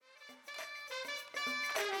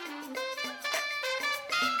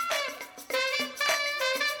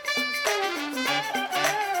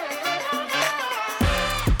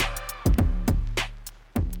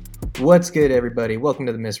What's good, everybody? Welcome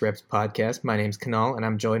to the Misreps Podcast. My name's Kanal, and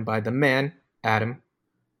I'm joined by the man, Adam.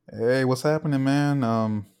 Hey, what's happening,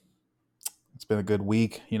 man? It's been a good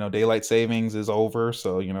week. Daylight savings is over,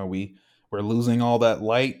 so we're losing all that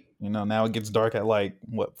light. Now it gets dark at like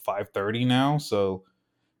what 5:30 now. So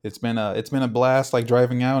it's been a blast, like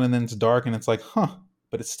driving out, and then it's dark, and it's like,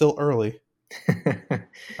 but it's still early. I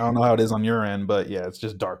don't know how it is on your end, but yeah, it's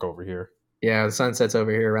just dark over here. Yeah, the sun sets over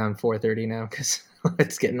here around 4:30 now because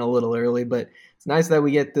it's getting a little early, but it's nice that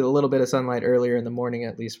we get a little bit of sunlight earlier in the morning,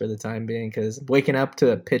 at least for the time being, because waking up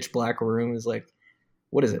to a pitch black room is like,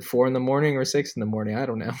 what is it, 4 in the morning or 6 in the morning? I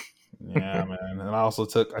don't know. Yeah, man. And I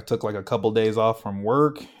took like a couple days off from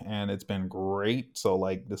work, and it's been great. So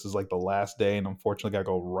like this is like the last day, and unfortunately I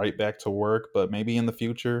gotta go right back to work. But maybe in the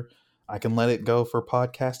future I can let it go for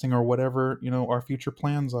podcasting or whatever, our future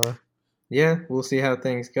plans are. Yeah, we'll see how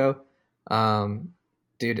things go. Um,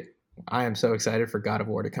 Dude, I am so excited for God of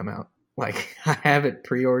War to come out. Like, I have it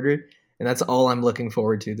pre-ordered, and that's all I'm looking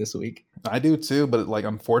forward to this week. I do too, but like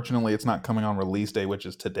unfortunately it's not coming on release day, which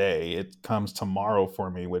is today. It comes tomorrow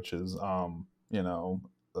for me, which is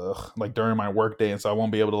like during my work day, and so I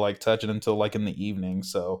won't be able to like touch it until like in the evening.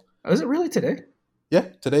 So Oh, is it really today? yeah,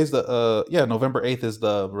 today's the November 8th is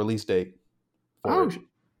the release date for Oh, it.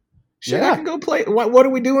 shit, I Yeah. can go play. What are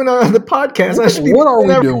we doing on the podcast? I should be What are we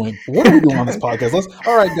playing that- doing? What are we doing on this podcast?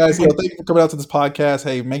 All right, guys. Thank you for coming out to this podcast.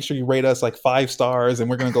 Hey, make sure you rate us like 5 stars, and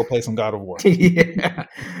we're gonna go play some God of War. Yeah,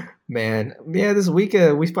 man. Yeah, this week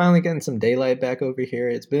we finally getting some daylight back over here.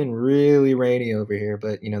 It's been really rainy over here,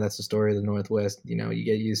 but that's the story of the Northwest. You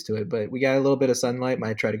get used to it. But we got a little bit of sunlight.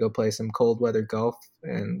 Might try to go play some cold weather golf,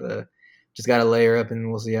 and just got to layer up, and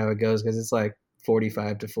we'll see how it goes because it's like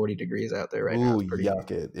 45 to 40 degrees out there right now. Ooh, It's pretty. yuck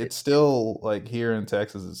it. It's still like here in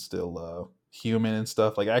Texas, it's still humid and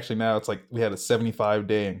stuff. Like actually now it's like we had a 75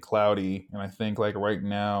 day and cloudy, and I think like right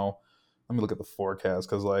now, let me look at the forecast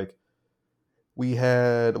because like we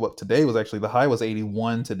had what today was actually the high was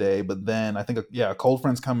 81 today, but then I think a cold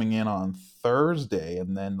front's coming in on Thursday,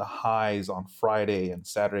 and then the highs on Friday and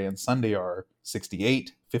Saturday and Sunday are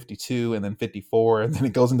 68, 52, and then 54, and then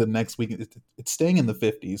it goes into next week. It's staying in the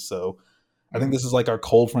 50s, so I think this is like our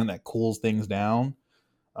cold front that cools things down.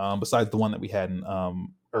 Besides the one that we had in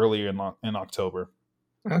earlier in October.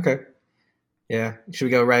 Okay. Yeah. Should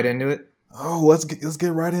we go right into it? Oh, let's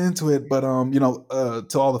get right into it. But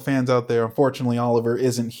to all the fans out there, unfortunately, Oliver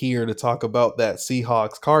isn't here to talk about that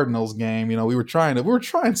Seahawks Cardinals game. We were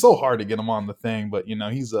trying so hard to get him on the thing, but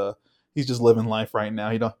he's just living life right now.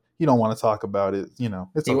 He don't want to talk about it.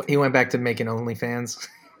 It's okay. He went back to making OnlyFans.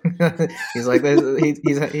 He's like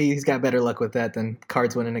he's got better luck with that than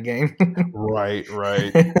cards winning a game. Right.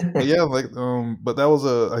 But yeah, but that was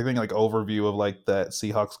I think like overview of like that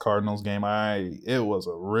Seahawks Cardinals game. It was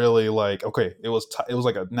a really like it was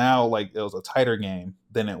like it was a tighter game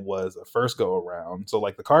than it was the first go around. So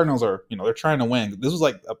like the Cardinals are they're trying to win. This was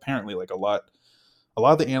like apparently like a lot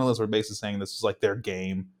of the analysts were basically saying this was like their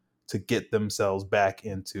game to get themselves back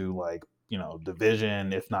into like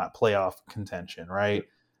division, if not playoff contention, right?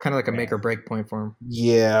 Kind of like a make or break point for him.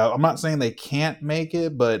 Yeah, I'm not saying they can't make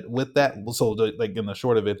it, but with that, so like in the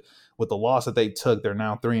short of it, with the loss that they took, they're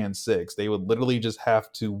now 3-6. They would literally just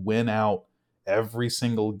have to win out every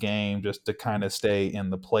single game just to kind of stay in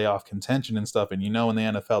the playoff contention and stuff. And in the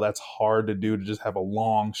NFL, that's hard to do, to just have a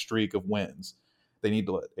long streak of wins. They need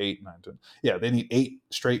to 8, 9, 10. Yeah, they need 8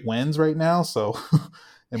 straight wins right now. So,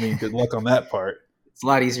 I mean, good luck on that part. It's a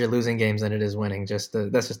lot easier losing games than it is winning. That's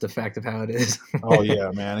just the fact of how it is. Oh yeah,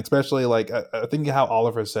 man. Especially like I think how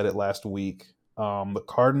Oliver said it last week. The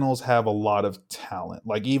Cardinals have a lot of talent.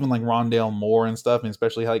 Like even like Rondale Moore and stuff, and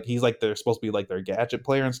especially like he's like they're supposed to be like their gadget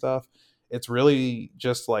player and stuff. It's really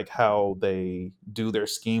just like how they do their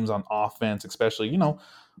schemes on offense, especially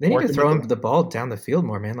they need to throw him the ball down the field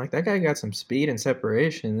more, man. Like that guy got some speed and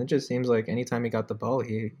separation. It just seems like anytime he got the ball,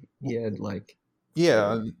 he had like.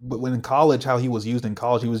 Yeah, but when in college, how he was used in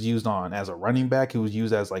college, he was used on as a running back. He was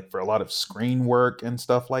used as like for a lot of screen work and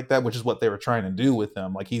stuff like that, which is what they were trying to do with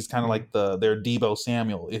him. Like he's kind of like their Deebo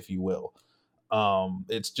Samuel, if you will.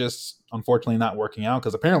 It's just unfortunately not working out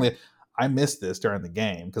because apparently I missed this during the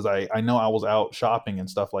game because I know I was out shopping and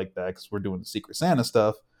stuff like that because we're doing the Secret Santa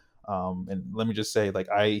stuff. And let me just say, like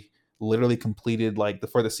I literally completed like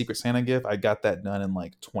for the Secret Santa gift, I got that done in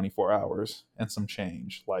like 24 hours and some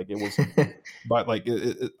change. Like it was, but like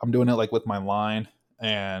I'm doing it like with my line,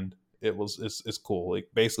 and it's cool. Like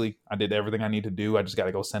basically, I did everything I need to do. I just got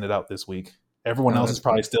to go send it out this week. Everyone else is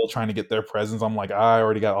probably still trying to get their presents. I'm like, I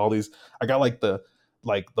already got all these. I got like the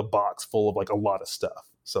box full of like a lot of stuff.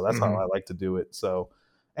 So that's how I like to do it. So,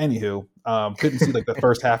 anywho, couldn't see like the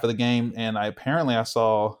first half of the game, and I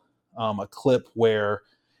saw a clip where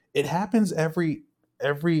it happens every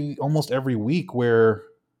almost every week where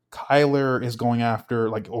Kyler is going after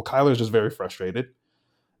Kyler's just very frustrated,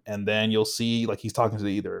 and then you'll see like he's talking to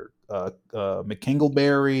either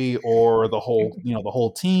McKingleberry or the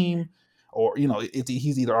whole team, or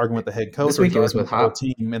he's either arguing with the head coach This or week he's it was arguing with with the whole Hop.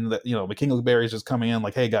 team, and McKingleberry is just coming in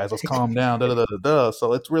like, hey guys, let's calm down, da da da da da.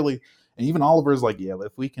 So it's really, and even Oliver's like, yeah,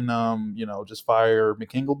 if we can just fire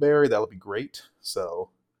McKingleberry, that would be great. So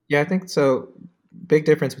Yeah, I think so. Big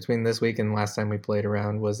difference between this week and last time we played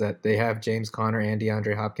around was that they have James Conner and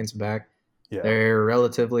DeAndre Hopkins back. yeah, They're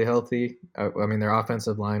relatively healthy. I mean, their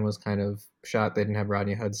offensive line was kind of shot. They didn't have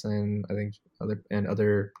Rodney Hudson, I think,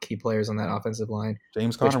 other key players on that offensive line.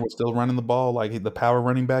 James Which, Conner was still running the ball like the power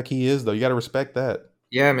running back he is, though. You got to respect that.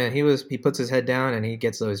 yeah, man, he puts his head down and he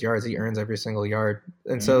gets those yards. He earns every single yard.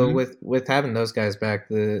 And so Hmm. with having those guys back,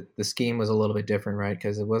 the scheme was a little bit different, right?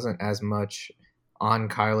 Because it wasn't as much on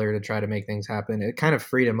Kyler to try to make things happen. It kind of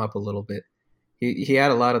freed him up a little bit. He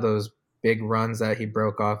had a lot of those big runs that he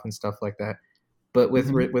broke off and stuff like that. But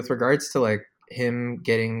Hmm. with regards to like him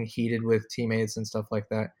getting heated with teammates and stuff like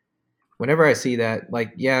that, whenever I see that,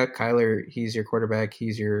 like, yeah, Kyler, he's your quarterback,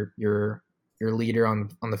 he's your leader on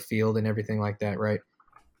the field and everything like that, right?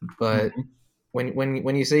 But Hmm.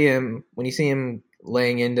 when you see him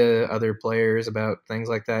laying into other players about things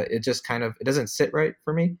like that, it just kind of it doesn't sit right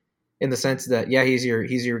for me in the sense that yeah, he's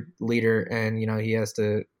your leader and he has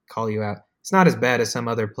to call you out. It's not as bad as some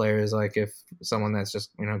other players, like if someone that's just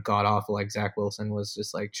god awful like Zach Wilson was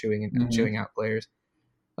just like chewing Hmm. out players.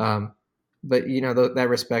 Um, but that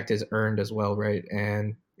respect is earned as well, right?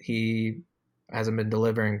 And he hasn't been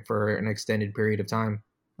delivering for an extended period of time,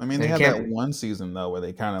 I mean, they and it had that can't. one season though where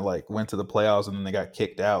they kind of like went to the playoffs and then they got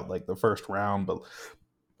kicked out like the first round. But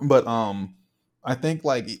I think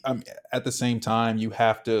at the same time you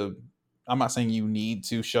have to. I'm not saying you need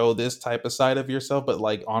to show this type of side of yourself, but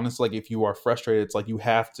like honestly, like if you are frustrated, it's like you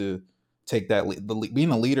have to take that.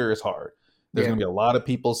 Being a leader is hard. There's Yeah, going to be a lot of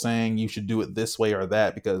people saying you should do it this way or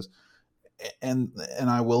that because, and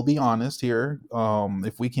I will be honest here.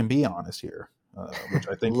 If we can be honest here, which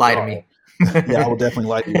I think we lie to are. me. Yeah, I will definitely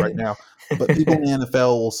lie to you right now. But people in the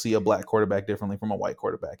NFL will see a black quarterback differently from a white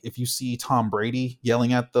quarterback. If you see Tom Brady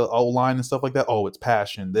yelling at the O line and stuff like that, oh, it's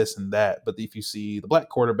passion, this and that. But if you see the black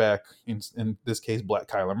quarterback, in this case, black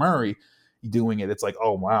Kyler Murray, doing it, it's like,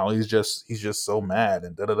 oh wow, he's just so mad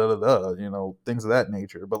and da da da da da, things of that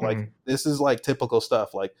nature. But like Mhm. this is like typical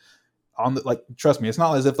stuff. Like on the like, trust me, it's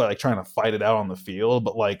not as if they're like trying to fight it out on the field,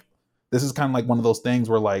 but like this is kind of like one of those things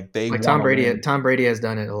where like they Like want Tom to Brady, win. Tom Brady has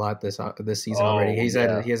done it a lot this season already. Oh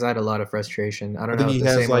yeah. He has had a lot of frustration. I I don't think know if he the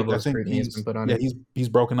has same like level I of think scrutiny has been put on him. he's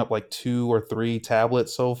broken up like 2 or 3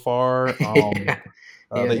 tablets so far. Yeah,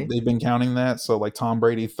 yeah, They've been counting that. So like Tom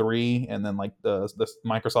Brady 3, and then like the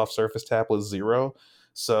Microsoft Surface tablet 0.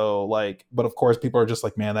 So like, but of course people are just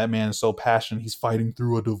like, man, that man is so passionate. He's fighting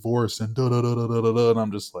through a divorce and da da da da da da. And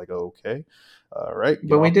I'm just like, okay, all right, get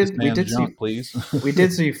but off this we man's did see junk, please. we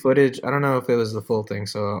did see footage. I don't know if it was the full thing,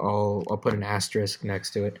 so I'll put an asterisk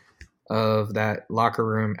next to it of that locker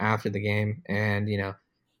room after the game, and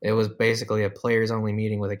it was basically a players only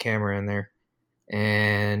meeting with a camera in there,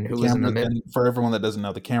 and The who was in the camera, mid. and for everyone that doesn't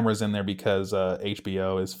know, the camera's in there because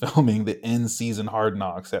HBO is filming the in-season Hard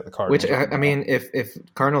Knocks at the Which Cardinals right I now. mean, if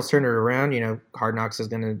Cardinals turn it around, Hard Knocks is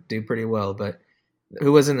going to do pretty well. But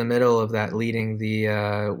who was in the middle of that leading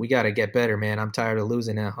the we got to get better, man. I'm tired of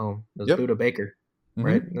losing at home. It was Yep. Buda Baker,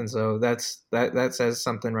 right? Hmm. And so that says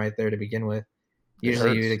something right there to begin with. It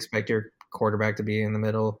Usually you'd hurts. expect your quarterback to be in the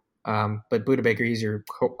middle, but Buda Baker, he's your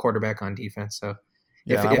quarterback on defense. So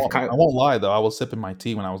Yeah, and if I won't lie though. I was sipping my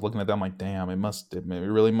tea when I was looking at that. I'm like, damn, it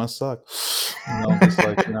really must suck. Just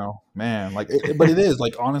like man, like, but it is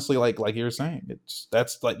like honestly, like you're saying, it's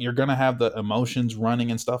that's like you're gonna have the emotions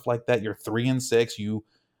running and stuff like that. You're 3-6.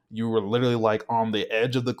 You were literally like on the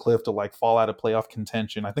edge of the cliff to like fall out of playoff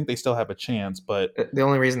contention. I think they still have a chance, but the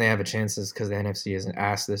only reason they have a chance is because the NFC is an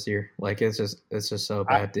ass this year. Like it's just so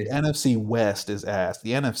bad, The dude. NFC West is ass.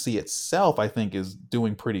 The NFC itself, I think, is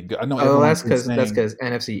doing pretty good. I know Oh, everyone's been that's saying because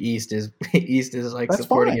NFC East is East is like that's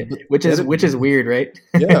supporting fine, it, but which is weird, right?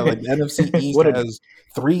 yeah, like the NFC East What a has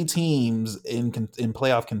 3 teams in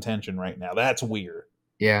playoff contention right now. That's weird.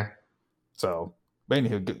 yeah, So, but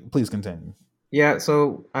anywho, please continue. yeah.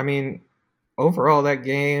 So I mean, overall, that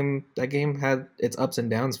game had its ups and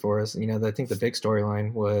downs for us. I think the big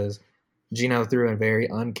storyline was Gino threw a very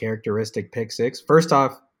uncharacteristic pick six. First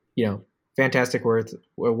off, fantastic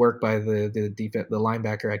work by the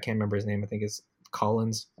linebacker. I can't remember his name. I think it's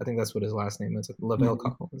Collins. I think that's what his last name is, Lavelle Hmm.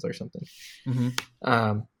 Collins or something. Hmm.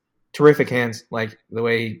 Um, terrific hands, like the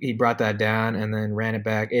way he brought that down and then ran it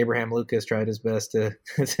back. Abraham Lucas tried his best to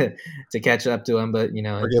to catch up to him, but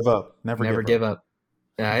Never give up. Never never give up. give up.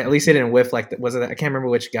 At least he didn't whiff like that. Was it? I can't remember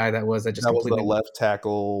which guy that was that just That was the completely. left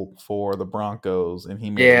tackle for the Broncos, and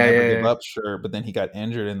he made the Yeah, never yeah, give yeah. up shirt. But then he got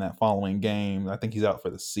injured in that following game. I think he's out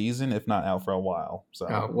for the season, if not out for a while. So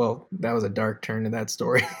Oh well, that was a dark turn to that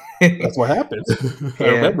story. that's what happened. I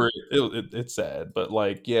Yeah, remember it's sad, but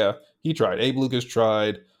like, yeah, he tried. Abe Lucas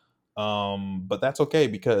tried, but that's okay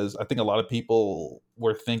because I think a lot of people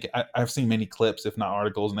were thinking. I've seen many clips, if not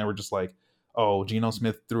articles, and they were just like, "Oh, Geno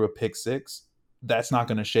Smith threw a pick six. That's not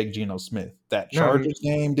going to shake Geno Smith. That no, Chargers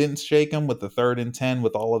game didn't shake him with the 3rd and 10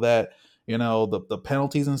 with all of that, the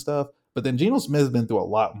penalties and stuff. But then Geno Smith has been through a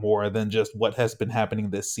lot more than just what has been happening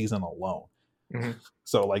this season alone. mhm.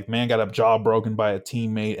 So like man got a jaw broken by a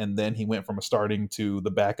teammate and then he went from a starting to the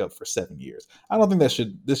backup for 7 years. I don't think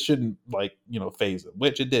this shouldn't like, phase him,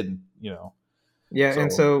 which it didn't. Yeah,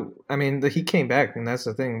 and So so I mean, he came back, and that's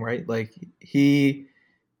the thing, right? Like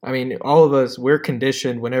I mean, all of us we're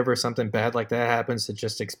conditioned whenever something bad like that happens to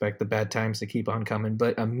just expect the bad times to keep on coming,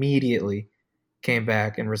 but immediately came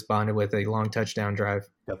back and responded with a long touchdown drive.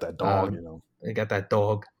 got that dog, They got that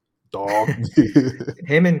dog. dog.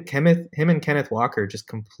 Him and Kenneth Walker just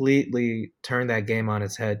completely turned that game on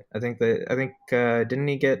its head. I think didn't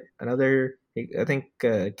he get another? I think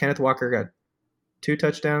Kenneth Walker got 2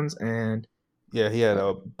 touchdowns and Yeah, he had uh,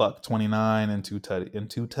 a buck 29 and two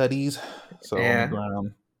tutties. So on the yeah,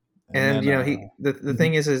 ground. And and then he the mhm.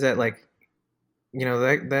 thing is that like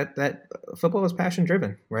that football is passion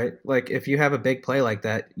driven, right? Like if you have a big play like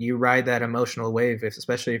that, you ride that emotional wave,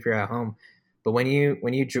 especially if you're at home. But when you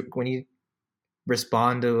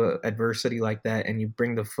respond to adversity like that and you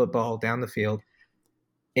bring the football down the field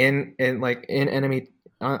in like in enemy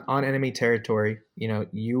on enemy territory,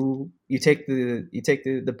 you take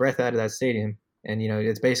the breath out of that stadium, and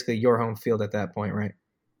it's basically your home field at that point, right?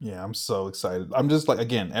 Yeah, I'm so excited. I'm just like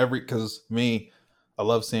again, because me, I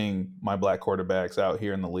love seeing my black quarterbacks out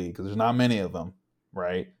here in the league because there's not many of them,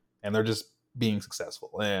 right? And they're just being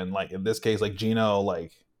successful. And like in this case, like Gino,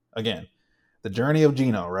 like again, the journey of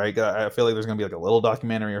Gino, right? I feel like there's gonna be like a little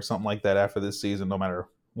documentary or something like that after this season, no matter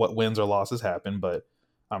what wins or losses happen. But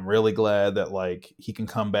I'm really glad that like he can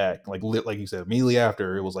come back, like you said, immediately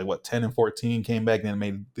after it was like what 10-14 came back and then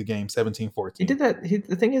made the game He 17-14. did that.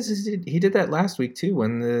 The thing is he did that last week too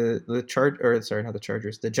when the charge or sorry, not the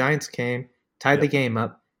Chargers, the Giants came, tied the Yep. game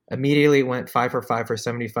up, immediately went 5 for 5 for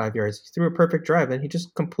 75 yards. He threw a perfect drive, and he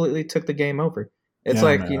just completely took the game over. It's Yeah,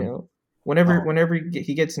 like man. Oh, whenever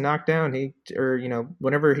he gets knocked down,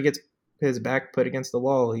 whenever he gets his back put against the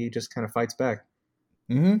wall, he just kind of fights back.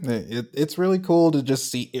 It's really cool to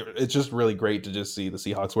just see. It's just really great to just see the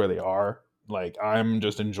Seahawks where they are. Like I'm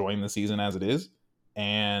just enjoying the season as it is,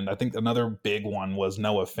 and I think another big one was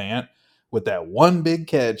Noah Fant with that one big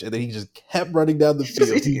catch, and then he just kept running down the He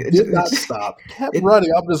just, field. it, He it, did it, not just- stop. Kept it, running.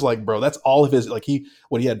 I'm just like, bro, that's all of his. Like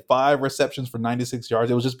when he had 5 receptions for 96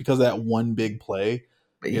 yards, it was just because of that one big play.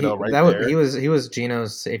 Right there. he was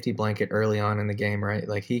Gino's safety blanket early on in the game, right?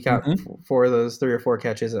 Like he got Hmm. 3 or 4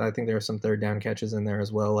 catches. I think there were some third down catches in there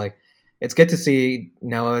as well. Like it's good to see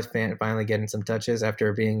Noah finally getting some touches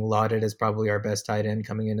after being lauded as probably our best tight end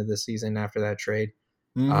coming into the season after that trade.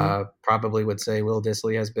 Hmm. Probably would say Will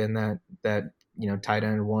Dissly has been that tight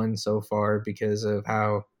end one so far because of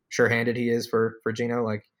how sure-handed he is for Gino.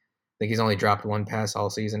 Like I think he's only dropped 1 pass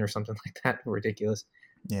all season or something like that. Ridiculous.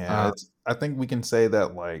 Yeah, Uh, it's I think we can say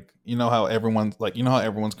that like how everyone's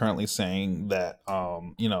currently saying that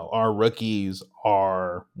our rookies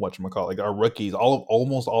are whatchamacallit, like our rookies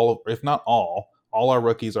almost all of, if not all our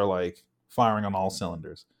rookies are like firing on all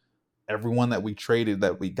cylinders. Everyone that we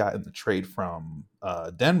got in the trade from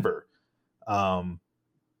Denver um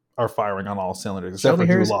are firing on all cylinders except Shelby for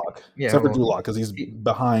Drew Harris, Lock. yeah, Except for well, Drew Lock because he's he,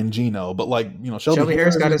 behind Gino, but like, Shelby Shelby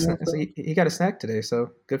Harris Harris got is doing stuff. he got a sack today,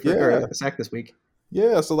 so good for or Yeah. a sack this week.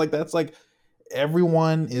 Yeah, so like that's like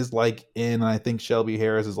everyone is like in. And I think Shelby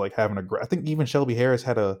Harris is like having a great. I think even Shelby Harris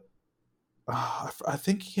had I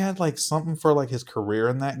think he had like something for like his career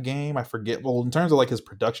in that game. I forget. Well, in terms of like his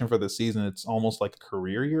production for the season, it's almost like a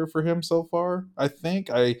career year for him so far. I think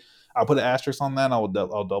I'll put an asterisk on that. I'll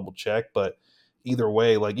double check, but either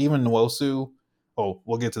way, like even Nwosu. Oh,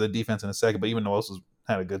 we'll get to the defense in a second, but even Nwosu's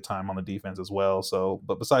had a good time on the defense as well. So,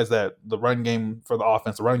 but besides that, the run game for the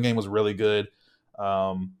offense, the run game was really good.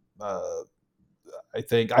 Um, uh, I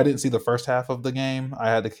think I didn't see the first half of the game. I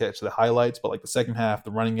had to catch the highlights, but like the second half,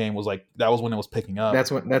 the running game was like that was when it was picking up.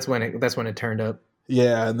 That's when it turned up.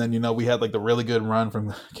 Yeah, and then we had like the really good run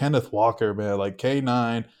from Kenneth Walker, man. Like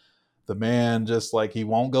K9, The man just like he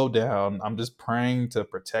won't go down. I'm just praying to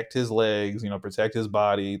protect his legs, protect his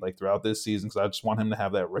body like throughout this season because I just want him to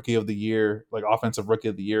have that rookie of the year, like offensive rookie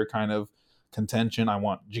of the year kind of contention. I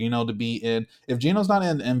want Geno to be in. If Geno's not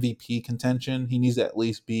in MVP contention, he needs to at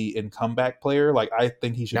least be in comeback player. Like I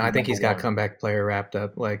think he should No, be I think number he's got one. comeback player wrapped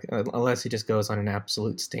up. Like unless he just goes on an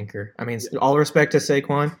absolute stinker. I mean, all respect to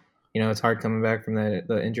Saquon. It's hard coming back from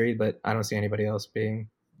the injury, but I don't see anybody else being.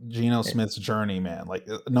 Geno Smith's journey, man. Like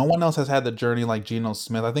no one else has had the journey like Geno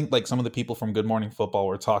Smith. I think like some of the people from Good Morning Football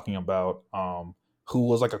were talking about who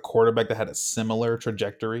was like a quarterback that had a similar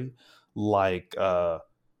trajectory like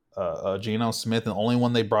Geno Smith, and the only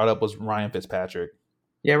one they brought up was Ryan Fitzpatrick.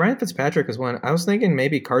 Yeah, Ryan Fitzpatrick was one. I was thinking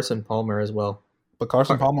maybe Carson Palmer as well. But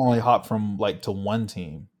Carson Palmer only hopped from like to one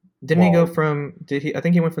team. Didn't he go from? Did he? I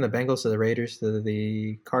think he went from the Bengals to the Raiders to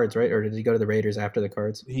the Cards, right? Or did he go to the Raiders after the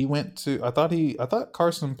Cards? He went to. I thought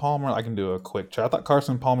Carson Palmer. I can do a quick check. I thought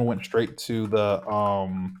Carson Palmer went straight to the.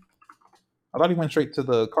 I thought he went straight to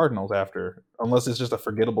the Cardinals after, unless it's just a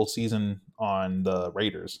forgettable season on the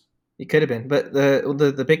Raiders. He could have been, but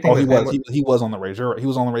the big thing. Oh, he was on the Raiders. Right. He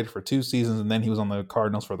was on the Raiders for 2 seasons, and then he was on the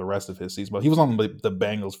Cardinals for the rest of his season. But he was on the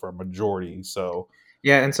Bengals for a majority. So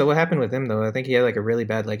yeah, and so what happened with him though? I think he had like a really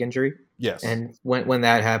bad leg injury. yes, and when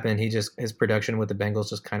that happened, his production with the Bengals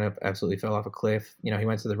just kind of absolutely fell off a cliff. He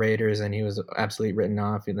went to the Raiders and he was absolutely written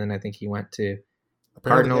off, and then I think he went to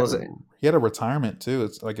apparently Cardinals. He had a retirement too.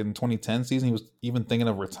 It's like in 2010 season, he was even thinking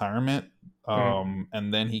of retirement.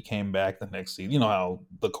 And then he came back the next season. You know how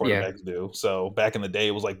the quarterbacks do. So back in the day,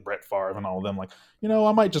 it was like Brett Favre and all of them. Like,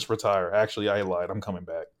 I might just retire. Actually, I lied. I'm coming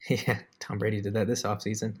back. Yeah, Tom Brady did that this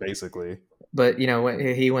offseason. Basically. But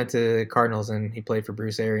he went to Cardinals and he played for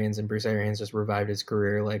Bruce Arians, and Bruce Arians just revived his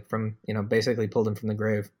career, like from basically pulled him from the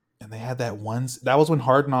grave. And they had that one. That was when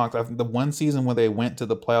Hard Knocks. I think the one season where they went to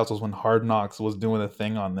the playoffs was when Hard Knocks was doing a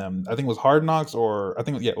thing on them. I think it was Hard Knocks, it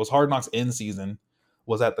was Hard Knocks in season.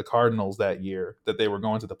 Was at the Cardinals that year that they were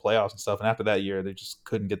going to the playoffs and stuff. And after that year, they just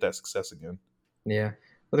couldn't get that success again. Yeah.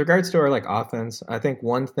 With regards to our like offense, I think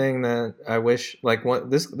one thing that I wish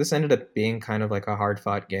this ended up being kind of like a hard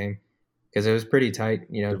fought game because it was pretty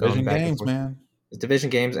tight. Division going back games, and forth. man. It's division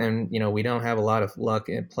games, and we don't have a lot of luck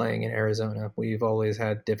in playing in Arizona. We've always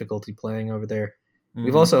had difficulty playing over there. Mm-hmm.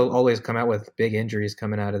 We've also always come out with big injuries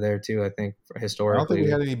coming out of there too. I think historically, I don't think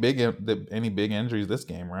we had any big injuries this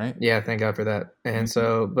game, right? Yeah, thank God for that. And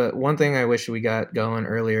so, but one thing I wish we got going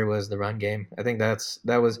earlier was the run game. I think that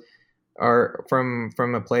was our from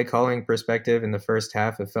a play calling perspective in the first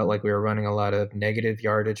half. It felt like we were running a lot of negative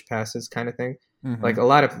yardage passes, kind of thing. Mm-hmm. Like a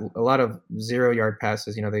lot of 0-yard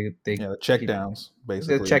passes. The check downs,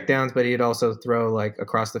 basically. The check downs, but he'd also throw like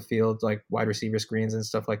across the field, like wide receiver screens and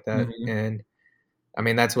stuff like that. Mm-hmm. And I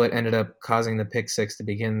mean, that's what ended up causing the pick six to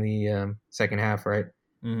begin the second half, right?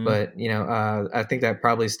 Mm-hmm. But I think that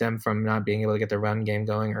probably stemmed from not being able to get the run game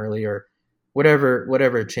going early, or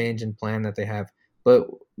whatever change in plan that they have. But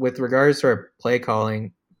with regards to our play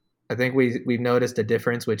calling, I think we've noticed a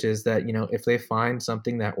difference, which is that if they find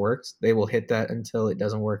something that works, they will hit that until it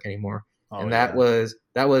doesn't work anymore. And that was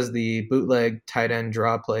the bootleg tight end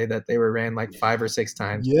draw play that they were ran like 5 or 6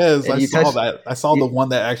 times. Yes, I saw that. I saw the one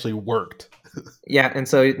that actually worked. Yeah, and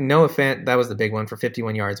so Noah Fant, that was the big one for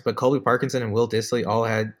 51 yards. But Colby Parkinson and Will Dissly all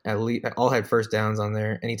had first downs on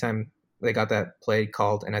there anytime they got that play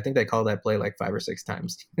called, and I think they called that play like 5 or 6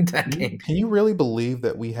 times in that game. Can you really believe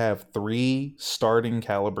that we have 3 starting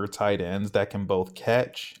caliber tight ends that can both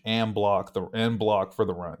catch and block for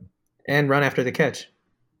the run and run after the catch?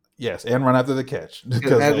 Yes, and run after the catch.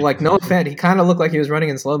 Like Noah Fant, he kind of looked like he was running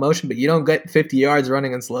in slow motion, but you don't get 50 yards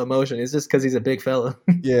running in slow motion. It's just because he's a big fella.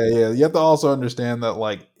 Yeah. You have to also understand that,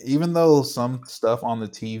 like, even though some stuff on the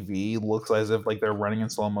TV looks as if like they're running in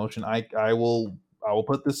slow motion, I will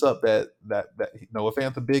put this up that Noah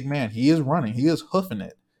Fant, the big man, he is running, he is hoofing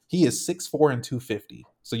it. He is 6'4" and 250.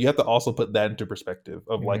 So you have to also put that into perspective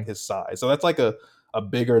of like his size. So that's like a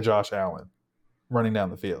bigger Josh Allen running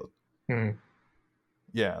down the field. Mm-hmm.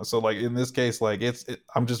 Yeah, so like in this case, like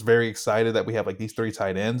I'm just very excited that we have like these 3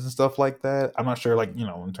 tight ends and stuff like that. I'm not sure, like,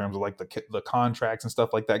 in terms of like the contracts and stuff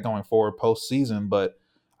like that going forward postseason, but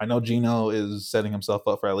I know Geno is setting himself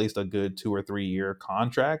up for at least a good 2 or 3 year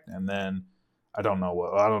contract, and then I don't know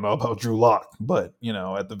about Drew Lock, but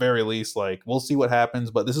at the very least, like, we'll see what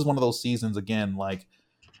happens. But this is one of those seasons again, like,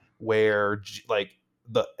 where like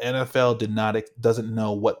the NFL doesn't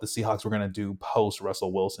know what the Seahawks were going to do post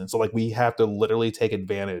Russell Wilson. So like we have to literally take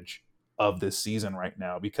advantage of this season right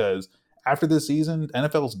now, because after this season,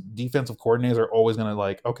 NFL's defensive coordinators are always going to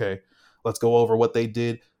like, okay, let's go over what they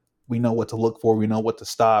did. we know what to look for, we know what to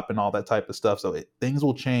stop, and all that type of stuff. So things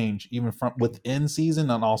will change even from within season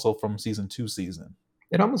and also from season to season.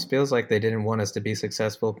 It almost feels like they didn't want us to be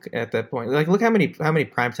successful at that point. Like, look how many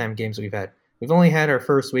primetime games we've had. We've only had our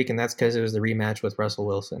first week, and that's because it was the rematch with Russell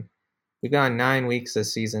Wilson. We've gone 9 weeks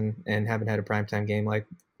this season and haven't had a primetime game like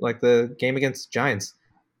the game against Giants.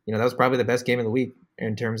 You know, that was probably the best game of the week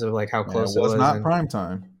in terms of like how close it was. Not and, prime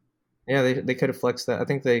time. Yeah, they could have flexed that. I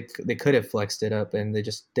think they could have flexed it up, and they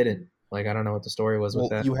just didn't. Like, I don't know what the story was with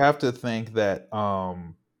that. You have to think that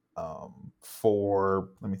for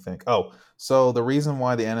let me think. Oh, so the reason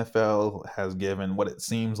why the NFL has given what it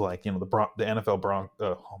seems like, you know, the NFL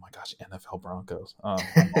oh my gosh, NFL Broncos. I'm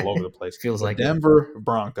all over the place. Feels like Denver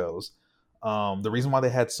Broncos. The reason why they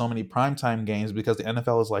had so many primetime games because the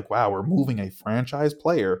NFL is like, wow, we're moving a franchise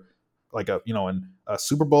player, like a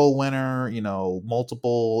Super Bowl winner,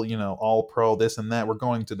 multiple, all pro, this and that. We're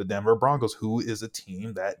going to the Denver Broncos, who is a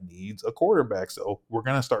team that needs a quarterback. So we're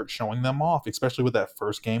going to start showing them off, especially with that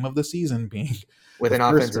first game of the season being with an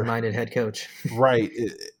offensive-minded head coach. Right.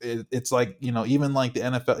 It's like, even like the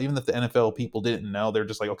NFL, even if the NFL people didn't know, they're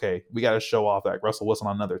just like, okay, we got to show off that Russell Wilson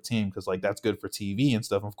on another team because like that's good for TV and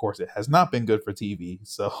stuff. Of course, it has not been good for TV.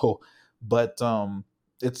 So, but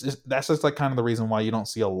that's just like kind of the reason why you don't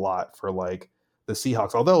see a lot for like the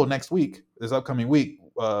Seahawks. Although this upcoming week,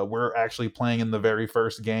 we're actually playing in the very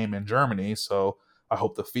first game in Germany. So I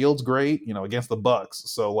hope the field's great, against the Bucks.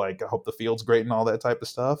 So like, I hope the field's great and all that type of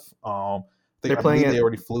stuff. I believe they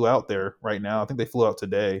already flew out there right now. I think they flew out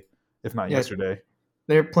today, if not yesterday.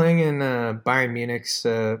 They're playing in Bayern Munich's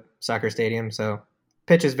soccer stadium. So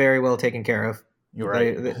pitch is very well taken care of. You're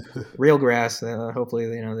right. Real grass. Hopefully,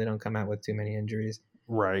 they don't come out with too many injuries.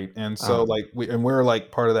 Right. And so we're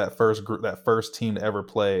like part of that first group, that first team to ever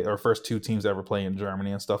play, or first two teams to ever play in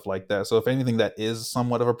Germany and stuff like that. So if anything, that is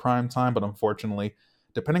somewhat of a prime time, but unfortunately,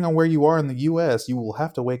 depending on where you are in the US, you will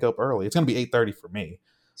have to wake up early. It's going to be 8:30 for me.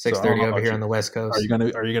 6:30 over here on the West Coast. Are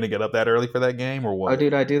you gonna get up that early for that game or what? Oh,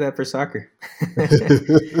 dude, I do that for soccer.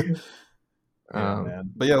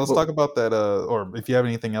 Man. But yeah, let's talk about that. Or if you have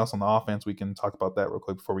anything else on the offense, we can talk about that real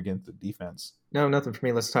quick before we get into the defense. No, nothing for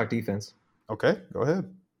me. Let's talk defense. Okay, go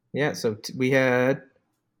ahead. Yeah, so we had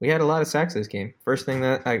a lot of sacks this game. First thing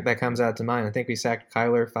that comes out to mind, I think we sacked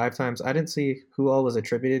Kyler 5 times. I didn't see who all was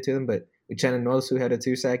attributed to them, but Uchenna Nwosu had a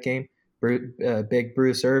 2-sack game. Big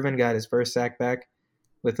Bruce Irvin got his first sack back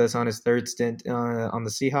with us on his third stint on the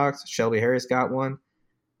Seahawks. Shelby Harris got one.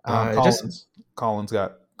 Collins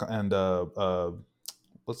got, and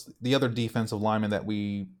what's the other defensive lineman that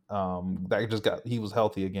we that just got? He was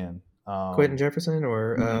healthy again. Quentin Jefferson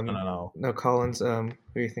or no Collins. Who are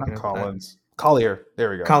you thinking of? Collins. Collier. There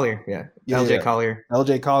we go. Collier, yeah. LJ Collier.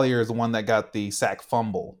 LJ Collier is the one that got the sack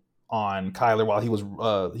fumble on Kyler while he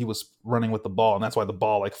was running with the ball, and that's why the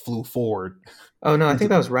ball like flew forward. Oh no, I think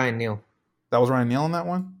that was Ryan Neal. That was Ryan Neal in that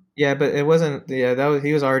one? Yeah, but it wasn't. Yeah,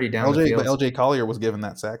 he was already down the field. But LJ Collier was given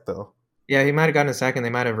that sack though. Yeah, he might have gotten a sack and they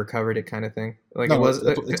might have recovered it, kind of thing. Like no,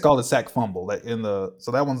 it's called a sack fumble.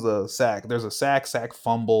 So that one's the sack. There's a sack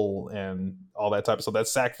fumble, and all that type. So that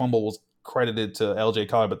sack fumble was credited to LJ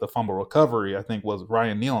Collier, but the fumble recovery I think was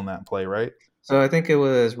Ryan Neal in that play, right? So I think it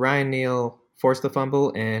was Ryan Neal forced the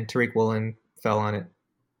fumble and Tariq Woolen fell on it.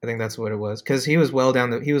 I think that's what it was because he was well down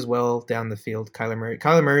the field.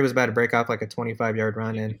 Kyler Murray was about to break off like a 25-yard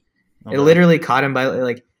run, and it literally caught him by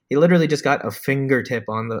like. He literally just got a fingertip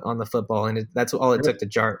on the football, and that's all it took to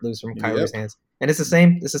jar it loose from Kyler's hands. And it's the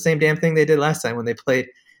same damn thing they did last time when they played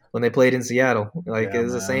in Seattle. Like it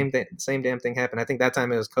was the same damn thing happened. I think that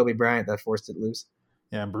time it was Kobe Bryant that forced it loose.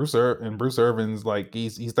 Yeah, and Bruce Irvin's like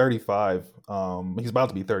he's 35. He's about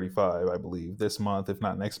to be 35, I believe, this month, if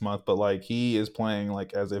not next month. But like he is playing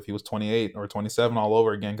like as if he was 28 or 27 all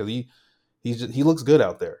over again because he looks good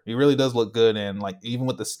out there. He really does look good, and like even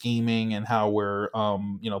with the scheming and how we're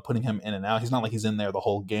putting him in and out, he's not like he's in there the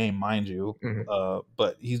whole game, mind you. Mm-hmm.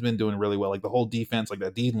 But he's been doing really well. Like the whole defense, like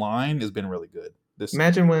that D line has been really good.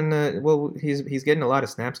 Imagine when he's getting a lot of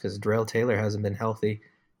snaps because Darrell Taylor hasn't been healthy.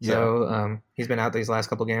 Yeah. So he's been out these last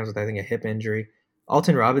couple games with I think a hip injury.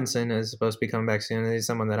 Alton Robinson is supposed to be coming back soon. He's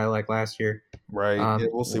someone that I liked last year. Right. Yeah,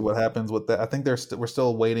 we'll see what happens with that. I think we're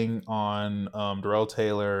still waiting on Darrell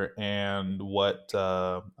Taylor and what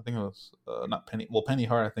I think it was not Penny. Well, Penny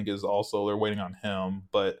Hart I think is also they're waiting on him,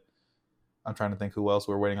 but I'm trying to think who else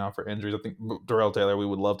we're waiting on for injuries. I think Darrell Taylor we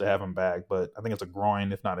would love to have him back, but I think it's a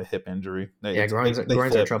groin if not a hip injury. Groins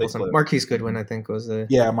are troublesome. Marquise Goodwin I think was the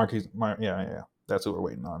yeah. That's what we're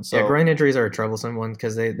waiting on. So, yeah, groin injuries are a troublesome one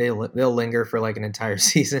because they'll linger for like an entire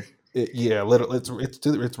season. Literally, it's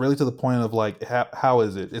really to the point of like how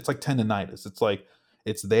is it? It's like tendonitis. It's like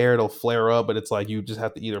it's there, it'll flare up, but it's like you just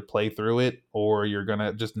have to either play through it or you're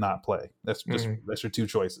gonna just not play. Mhm. That's your two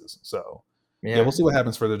choices. So yeah, we'll Yeah. see what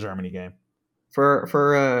happens for the Germany game. For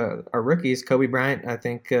our rookies, Kobe Bryant, I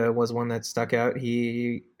think was one that stuck out. I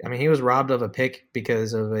mean, he was robbed of a pick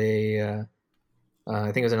because of I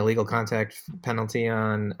think it was an illegal contact penalty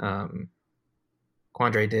on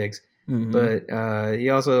Quandre Diggs. Mm-hmm. But he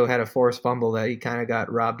also had a forced fumble that he kind of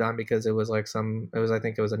got robbed on because it was like I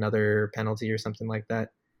think it was another penalty or something like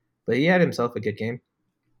that. But he had himself a good game.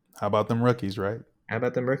 How about them rookies, right? How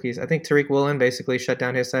about them rookies? I think Tariq Woolen basically shut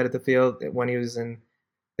down his side of the field when he was in.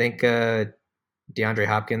 I think DeAndre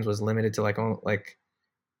Hopkins was limited to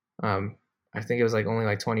um, I think it was like only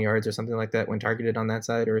like 20 yards or something like that when targeted on that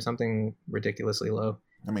side or something ridiculously low.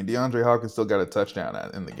 I mean, DeAndre Hopkins still got a touchdown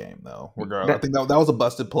in the game, though. Regardless, I That think that was a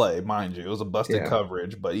busted play, mind you. It was a busted yeah,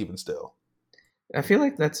 coverage, but even still, I feel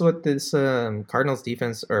like that's what this Cardinals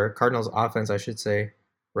defense or Cardinals offense, I should say,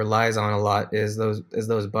 relies on a lot is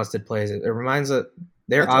those busted plays. It reminds of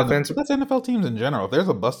their offense. That's NFL teams in general. If there's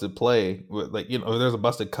a busted play, like if there's a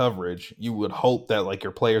busted coverage, you would hope that like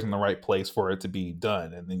your player's in the right place for it to be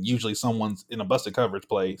done, and then usually someone's in a busted coverage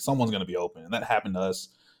play, someone's going to be open, and that happened to us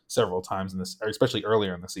several times in this, or especially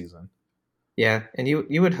earlier in the season. Yeah, and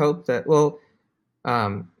you would hope that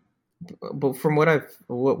um, but from what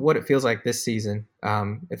it feels like this season,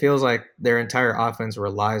 it feels like their entire offense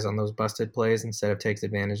relies on those busted plays instead of takes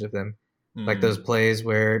advantage of them. Like those Mm. plays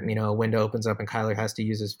where a window opens up and Kyler has to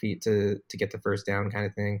use his feet to get the first down, kind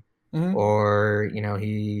of thing, Hmm. or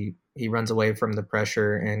he runs away from the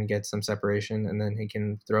pressure and gets some separation, and then he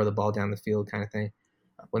can throw the ball down the field, kind of thing.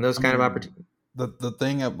 When those I kind of mean, opportunities, the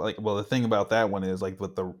thing the thing about that one is like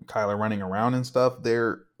with the Kyler running around and stuff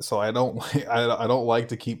there. So I don't I don't like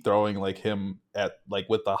to keep throwing like him at like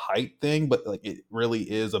with the height thing, but like it really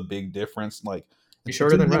is a big difference. Like he's it's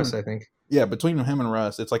shorter between than him Russ, and I think. yeah, between him and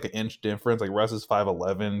Russ, it's like an inch difference. Like Russ is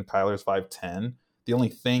 5'11", Kyler's 5'10". The only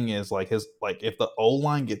thing is like his like if the O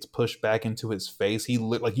line gets pushed back into his face,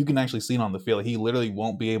 like you can actually see it on the field. He literally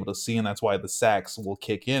won't be able to see, and that's why the sacks will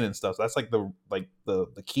kick in and stuff. So that's like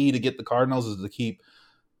the key to get the Cardinals is to keep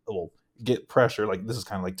well get pressure. Like this is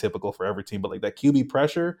kind of like typical for every team, but like that QB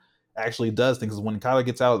pressure actually does things. When Kyler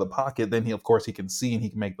gets out of the pocket, then he of course he can see and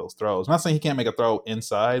he can make those throws. I'm not saying he can't make a throw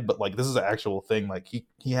inside, but like this is an actual thing. Like he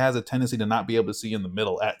has a tendency to not be able to see in the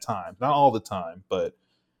middle at times, not all the time, but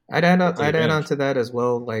they take I'd add on advantage. to that as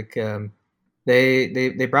well. Like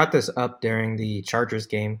they brought this up during the Chargers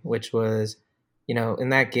game, which was in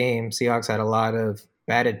that game Seahawks had a lot of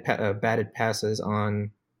batted passes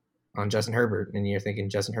on Justin Herbert, and you're thinking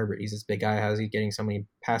Justin Herbert, he's this big guy, how's he getting so many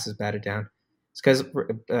passes batted down? It's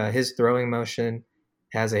because his throwing motion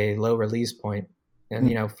has a low release point,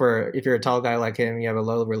 and for if you're a tall guy like him, you have a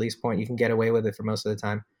low release point, you can get away with it for most of the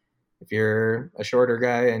time. If you're a shorter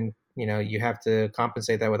guy and you have to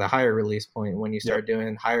compensate that with a higher release point. When you Yep. start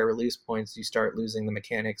doing higher release points, you start losing the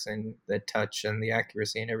mechanics and the touch and the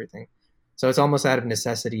accuracy and everything. So it's almost out of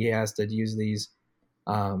necessity he has to use these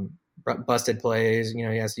um, busted plays. He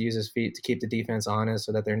has to use his feet to keep the defense honest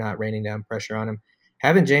so that they're not raining down pressure on him.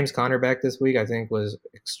 Having James Conner back this week, I think, was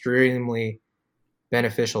extremely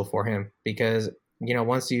beneficial for him because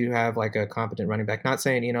once you have like a competent running back, not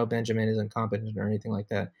saying Benjamin isn't competent or anything like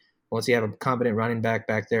that. Once you have a competent running back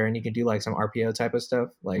there, and you can do like some RPO type of stuff,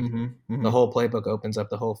 like Mm-hmm. the Mm-hmm. whole playbook opens up,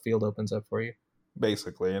 the whole field opens up for you.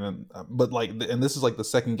 Basically, and then, but like, and this is like the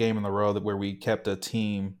second game in the row that where we kept a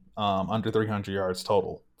team under 300 yards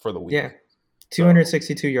total for the week. Yeah, So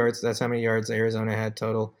 262 yards. That's how many yards Arizona had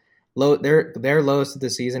total. Low, their lowest of the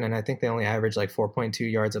season, and I think they only average like 4.2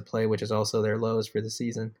 yards a play, which is also their lowest for the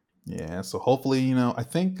season. yeah, so hopefully, I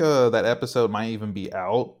think that episode might even be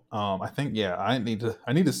out. I think yeah, I need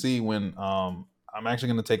to see when I'm actually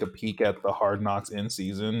going to take a peek at the Hard Knocks in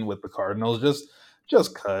season with the Cardinals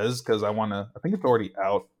just cuz I want to I think it's already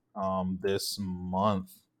out this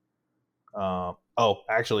month. Oh,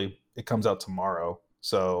 actually it comes out tomorrow.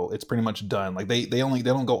 So it's pretty much done. Like they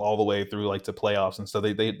don't go all the way through like to playoffs and stuff.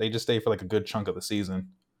 They just stay for like a good chunk of the season.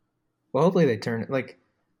 Well, hopefully they turn it like.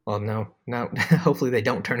 Well, no. Hopefully they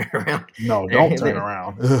don't turn it around. No, don't turn They,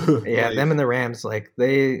 around. yeah, Like them and the Rams, like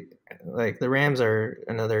the Rams are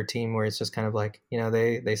another team where it's just kind of like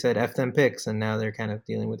they said f them picks, and now they're kind of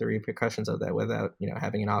dealing with the repercussions of that without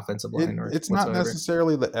having an offensive line or it's not whatsoever.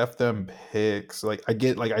 necessarily the F them picks. Like I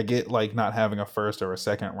get like not having a first or a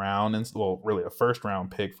second round and well really a first round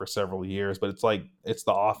pick for several years, but it's like it's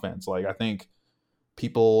the offense. Like I think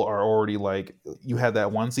people are already like you had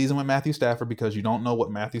that one season with Matthew Stafford because you don't know what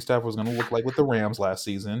Matthew Stafford was going to look like with the Rams last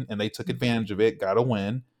season and they took advantage of it, got a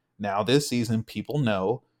win. Now this season people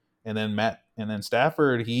know. And then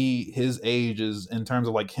Stafford, his age is in terms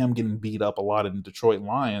of like him getting beat up a lot in Detroit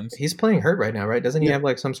Lions. He's playing hurt right now, right? Doesn't he Yeah, have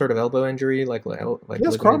like some sort of elbow injury, like he has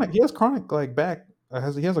ligament? chronic. He has chronic like back.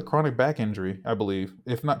 He has a chronic back injury, I believe.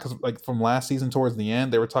 If not, because like from last season towards the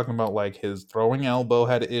end, they were talking about like his throwing elbow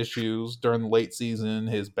had issues during the late season.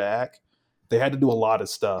 His back, they had to do a lot of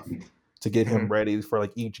stuff to get him Mhm. ready for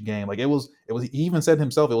like each game. Like it was. He even said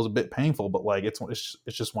himself it was a bit painful, but like it's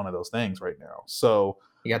just one of those things right now. So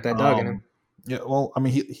He got that dog in him. um, yeah, well, I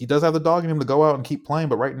mean, he does have the dog in him to go out and keep playing,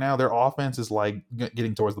 but right now their offense is like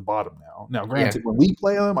getting towards the bottom now. Now, Yeah, granted, when we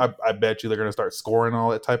play them, I bet you they're going to start scoring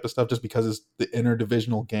all that type of stuff just because it's the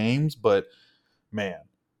interdivisional games. But man,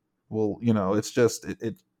 well, it's just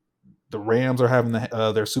the Rams are having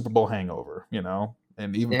their Super Bowl hangover,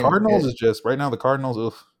 and even and Cardinals is just right now the Cardinals,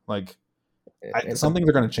 oof, like it's some a things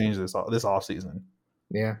are going to change this off season.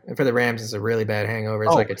 yeah. And for the Rams, it's a really bad hangover.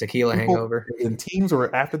 It's Oh, like a tequila people hangover. and teams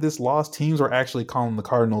were after this loss, teams were actually calling the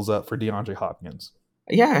Cardinals up for DeAndre Hopkins.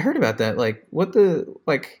 Yeah, I heard about that. Like, what the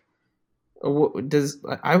like? What, does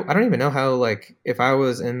I don't even know how like if I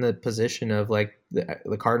was in the position of like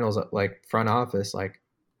the Cardinals like front office, like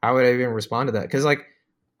how would I even respond to that? Because like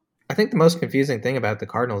I think the most confusing thing about the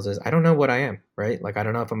Cardinals is I don't know what I am, right? Like I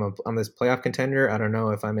don't know if I'm this playoff contender. I don't know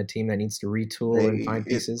if I'm a team that needs to retool and find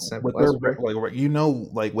pieces With their elsewhere.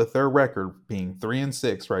 like with their record being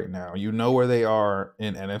 3-6 right now, where they are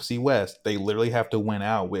in NFC West. They literally have to win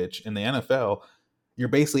out, which in the NFL, you're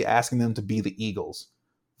basically asking them to be the Eagles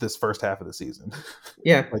this first half of the season.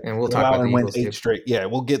 Yeah, Like and we'll go talk out about the and win Eagles eight too. straight. Yeah,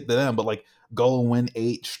 we'll get to them, but like go and win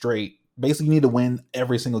 8 straight. Basically, you need to win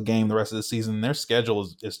every single game the rest of the season. Their schedule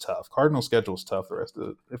is tough. Cardinal schedule is tough the rest of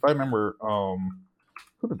it. If I remember,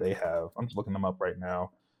 who do they have? I'm just looking them up right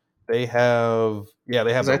now. They have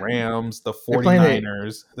Because the Rams, the they're playing the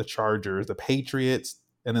 49ers, the Chargers, the Patriots,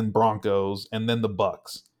 and then Broncos, and then the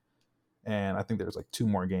Bucks. And I think there's like 2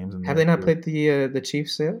 more games in have there they not too. played the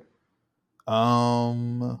Chiefs yet,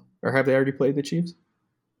 Um, or have they already played the Chiefs?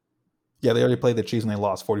 yeah, they already played the Chiefs and they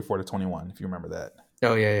lost 44-21. If you remember that.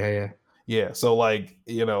 Oh yeah. Yeah, so like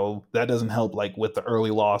that doesn't help like with the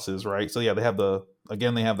early losses, right? So yeah, they have the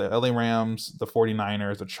LA Rams, the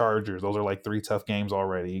 49ers, the Chargers. Those are like 3 tough games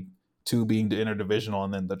already. 2 being the interdivisional,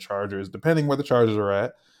 and then the Chargers, depending where the Chargers are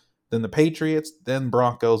at. Then the Patriots, then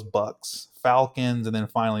Broncos, Bucks, Falcons, and then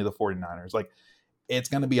finally the 49ers. Like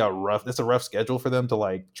it's a rough schedule for them to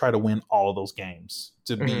like try to win all of those games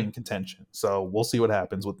to be in Hmm. contention. So we'll see what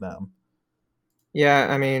happens with them. Yeah,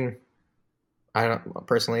 I mean, I don't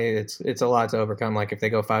personally. It's a lot to overcome. Like if they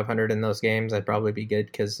go 500 in those games, I'd probably be good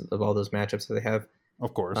because of all those matchups that they have.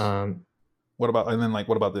 Of course. Um, What about the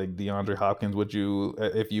DeAndre Hopkins? Would you,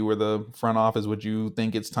 if you were the front office, would you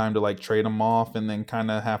think it's time to like trade him off and then kind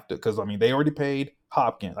of have to? Because I mean, they already paid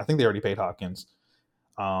Hopkins. I think they already paid Hopkins.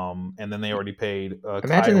 And then they already paid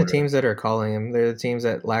Imagine the Kyler. teams that are calling him. They're the teams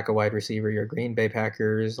that lack a wide receiver. Your Green Bay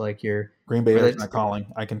Packers, like your Green Bay or is the not calling.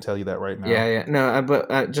 I can tell you that right yeah, now. yeah. No,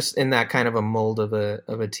 but just in that kind of a mold of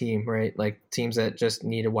a team, right? Like teams that just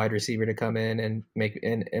need a wide receiver to come in and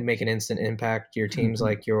and make an instant impact. Your teams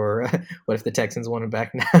like your what if the Texans want him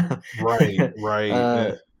back now? Right, right.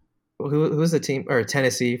 uh, who's the team or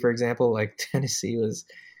Tennessee, for example? Like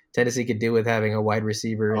Tennessee could do with having a wide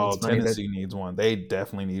receiver, and Oh, it's funny that Tennessee needs one. They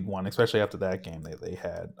definitely need one, especially after that game they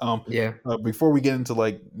had. yeah. Before we get into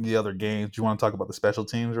like the other games, do you want to talk about the special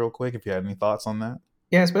teams real quick? If you had any thoughts on that?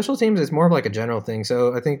 Yeah, special teams is more of like a general thing.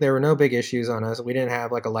 So I think there were no big issues on us. We didn't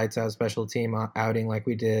have like a lights out special team outing like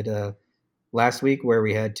we did last week, where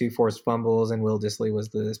we had 2 forced fumbles and Will Disley was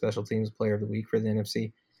the special teams player of the week for the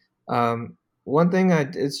NFC. One thing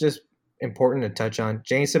it's just important to touch on: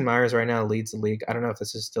 Jason Myers right now leads the league. I don't know if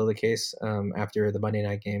this is still the case after the Monday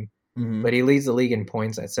night game, Mm-hmm. but he leads the league in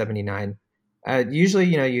points at 79. Usually,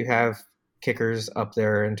 you have kickers up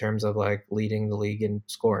there in terms of like leading the league in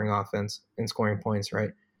scoring offense and scoring points,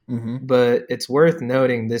 right? Mm-hmm. But it's worth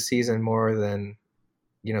noting this season more than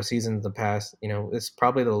seasons in the past. It's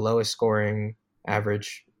probably the lowest scoring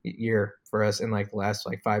average year for us in like the last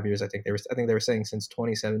like 5 years. I think they were saying since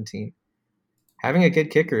 2017. Having a good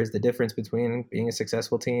kicker is the difference between being a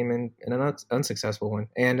successful team and an unsuccessful one,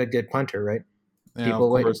 and a good punter, right? Yeah, of People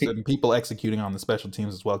wait. course, and people executing on the special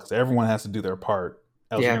teams as well, because everyone has to do their part.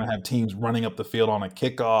 Else, you're Yeah, gonna have teams running up the field on a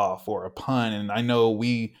kickoff or a punt, and I know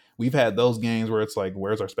we've had those games where it's like,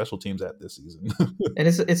 where's our special teams at this season? and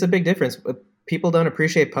it's a big difference. People don't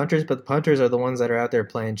appreciate punters, but the punters are the ones that are out there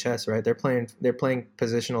playing chess, right? They're playing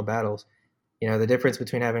positional battles. The difference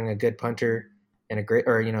between having a good punter and a great,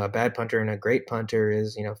 or a bad punter and a great punter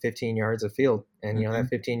is 15 yards of field, and that Hmm.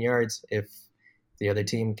 15 yards, if the other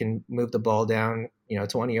team can move the ball down,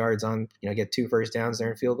 20 yards on, get 2 first downs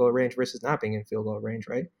there in field goal range versus not being in field goal range,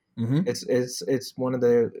 right? Mm-hmm. It's one of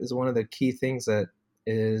the key things that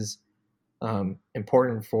is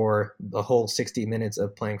important for the whole 60 minutes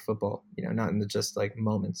of playing football, not in the just like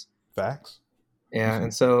moments. Facts. Yeah,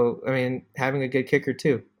 and so I mean, having a good kicker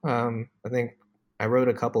too. I think I wrote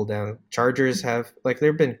a couple down. Chargers have like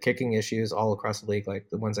there've been kicking issues all across the league. Like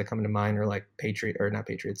the ones that come to mind are like Patriot or not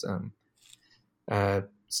Patriots. Uh,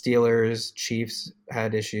 Steelers, Chiefs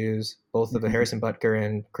had issues. Both of the Mm-hmm. Harrison Butker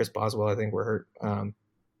and Chris Boswell, I think, were hurt.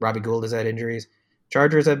 Robbie Gould has had injuries.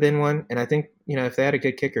 Chargers have been one, and I think if they had a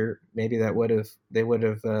good kicker, maybe they would have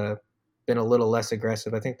been a little less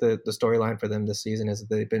aggressive. I think the storyline for them this season is that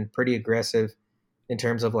they've been pretty aggressive in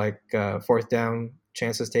terms of like fourth down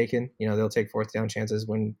chances taken. They'll take fourth down chances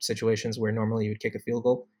when situations where normally you would kick a field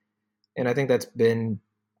goal, and I think that's been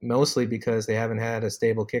mostly because they haven't had a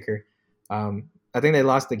stable kicker. I think they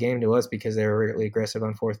lost the game to us because they were really aggressive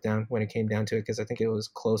on fourth down when it came down to it, because I think it was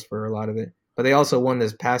close for a lot of it. But they also won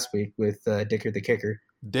this past week with Dicker the kicker,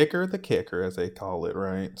 Dicker the kicker, as they call it,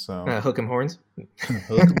 right? So hook 'em horns.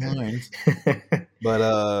 hook lines.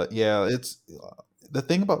 But yeah, it's the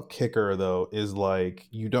thing about kicker though is like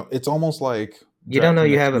you don't. It's almost like you don't know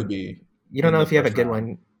drafting a you have a QB you don't in know the if you have a first good round.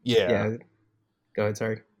 one. Yeah. Yeah, go ahead.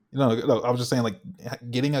 Sorry. No, I was just saying, like,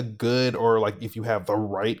 getting a good, or like if you have the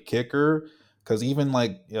right kicker, because even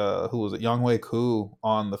like who was it, Younghoe Koo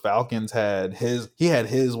on the Falcons had his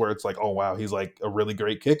where it's like, oh wow, he's like a really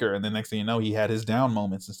great kicker, and then next thing you know, he had his down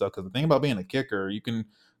moments and stuff. Because the thing about being a kicker, you can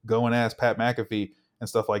go and ask Pat McAfee and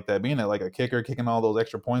stuff like that. Being like a kicker, kicking all those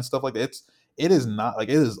extra points, stuff like that, it is not like,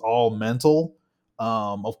 it is all mental.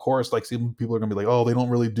 Of course, like some people are gonna be like, oh, they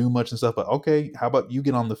don't really do much and stuff, but okay, how about you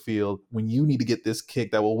get on the field when you need to get this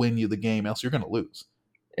kick that will win you the game, else you're gonna lose.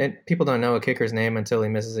 And people don't know a kicker's name until he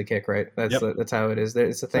misses a kick, right? Yep. That's how it is.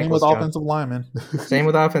 It's a Same with thankless job. offensive linemen. Same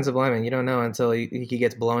with offensive linemen. You don't know until he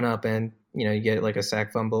gets blown up and you get like a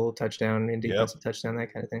sack, fumble, touchdown, and Yep. defensive touchdown,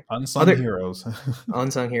 that kind of thing. Unsung Other heroes.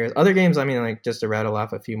 unsung heroes. Other games, I mean, like just to rattle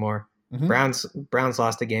off a few more. Mhm. Browns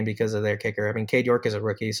lost a game because of their kicker. I mean, Cade York is a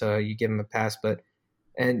rookie, so you give him a pass, but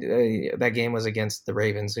that game was against the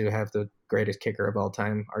Ravens, who have the greatest kicker of all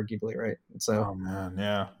time, arguably, right? So, Oh man,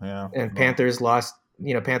 yeah. and Oh. Panthers lost.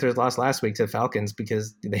 Panthers lost last week to Falcons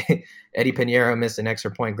because Eddie Pinheiro missed an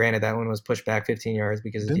extra point. Granted, that one was pushed back 15 yards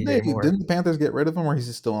because of DJ Moore. Didn't the Panthers get rid of him, or is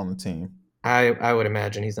he still on the team? I would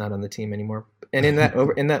imagine he's not on the team anymore. And in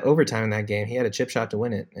that overtime in that game, he had a chip shot to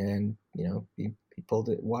win it, and he pulled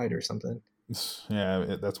it wide or something.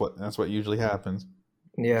 Yeah, that's what usually happens.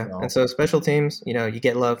 Yeah, So. and so special teams, you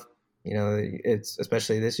get love. It's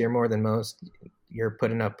especially this year more than most. You're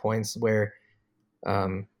putting up points where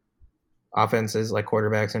offenses like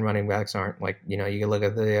quarterbacks and running backs aren't. Like you can look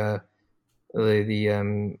at the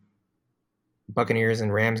Buccaneers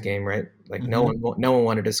and Rams game, right? Like no one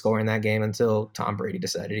wanted to score in that game until Tom Brady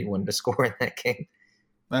decided he wanted to score in that game.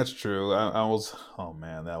 That's true. I was, oh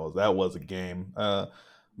man, that was a game.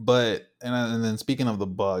 But and then speaking of the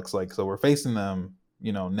Bucks, like, so we're facing them,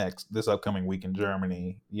 next this upcoming week in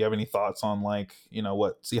Germany. You have any thoughts on like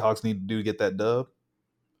what Seahawks need to do to get that dub?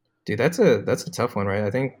 Dude, that's a tough one, right?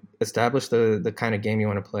 I think establish the kind of game you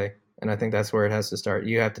want to play, and I think that's where it has to start.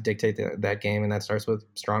 You have to dictate that game, and that starts with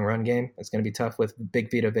strong run game. It's going to be tough with Big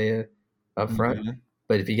Vita Vea up front, Mm-hmm.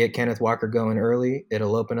 but if you get Kenneth Walker going early,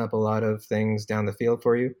 it'll open up a lot of things down the field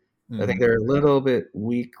for you. Mm-hmm. I think they're a little bit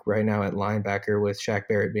weak right now at linebacker with Shaq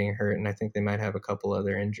Barrett being hurt, and I think they might have a couple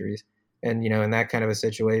other injuries. And in that kind of a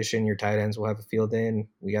situation, your tight ends will have a field day, and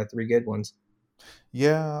we got 3 good ones.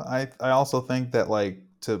 Yeah, I also think that like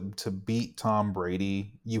to beat Tom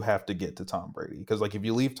Brady, you have to get to Tom Brady, because like if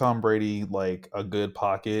you leave Tom Brady like a good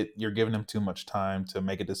pocket, you're giving him too much time to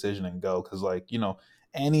make a decision and go. Because like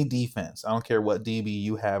any defense, I don't care what DB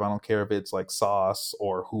you have, I don't care if it's like Sauce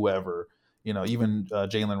or whoever, even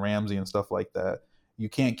Jalen Ramsey and stuff like that. You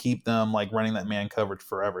can't keep them like running that man coverage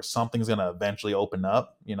forever. Something's gonna eventually open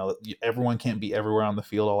up. Everyone can't be everywhere on the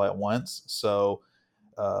field all at once. So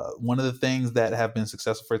one of the things that have been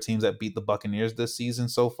successful for teams that beat the Buccaneers this season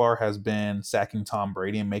so far has been sacking Tom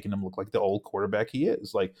Brady and making him look like the old quarterback he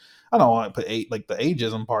is. Like, I don't want to put the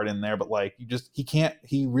ageism part in there, but like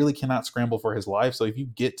he really cannot scramble for his life. So if you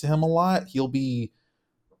get to him a lot, he'll be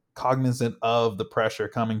cognizant of the pressure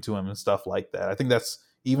coming to him and stuff like that. I think that's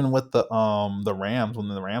even with the Rams, when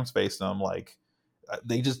the Rams faced them, like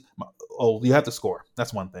they just, you have to score.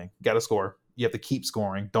 That's one thing. You got to score. You have to keep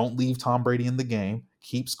scoring. Don't leave Tom Brady in the game.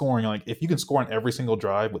 Keep scoring. Like if you can score on every single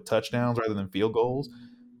drive with touchdowns rather than field goals,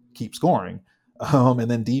 keep scoring. And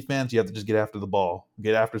then defense, you have to just get after the ball,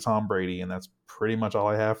 get after Tom Brady, and that's pretty much all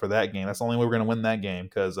I have for that game. That's the only way we're going to win that game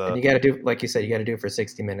because, And you got to do, like you said, you got to do it for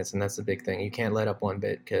 60 minutes, and that's the big thing. You can't let up one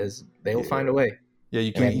bit because they will yeah, find a way. yeah,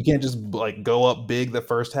 I mean, you can't just like go up big the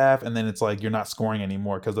first half and then it's like you're not scoring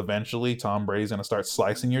anymore because eventually Tom Brady's going to start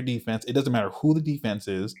slicing your defense. It doesn't matter who the defense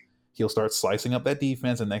is. He'll start slicing up that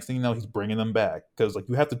defense, and next thing you know, he's bringing them back because like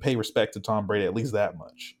you have to pay respect to Tom Brady at least that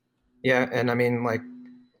much. yeah, and I mean, like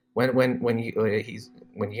when you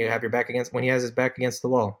when you have your back against when he has his back against the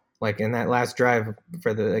wall, like in that last drive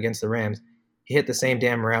for the against the Rams, he hit the same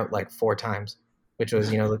damn route like 4 times, which was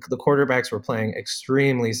the quarterbacks were playing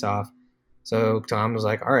extremely soft. So Tom was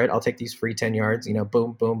like, "All right, I'll take these free 10 yards."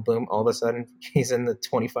 Boom, boom, boom. All of a sudden, he's in the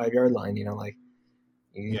 25-yard line. Like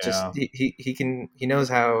he just Yeah, he knows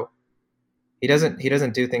how he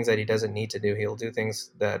doesn't do things that he doesn't need to do. He'll do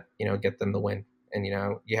things that get them the win. And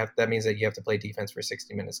you have that means that you have to play defense for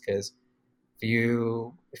 60 minutes because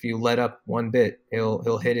if you let up one bit,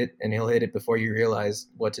 he'll hit it, and he'll hit it before you realize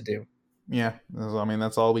what to do. yeah. I mean,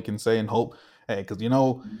 that's all we can say and hope. Hey, because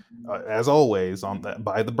as always,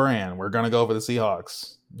 by the brand, we're gonna go for the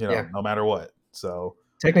Seahawks. Yeah. No matter what. So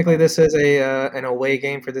Technically, this is an away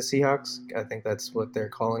game for the Seahawks. I think that's what they're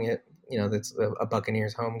calling it. That's a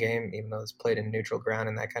Buccaneers home game, even though it's played in neutral ground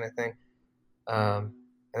and that kind of thing.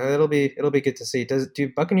 And it'll be good to see. Do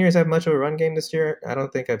Buccaneers have much of a run game this year? I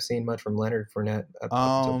don't think I've seen much from Leonard Fournette up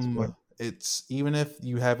until this point. It's even if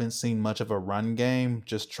you haven't seen much of a run game,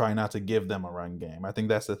 just try not to give them a run game. I think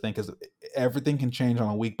that's the thing because everything can change on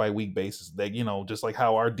a week by week basis. That just like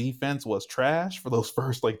how our defense was trash for those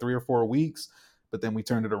first like 3 or 4 weeks, but then we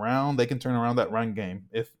turned it around. They can turn around that run game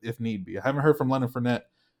if need be. I haven't heard from Leonard Fournette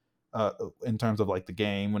in terms of like the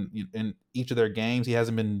game in each of their games. He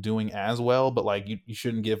hasn't been doing as well, but like you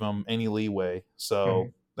shouldn't give him any leeway. So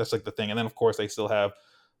Mhm. that's like the thing. And then of course they still have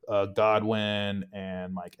Godwin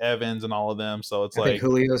and Mike Evans and all of them. So it's I think like,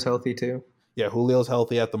 Julio's healthy too. yeah, Julio's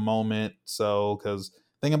healthy at the moment. So because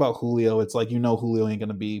thing about Julio, it's like Julio ain't going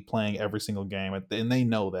to be playing every single game, and they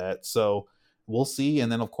know that. So we'll see.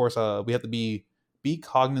 And then of course we have to be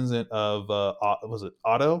cognizant of was it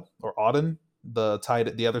Otto or Auden,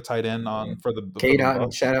 the other tight end on for K. the Dot,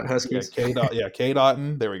 Bucks. shout out Yeah, Huskies. K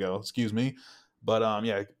Dotton. There we go. Excuse me. But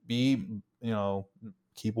yeah,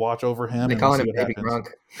 keep watch over him, They and we'll calling see him what Baby happens.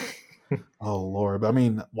 Gronk. Oh Lord, I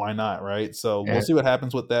mean, why not, right? So we'll Yeah. see what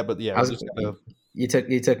happens with that. But yeah, I we was just gotta you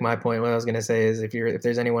took my point. What I was gonna say is if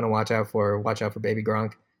there's anyone to watch out for Baby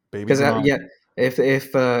Gronk. baby Because Gronk, yeah, if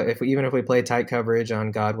we play tight coverage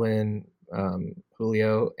on Godwin,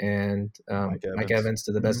 Julio, and Mike Mike Evans. Evans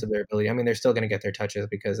to the Mhm. best of their ability, I mean they're still going to get their touches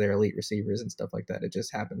because they're elite receivers and stuff like that. It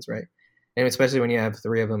just happens, right? And especially when you have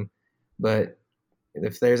three of them. But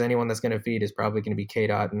if there's anyone that's going to feed, it's probably going to be K.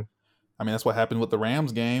 Dot. I mean, that's what happened with the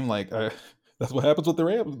Rams game. Like, that's what happens with the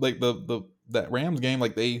Rams. Like the that Rams game,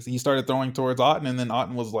 like he started throwing towards Otten, and then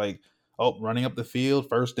Otten was like, oh, running up the field,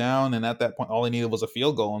 first down, and at that point, all he needed was a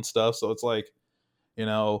field goal and stuff. So it's like, you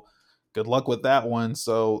know, good luck with that one.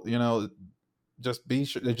 So just be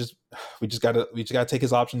sure. We just gotta take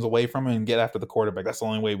his options away from him and get after the quarterback. That's the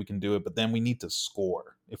only way we can do it. But then we need to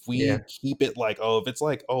score. If Yeah, we keep it like, if it's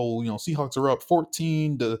like, Seahawks are up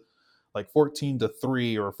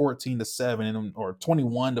 14-3 or 14-7 or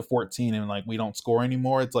 21-14 and like we don't score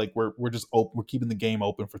anymore, it's like we're just open, we're keeping the game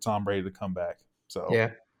open for Tom Brady to come back. So yeah,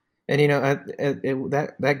 and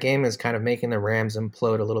that game is kind of making the Rams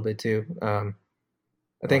implode a little bit too. I oh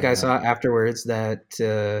think I yeah, saw afterwards that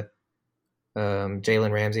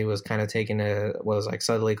Jalen Ramsey was kind of was like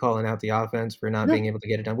subtly calling out the offense for not yeah, being able to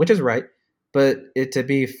get it done, which is right. But to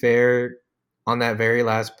be fair, on that very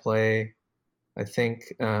last play, I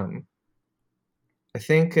think Jalen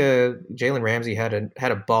Ramsey had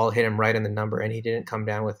a ball hit him right in the number, and he didn't come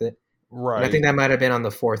down with it. And I think right. that might have been on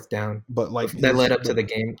the fourth down But like that his led up to the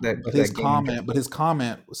game but that game winner. his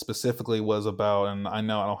comment specifically was about, and I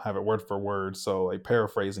know I don't have it word for word, so like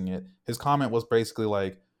paraphrasing it, his comment was basically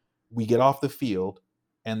like, we get off the field,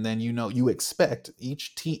 and then you expect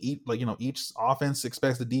each team, each offense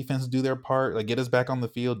expects the defense to do their part, like get us back on the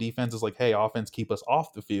field. Defense is like, hey, offense, keep us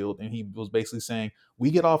off the field, and he was basically saying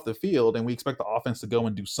we get off the field and we expect the offense to go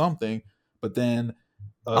and do something, but then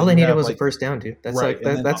All they you needed have was a like first down, dude. That's right, like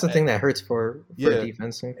and then that's the thing that hurts for a yeah,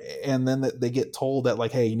 defense. and then they get told that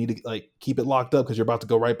like, hey, you need to like keep it locked up because you're about to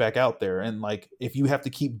go right back out there, and like if you have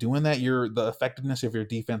to keep doing that, the effectiveness of your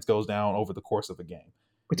defense goes down over the course of the game.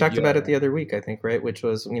 We if talked you about it the other week, I think, right? Which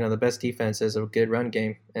was, the best defense is a good run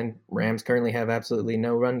game, and Rams currently have absolutely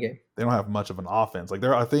no run game. they don't have much of an offense. Like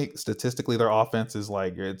I think statistically, their offense is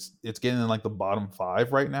like it's getting in like the bottom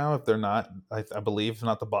five right now. If they're not, I believe, if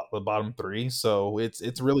not the bottom three. So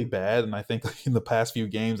it's really bad. And I think in the past few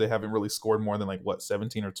games, they haven't really scored more than like what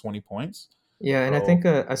 17 or 20 points. Yeah, and I So think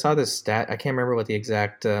I saw this stat. I can't remember what the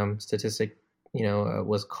exact statistic,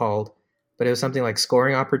 was called, but it was something like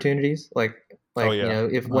scoring opportunities. oh Like, yeah,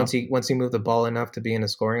 if uh-huh. once you move the ball enough to be in a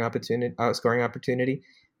scoring opportunity.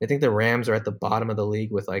 I think the Rams are at the bottom of the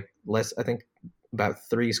league with like less. I think about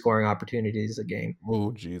three scoring opportunities a game.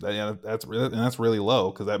 Oh geez, yeah, that's really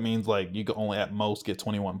low because that means like you can only at most get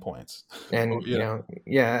 21 points. And Yeah,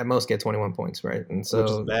 yeah, at most get 21 points, right? And which is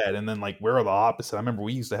so bad. And then like we're the opposite. I remember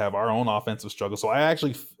we used to have our own offensive struggle. So I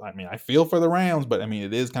mean, I feel for the Rams, but I mean,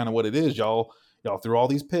 it is kind of what it is. Y'all threw all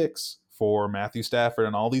these picks for Matthew Stafford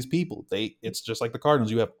and all these people. It's just like the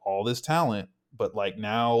Cardinals. You have all this talent, but like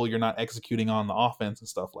now you're not executing on the offense and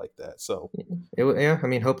stuff like that. So yeah, I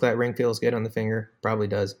mean, hope that ring feels good on the finger. Probably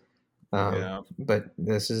does. yeah, But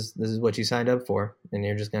this is what you signed up for, and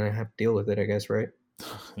you're just gonna have to deal with it, I guess, right?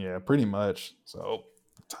 yeah, pretty much. So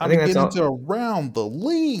I time to think that's get into all. around the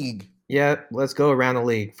league. Yeah, let's go around the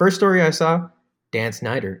league. First story I saw: Dan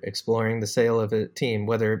Snyder exploring the sale of a team,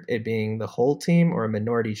 whether it being the whole team or a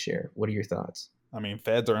minority share. What are your thoughts? I mean,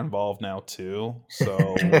 feds are involved now too.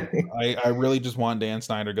 So I really just want Dan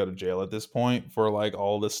Snyder to go to jail at this point for like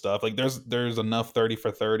all this stuff. Like there's enough 30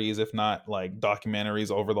 for 30s, if not like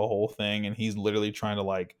documentaries over the whole thing. And he's literally trying to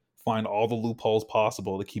like find all the loopholes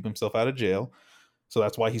possible to keep himself out of jail. So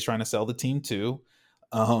that's why he's trying to sell the team too.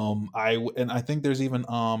 I think there's even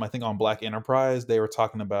I think on Black Enterprise they were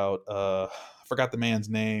talking about I forgot the man's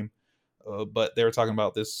name, but they were talking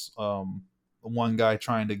about this one guy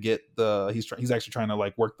trying to get he's actually trying to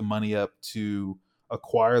like work the money up to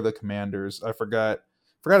acquire the Commanders. I forgot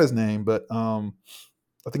his name, but I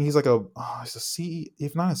think he's like he's a C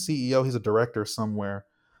if not a CEO, he's a director somewhere.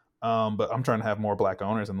 But I'm trying to have more black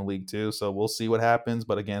owners in the league too, so we'll see what happens.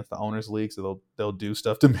 But again, it's the owners league, so they'll do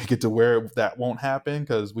stuff to make it to where that won't happen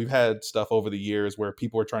because we've had stuff over the years where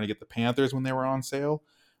people were trying to get the Panthers when they were on sale.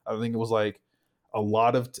 I think it was like a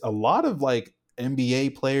lot of like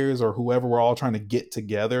NBA players or whoever were all trying to get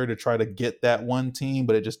together to try to get that one team,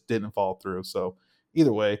 but it just didn't fall through. So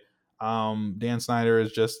either way, Dan Snyder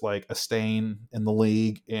is just like a stain in the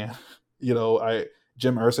league, and I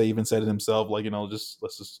Jim Irsay even said it himself, like just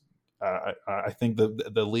let's just I think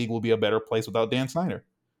the league will be a better place without Dan Snyder.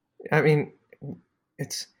 I mean,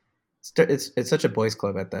 it's it's such a boys'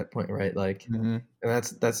 club at that point, right? Like, Mm-hmm. and that's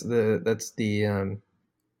the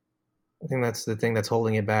I think that's the thing that's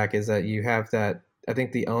holding it back is that you have that. I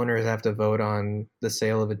think the owners have to vote on the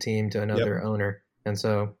sale of a team to Yep. another owner, and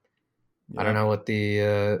so I don't Yep. know what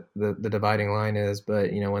the dividing line is,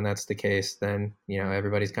 but when that's the case, then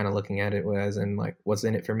everybody's kind of looking at it as in like, what's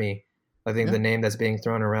in it for me? I think Yeah. the name that's being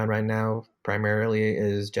thrown around right now primarily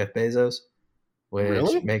is Jeff Bezos, which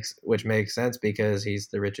Really? makes sense because he's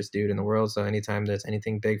the richest dude in the world. So anytime there's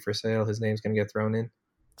anything big for sale, his name's gonna get thrown in.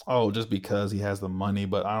 Oh, just because he has the money,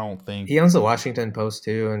 but I don't think. He owns the Washington Post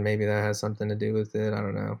too, and maybe that has something to do with it. I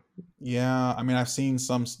don't know. Yeah, I mean, I've seen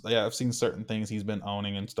some. Yeah, I've seen certain things he's been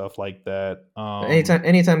owning and stuff like that.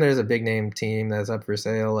 Anytime there's a big name team that's up for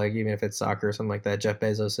sale, like even if it's soccer or something like that, Jeff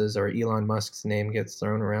Bezos's or Elon Musk's name gets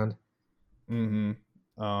thrown around. hmm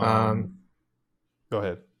Um, Go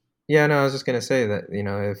ahead. yeah, no, I was just gonna say that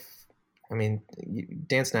if I mean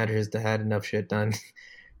Dan Snyder has had enough shit done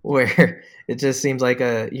where it just seems like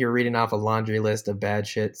you're reading off a laundry list of bad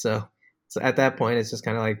shit. So at that point, it's just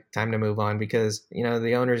kind of like time to move on because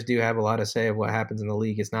the owners do have a lot to say of what happens in the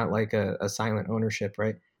league. It's not like a silent ownership,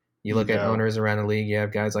 right? You look at Yeah. owners around the league, you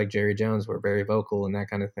have guys like Jerry Jones who are very vocal and that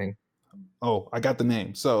kind of thing. Oh, I got the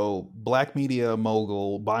name. So, black media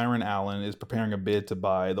mogul Byron Allen is preparing a bid to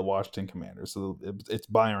buy the Washington Commanders. So it's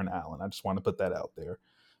Byron Allen. I just want to put that out there.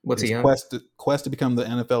 What's His he on? quest to become the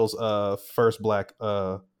NFL's first black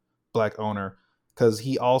owner, because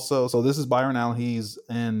he also, so this is Byron Allen. He's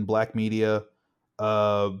in black media.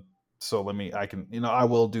 Uh, so I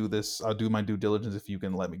will do this. I'll do my due diligence if you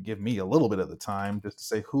can give me a little bit of the time just to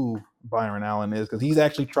say who Byron Allen is, because he's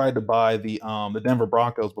actually tried to buy the Denver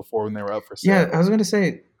Broncos before when they were up for Yeah, I sale. was gonna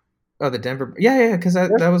say, oh, the Denver. Yeah, because that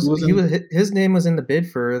He was was in. his name was in the bid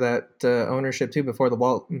for that ownership too before the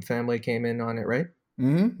Walton family came in on it, right?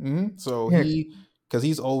 So Yeah. because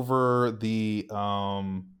he's over the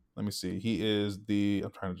let me see, he is the,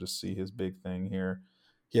 I'm trying to just see his big thing here.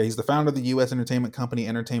 Yeah, he's the founder of the U.S. entertainment company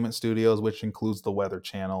Entertainment Studios, which includes the Weather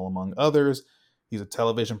Channel among others. He's a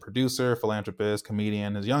television producer, philanthropist,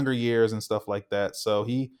 comedian, his younger years and stuff like that. So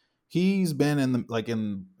he's been in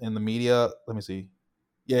the in the media. Let me see.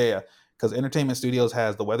 Yeah. Because Entertainment Studios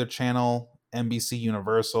has the Weather Channel, NBC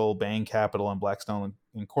Universal, Bain Capital, and Blackstone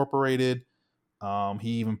Incorporated. He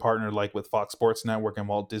even partnered like with Fox Sports Network and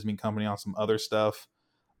Walt Disney Company on some other stuff.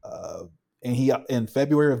 Uh, and he in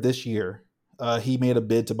February of this year, he made a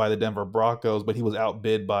bid to buy the Denver Broncos, but he was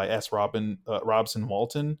outbid by Robson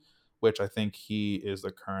Walton, which I think he is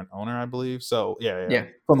the current owner, I believe. So yeah, Yeah.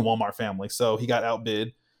 from the Walmart family. So he got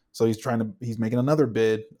outbid. So he's making another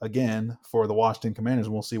bid again for the Washington Commanders,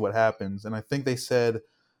 and we'll see what happens. And I think they said,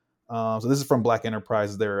 so this is from Black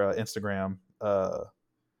Enterprise, their Instagram.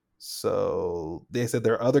 So they said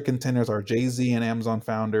their other contenders are Jay-Z and Amazon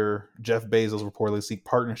founder Jeff Bezos reportedly seek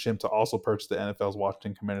partnership to also purchase the NFL's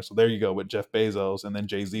Washington Commanders. So there you go with Jeff Bezos, and then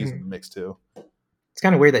Jay-Z's in the mix too. It's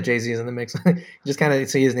kind of weird that Jay-Z is in the mix. You just kind of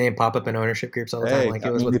see his name pop up in ownership groups all the time, like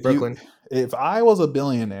it was with Brooklyn. If I was a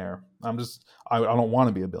billionaire, I don't want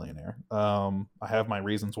to be a billionaire. I have my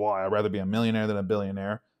reasons why. I'd rather be a millionaire than a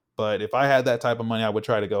billionaire. But if I had that type of money, I would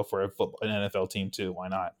try to go for an NFL team too. Why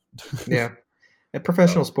not? Yeah. And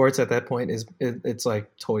professional sports at that point it's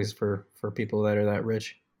like toys for people that are that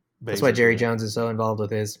rich. Basically. That's why Jerry Jones is so involved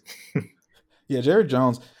with his. Yeah, Jerry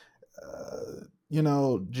Jones.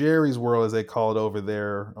 Jerry's World, as they call it over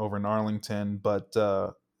there, over in Arlington. But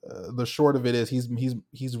the short of it is,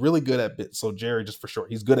 he's really good at bit. So Jerry, just for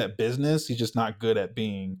short, he's good at business. He's just not good at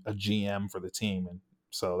being a GM for the team, and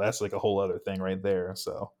so that's like a whole other thing right there.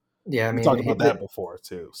 So yeah, I mean, we talked about that before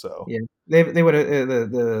too. So yeah, they would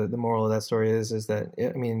the moral of that story is that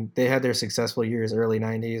I mean they had their successful years, early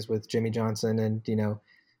 '90s with Jimmy Johnson, and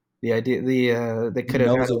the idea they could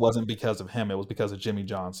have. It wasn't because of him; it was because of Jimmy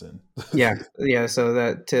Johnson. yeah. So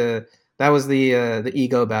that was the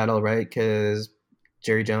ego battle, right? Because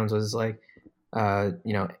Jerry Jones was like,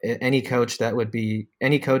 any coach that would be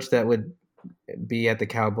at the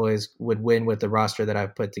Cowboys would win with the roster that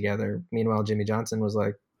I've put together. Meanwhile, Jimmy Johnson was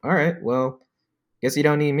like, all right, well, guess you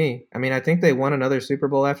don't need me. I mean, I think they won another Super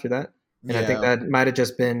Bowl after that. And I think that might have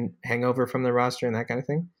just been hangover from the roster and that kind of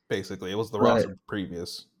thing. Basically, it was the roster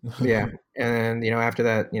previous. Yeah. And, after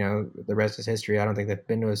that, the rest is history. I don't think they've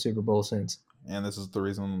been to a Super Bowl since. And this is the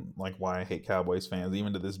reason, like, why I hate Cowboys fans,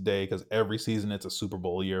 even to this day, because every season it's a Super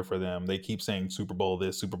Bowl year for them. They keep saying Super Bowl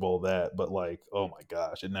this, Super Bowl that, but, like, oh my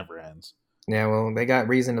gosh, it never ends. Yeah, well, they got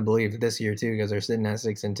reason to believe this year, too, because they're sitting at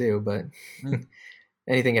 6-2, but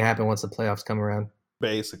anything can happen once the playoffs come around.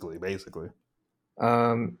 Basically.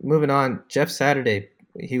 Moving on, Jeff Saturday,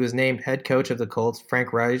 he was named head coach of the Colts.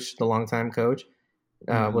 Frank Reich, the longtime coach,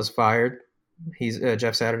 was fired.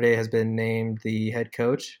 Jeff Saturday has been named the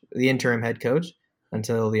interim head coach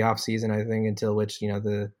until the offseason, I think, until which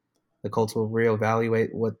the Colts will reevaluate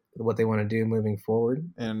what they want to do moving forward.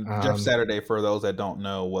 And Jeff Saturday, for those that don't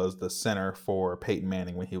know, was the center for Peyton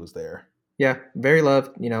Manning when he was there. Yeah, very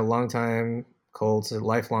loved. Longtime Colts,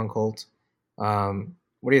 lifelong Colts. What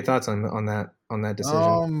are your thoughts on that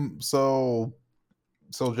decision? So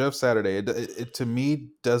Jeff Saturday, it to me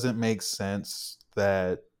doesn't make sense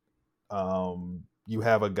that you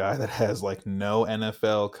have a guy that has like no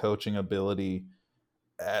NFL coaching ability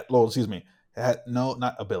no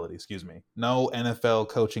NFL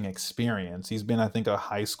coaching experience. He's been, I think, a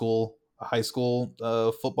high school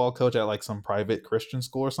football coach at like some private Christian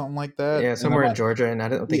school or something like that. Yeah, somewhere in Georgia, and I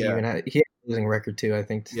don't think he had a losing record too. I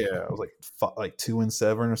think. Yeah, it was like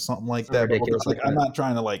 2-7 or something like that. Ridiculous. Like, I'm not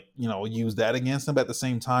trying to use that against him, but at the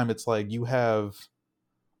same time, it's like you have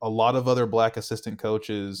a lot of other black assistant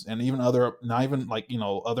coaches, and even other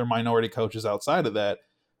minority coaches outside of that,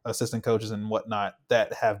 assistant coaches and whatnot,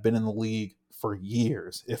 that have been in the league for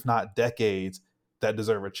years, if not decades, that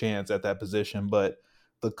deserve a chance at that position. But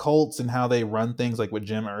the Colts and how they run things, like with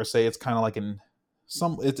Jim Irsay, it's kind of like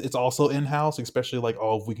it's also in-house, especially like,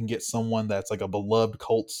 if we can get someone that's like a beloved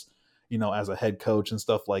Colts, as a head coach and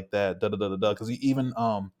stuff like that, because even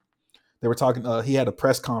they were talking, he had a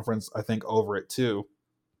press conference, I think, over it too,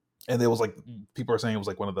 and it was like, people are saying it was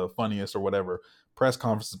like one of the funniest or whatever press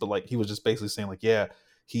conferences, but like he was just basically saying like, yeah,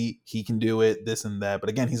 he can do it, this and that.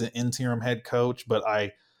 But again, he's an interim head coach, but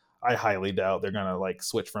I highly doubt they're gonna like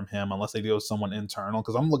switch from him unless they go with someone internal.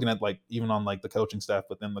 Because I'm looking at like even on like the coaching staff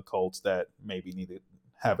within the Colts that maybe need to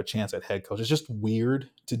have a chance at head coach. It's just weird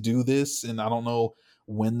to do this, and I don't know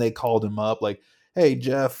when they called him up. Like hey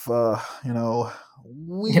Jeff,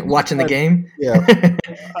 we Watching the tried, game.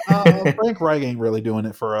 yeah. Frank Reich ain't really doing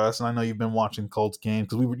it for us, and I know you've been watching Colts games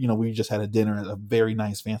because we just had a dinner at a very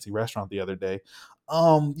nice fancy restaurant the other day.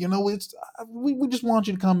 It's we just want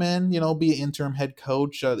you to come in, be an interim head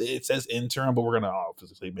coach. It says interim, but we're gonna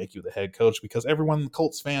obviously make you the head coach because everyone in the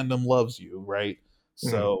Colts fandom loves you, right? Mhm.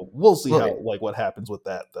 So we'll see Well, how what happens with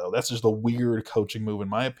that though. That's just a weird coaching move in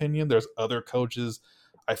my opinion. There's other coaches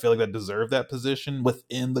I feel like that deserve that position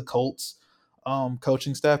within the Colts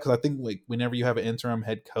coaching staff because I think like whenever you have an interim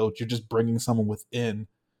head coach, you're just bringing someone within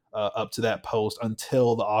up to that post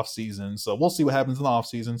until the off season. So we'll see what happens in the off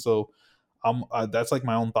season. So that's like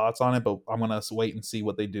my own thoughts on it, but I'm gonna wait and see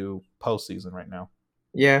what they do postseason right now.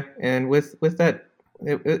 yeah, and with that,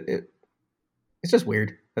 it's just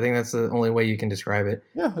weird. I think that's the only way you can describe it.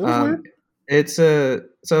 Yeah, it was Um, weird. it's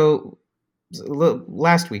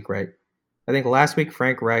last week, right? I think last week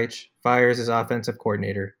Frank Reich fires his offensive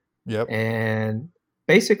coordinator, Yep. and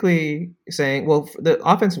basically saying, well, the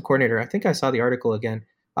offensive coordinator. I think I saw the article again.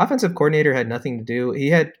 Offensive coordinator had nothing to do. He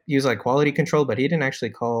had used like quality control, but he didn't actually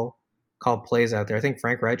call plays out there. I think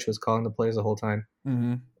Frank Reich was calling the plays the whole time.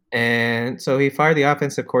 Mm-hmm. And so he fired the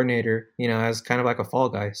offensive coordinator, as kind of like a fall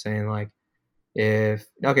guy, saying like, if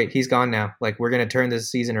okay, he's gone now. Like we're gonna turn this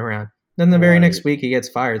season around. Then the very Right. next week he gets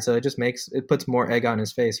fired, so it puts more egg on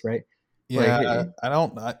his face, right? Like, Yeah, I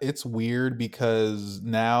don't. It's weird because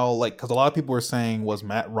now, like, because a lot of people were saying was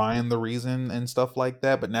Matt Ryan the reason and stuff like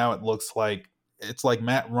that, but now it looks like it's like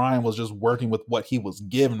Matt Ryan was just working with what he was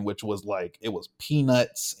given, which was like it was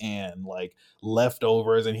peanuts and like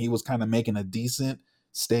leftovers, and he was kind of making a decent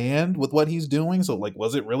stand with what he's doing. So, like,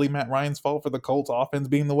 was it really Matt Ryan's fault for the Colts offense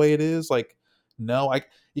being the way it is? Like, no,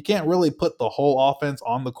 you can't really put the whole offense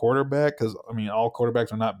on the quarterback because I mean, all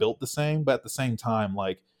quarterbacks are not built the same, but at the same time,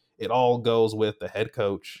 like it all goes with the head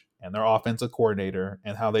coach and their offensive coordinator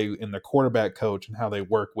and how they and their quarterback coach and how they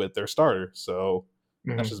work with their starter. So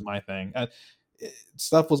that's mhm. just my thing.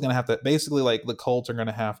 Stuff was going to have to basically like the Colts are going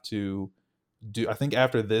to have to do. I think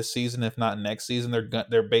after this season, if not next season,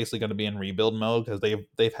 they're basically going to be in rebuild mode because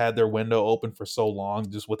they've had their window open for so long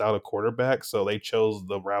just without a quarterback. So they chose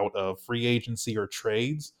the route of free agency or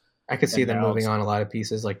trades, I could see and them now moving it's on a lot of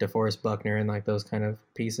pieces like DeForest Buckner and like those kind of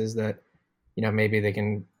pieces that maybe they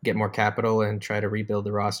can get more capital and try to rebuild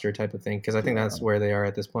the roster type of thing. Because I think yeah, that's where they are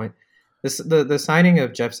at this point. The signing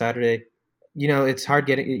of Jeff Saturday, it's hard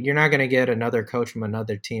getting. You're not going to get another coach from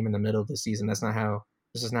another team in the middle of the season. That's not how.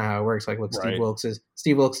 This is not how it works. Like what Steve right. Wilkes is.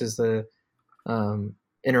 Steve Wilkes is the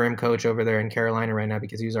interim coach over there in Carolina right now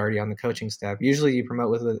because he was already on the coaching staff. Usually you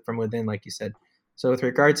promote from within, like you said. So with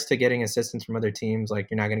regards to getting assistance from other teams, like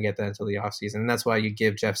you're not going to get that until the offseason. And that's why you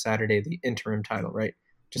give Jeff Saturday the interim title, right?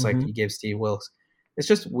 Just like Mm-hmm. you give Steve Wilkes. It's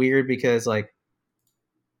just weird because like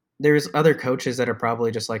there's other coaches that are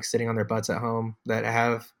probably just like sitting on their butts at home that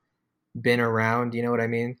have been around, you know what I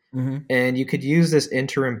mean? Mm-hmm. And you could use this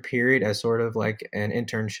interim period as sort of like an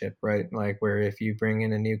internship, right? Like where if you bring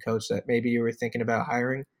in a new coach that maybe you were thinking about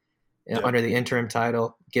hiring Yeah. under the interim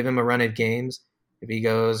title, give him a run of games. If he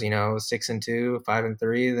goes, 6-2,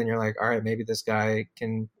 5-3, then you're like, all right, maybe this guy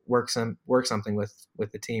can work something with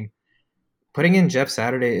the team. Putting in Jeff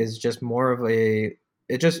Saturday is just more of a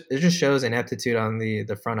it just shows ineptitude on the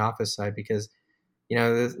front office side because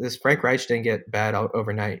this Frank Reich didn't get bad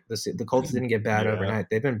overnight. The Colts didn't get bad Yeah. overnight.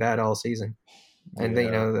 They've been bad all season, and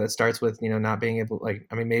then Yeah. that starts with not being able, like,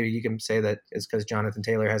 I mean, maybe you can say that it's because Jonathan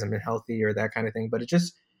Taylor hasn't been healthy or that kind of thing, but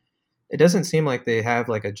it doesn't seem like they have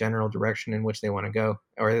like a general direction in which they want to go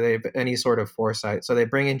or they have any sort of foresight. So they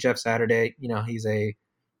bring in Jeff Saturday.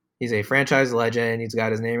 He's a franchise legend. He's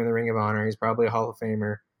got his name in the Ring of Honor. He's probably a Hall of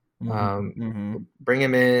Famer. Mm-hmm. Um, Mm-hmm. bring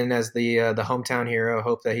him in as the hometown hero.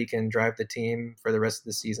 Hope that he can drive the team for the rest of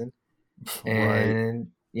the season. Right. And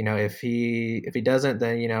if he doesn't,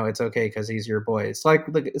 then it's okay because he's your boy. It's like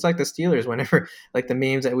the Steelers whenever like the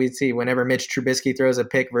memes that we see whenever Mitch Trubisky throws a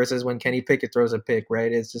pick versus when Kenny Pickett throws a pick,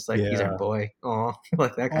 right? It's just like he's our Yeah. boy. Oh,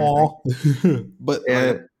 like that kind of thing. Oh, but like,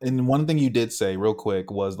 Yeah, and one thing you did say real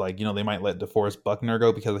quick was like, they might let DeForest Buckner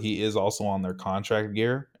go because he is also on their contract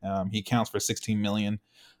year. He counts for 16 million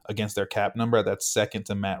against their cap number. That's second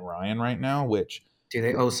to Matt Ryan right now, which dude,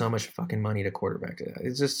 they owe so much fucking money to quarterbacks.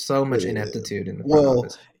 It's just so much uh, ineptitude in the front well,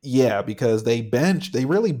 office. Yeah, because they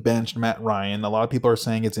really benched Matt Ryan. A lot of people are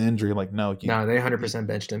saying it's injury. Like, no, No, they 100%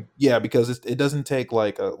 benched him. yeah, because it doesn't take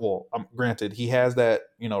like a well. Granted, he has that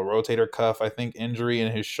rotator cuff I think injury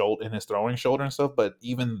in his shoulder, in his throwing shoulder and stuff. But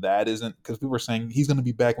even that isn't, because people were saying he's going to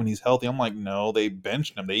be back when he's healthy. I'm like, no, they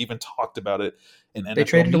benched him. They even talked about it in They NFL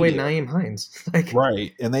traded away media. Naeem Hines. Like,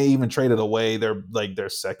 Right, and they even traded away their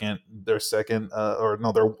second, or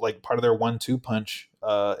no, they're like part of their 1-2 punch,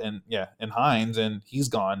 and Hines, and he's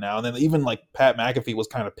gone now. And then even like Pat McAfee was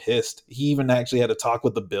kind of pissed. He even actually had to talk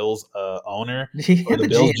with the Bills owner he or had the the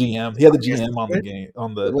Bills GM GM. He had the podcast. GM on the game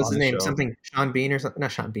What's on his his name? show. Something Sean Bean or something?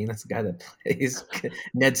 Not Sean Bean. That's the guy that plays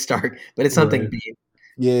Ned Stark, but it's something Right. Bean.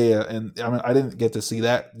 Yeah, and I mean I didn't get to see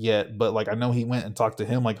that yet, but like I know he went and talked to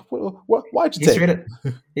him. Like, why'd you He take straight him?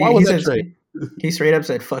 up Why he was that said trade? he straight up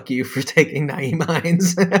said "fuck you" for taking Naeem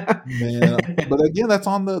Hines. Man, but again, that's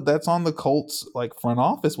on the Colts like front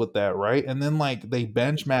office with that, right? And then like they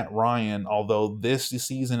bench Matt Ryan, although this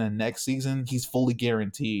season and next season he's fully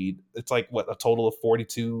guaranteed. It's like what, a total of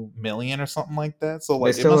 42 million or something like that. So They like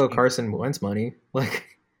it still must owe be. Carson Wentz money.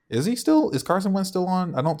 Like, Is Carson Wentz still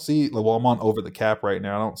on? I don't see. Well, I'm on over the cap right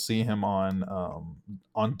now. I don't see him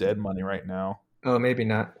on dead money right now. oh, maybe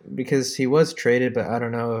not because he was traded, but I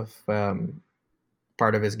don't know if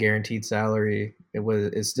part of his guaranteed salary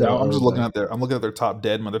is Yeah, still I'm just owed. looking Like, at their top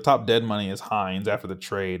dead money. Their top dead money is Hines after the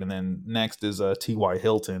trade, and then next is T.Y.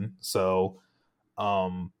 Hilton. So,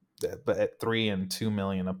 but at 3 and 2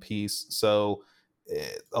 million a piece. So,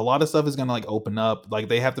 a lot of stuff is going to like open up. Like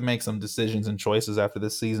they have to make some decisions and choices after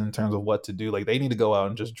this season in terms of what to do. Like they need to go out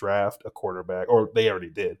and just draft a quarterback, or they already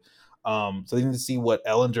did. So they need to see what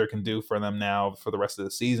Ellinger can do for them now for the rest of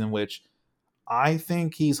the season, which I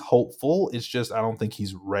think he's hopeful. It's just I don't think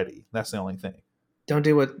he's ready. That's the only thing. don't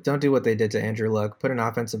do what they did to Andrew Luck. Put an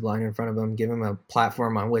offensive line in front of him. Give him a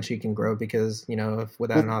platform on which he can grow. Because if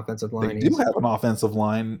without Well, an offensive they line, do he's have an offensive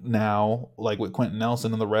line now, like with Quentin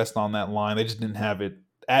Nelson and the rest on that line. They just didn't have it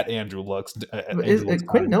at Andrew Luck's Quentin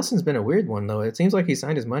time. Nelson's been a weird one though. It seems like he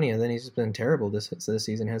signed his money and then he's just been terrible this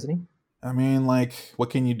season, hasn't he? I mean, like,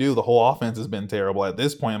 what can you do? The whole offense has been terrible at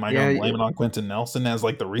this point. Am I going Yeah, to blame it on Quentin Nelson as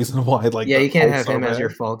like the reason why like yeah. the You can't Colts have are him as your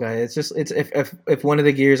bad? fall guy. It's just it's if one of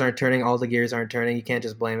the gears aren't turning, all the gears aren't turning. You can't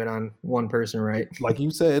just blame it on one person, right? Like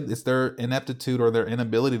you said, it's their ineptitude or their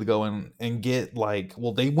inability to go in and get like,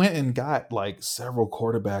 well, they went and got like several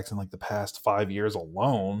quarterbacks in like the past 5 years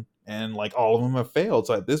alone, and like all of them have failed.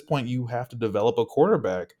 So at this point, you have to develop a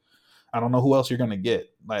quarterback. I don't know who else you're going to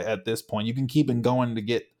get. Like at this point, you can keep it going to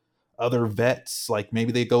get other vets. Like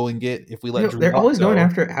maybe they go and get, if we let Drew They're Lock always going go.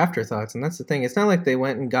 after afterthoughts, and that's the thing. It's not like they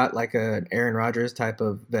went and got like a Aaron Rodgers type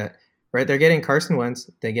of vet, right? They're getting Carson Wentz,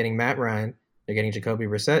 they're getting Matt Ryan, they're getting Jacoby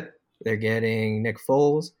Brissett, they're getting Nick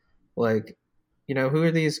Foles. Like, who are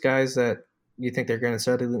these guys that you think they're going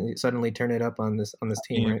to suddenly turn it up on this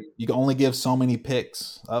team, right? You can only give so many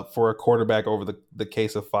picks up for a quarterback over the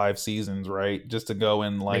case of 5 seasons, right? Just to go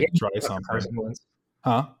and They gave like up try a lot for something, Carson Wentz.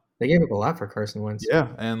 huh? They gave up a lot for Carson Wentz. Yeah,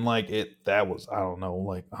 and like that was, I don't know,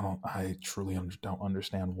 like I truly don't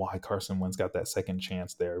understand why Carson Wentz got that second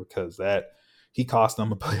chance there, because that he cost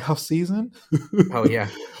them a playoff season. Oh yeah,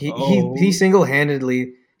 he Oh, single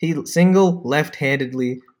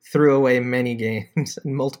left-handedly threw away many games,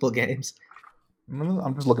 multiple games.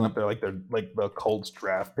 I'm just looking up there like the Colts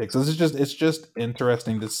draft picks. It's just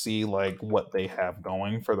interesting to see like what they have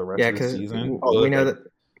going for the rest Yeah, of the because season. we Although know like that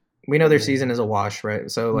we know their season is a wash,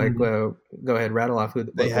 right? So like, Mhm. go ahead, rattle off They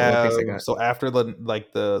what picks they have, got. so after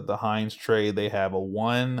the Hines trade, they have a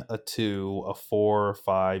 1, a 2, a 4,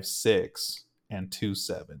 5, 6, and 2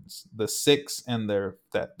 sevens. The six and their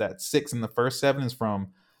that six in the first seven is from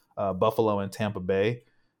Buffalo and Tampa Bay.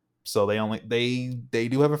 So they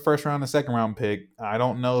do have a first round and second round pick. I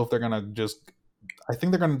don't know if they're gonna just. I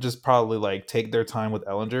think they're gonna just probably like take their time with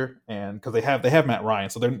Ellinger, and because they have Matt Ryan,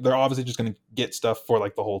 so they're obviously just gonna get stuff for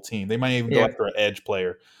like the whole team. They might even go Yeah, after an edge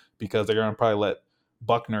player because they're gonna probably let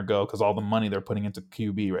Buckner go because all the money they're putting into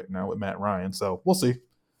QB right now with Matt Ryan. So we'll see.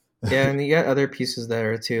 yeah, and you got other pieces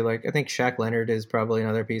there too. Like I think Shaq Leonard is probably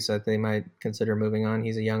another piece that they might consider moving on.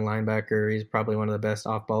 He's a young linebacker. He's probably one of the best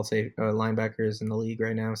off-ball linebackers in the league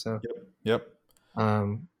right now. So Yep. Yep.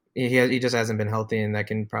 he just hasn't been healthy, and that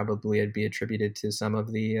can probably be attributed to some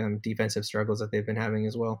of the defensive struggles that they've been having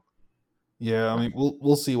as well. Yeah, I mean,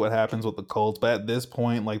 we'll see what happens with the Colts, but at this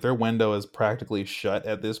point, like their window is practically shut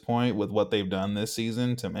at this point with what they've done this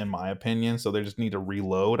season, in my opinion. So they just need to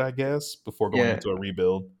reload, I guess, before going Yeah, into a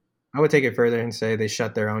rebuild. I would take it further and say they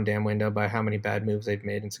shut their own damn window by how many bad moves they've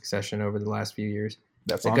made in succession over the last few years.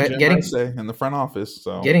 That's Like, on Jim Irsay in the front office.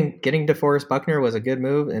 So getting DeForest Buckner was a good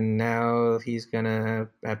move, and now he's gonna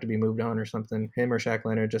have to be moved on or something. Him or Shaq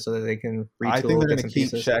Leonard, just so that they can I think retool they're going bits to and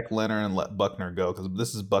keep pieces. Shaq Leonard and let Buckner go because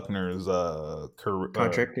this is Buckner's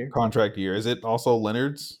Contract year. contract year. Is it also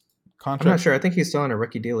Leonard's I'm not contract sure. I year? think he's still on a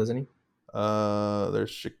rookie deal, isn't he? There's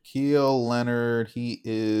Shaquille Leonard. He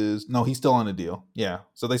is no, he's still on a deal. Yeah,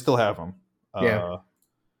 so they still have him. Yeah.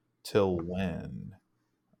 Till when?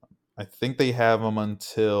 I think they have him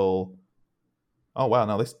until. Oh wow,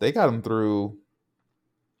 no, they got him through.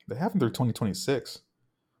 They have him through 2026.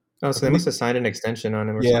 Oh, I so they think must have signed an extension on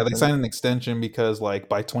him or yeah, they something. signed an extension because like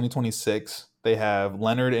by 2026 they have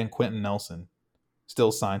Leonard and Quentin Nelson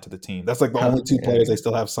still signed to the team. That's like the Huh. only two Yeah. players they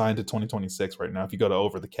still have signed to 2026 right now. If you go to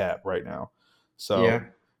over the cap right now, so Yeah.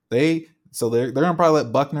 they're gonna probably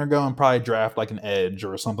let Buckner go and probably draft like an edge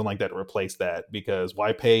or something like that to replace that because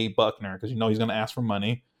why pay Buckner because you know he's gonna ask for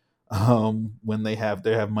money when they have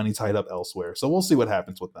money tied up elsewhere. So we'll see what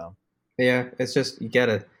happens with them. Yeah. It's just you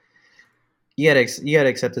gotta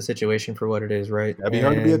accept the situation for what it is, right? That'd be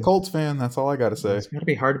hard to be a And Colts fan. That's all I gotta say. it's gotta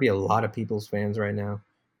be hard to be a lot of people's fans right now.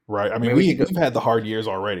 Right. I I mean, mean, we could go. we've had the hard years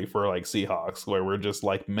already for like Seahawks, where we're just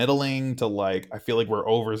like middling to like I feel like we're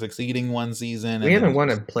over succeeding one season, We and then haven't it's won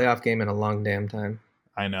a just playoff game in a long damn time.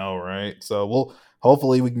 I know, right? So we'll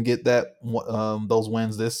hopefully we can get that those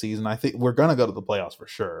wins this season. I think we're gonna go to the playoffs for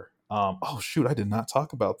sure. Oh shoot, I did not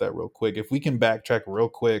talk about that real quick. If we can backtrack real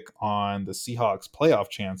quick on the Seahawks playoff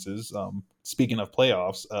chances. Speaking of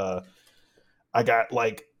playoffs, I got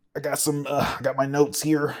like I got my notes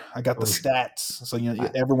here. I got the Oof. stats. So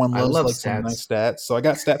I, everyone I loves love like some nice stats. stats. So I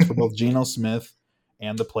got stats for both Geno Smith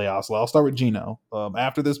and the playoffs. Well, I'll start with Geno.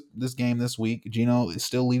 After this game this week, Geno is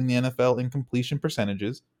still leading the NFL in completion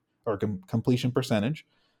percentages or completion percentage.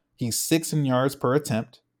 He's 6th in yards per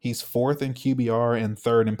attempt. He's 4th in QBR and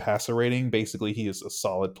 3rd in passer rating. Basically, he is a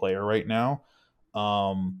solid player right now.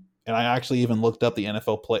 And I actually even looked up the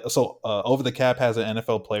NFL play. So Over the Cap has an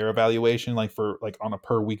NFL player evaluation, like for like on a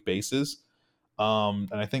per week basis. And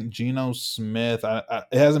I think Geno Smith, it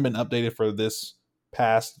hasn't been updated for this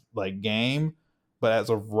past like game, but as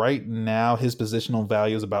of right now, his positional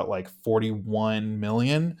value is about like 41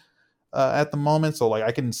 million at the moment. So like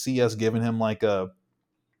I can see us giving him like a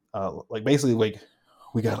like basically like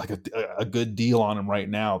we got like a good deal on him right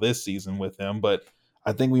now this season with him, but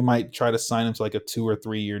I think we might try to sign him to like a 2 or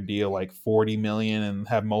 3 year deal, like 40 million, and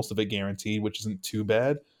have most of it guaranteed, which isn't too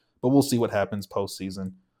bad. But we'll see what happens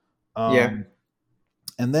postseason. Yeah. Um,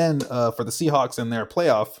 and then for the Seahawks and their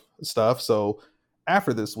playoff stuff, so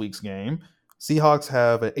after this week's game, Seahawks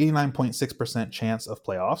have an 89.6% chance of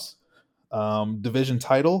playoffs. Division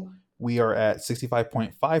title, we are at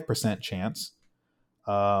 65.5% chance.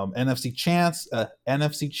 NFC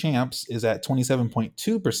champs is at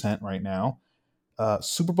 27.2% right now.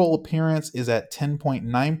 Super Bowl appearance is at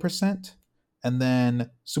 10.9%. And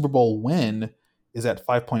then Super Bowl win is at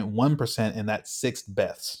 5.1%. And that's sixth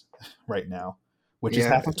best right now, which is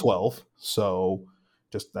Yeah. half of 12. So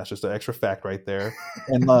that's just an extra fact right there.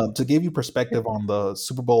 And to give you perspective on the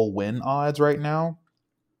Super Bowl win odds right now,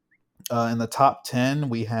 in the top 10,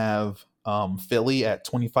 we have Philly at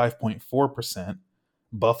 25.4%,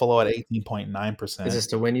 Buffalo at Is 18.9%. this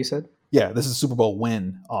to win? You said. Yeah, this is Super Bowl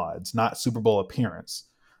win odds, not Super Bowl appearance.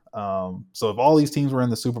 So if all these teams were in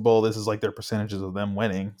the Super Bowl, this is like their percentages of them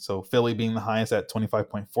winning. So Philly being the highest at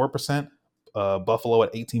 25.4%, Buffalo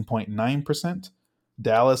at 18.9%,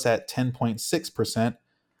 Dallas at 10.6%.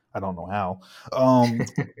 I don't know how.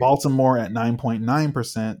 Baltimore at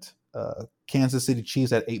 9.9%, Kansas City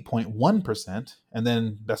Chiefs at 8.1%, and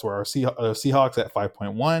then that's where our Seahawks at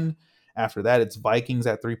 5.1%. After that, it's Vikings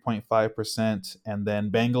at 3.5%, and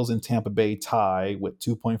then Bengals and Tampa Bay tie with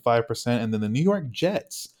 2.5%, and then the New York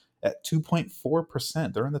Jets at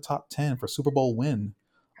 2.4%. They're in the top 10 for Super Bowl win.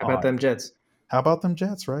 How about them Jets? How about them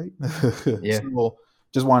Jets, right? Yeah. So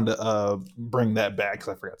just wanted to bring that back because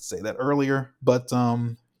I forgot to say that earlier. But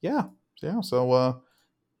yeah. So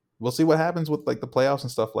we'll see what happens with like the playoffs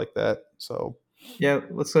and stuff like that. So Yeah,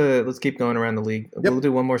 let's keep going around the league. yep. We'll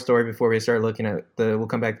do one more story before we start looking at we'll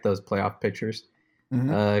come back to those playoff pictures.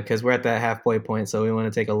 Because we're at that halfway point, so we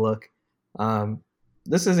want to take a look.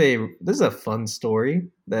 This is a fun story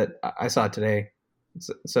that I saw today.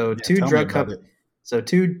 So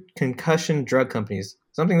two concussion drug companies,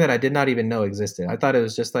 something that I did not even know existed. I thought it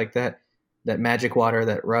was just like that magic water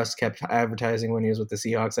that Russ kept advertising when he was with the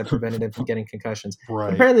Seahawks that prevented him from getting concussions. Right.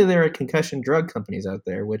 But apparently there are concussion drug companies out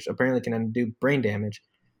there, which apparently can do brain damage.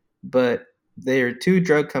 But they are two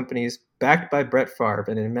drug companies backed by Brett Favre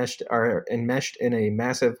and are enmeshed in a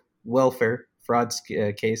massive welfare fraud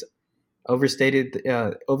case, overstated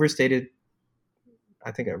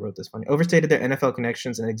I think I wrote this funny. Overstated their NFL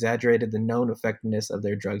connections and exaggerated the known effectiveness of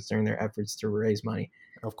their drugs during their efforts to raise money.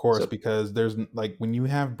 Of course, So because there's like when you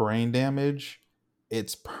have brain damage,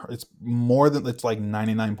 it's more than it's like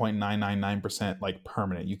 99.999% like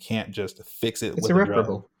permanent. You can't just fix it it's with a drug.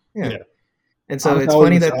 irreparable. Yeah. Yeah. And so Honestly, it's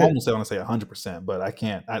funny I that almost want to say 100%, but I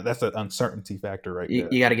can't. That's an uncertainty factor right there.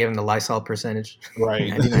 you got to give them the Lysol percentage, Right.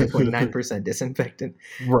 99.9% disinfectant.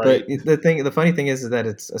 Right. But the funny thing is that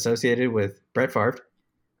it's associated with Brett Favre,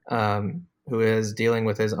 who is dealing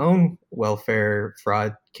with his own welfare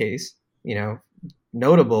fraud case.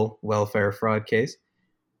 Notable welfare fraud case.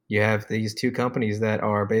 You have these two companies that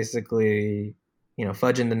are basically,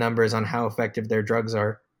 fudging the numbers on how effective their drugs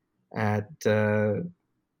are at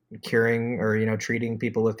curing or treating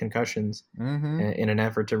people with concussions Mm-hmm. in an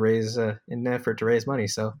effort to raise money.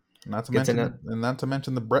 So Not to get to mention know. not to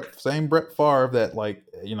mention the same Brett Favre that like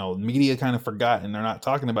media kind of forgot and they're not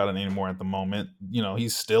talking about it anymore at the moment.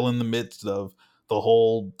 He's still in the midst of the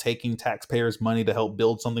whole taking taxpayers' money to help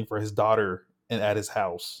build something for his daughter at his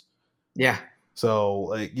house. Yeah. So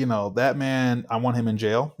like that man, I want him in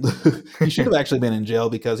jail. He should have actually been in jail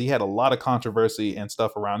because he had a lot of controversy and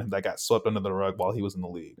stuff around him that got swept under the rug while he was in the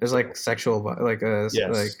league. There's like sexual, like Yes.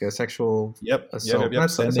 a sexual Yep. assault, Yep. not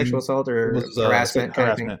sexual assault It or was harassment kind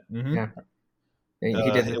of thing. harassment. Mm-hmm. Yeah.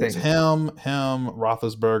 He did the It was thing. him,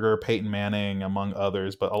 Roethlisberger, Peyton Manning, among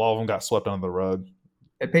others, but a lot of them got swept under the rug.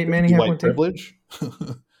 Peyton Manning The had white one too. privilege.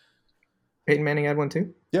 Peyton Manning had one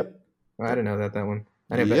too. Yep. Oh, I didn't know that one.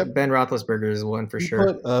 I know Yep. Ben Roethlisberger is one for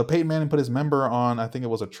sure. Peyton Manning put his member on, I think it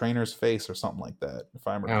was a trainer's face or something like that, if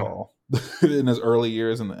I Oh, recall, in his early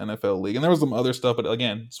years in the NFL league. And there was some other stuff, but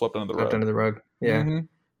again, swept under the swept rug. under the rug. Yeah. Mm-hmm.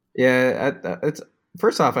 Yeah. It's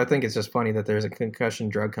first off, I think it's just funny that there's a concussion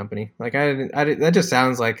drug company. Like that just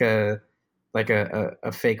sounds like a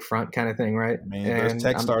fake front kind of thing, right? I mean, there's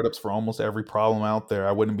tech startups for almost every problem out there.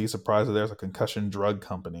 I wouldn't be surprised if there's a concussion drug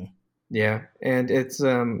company. Yeah, and it's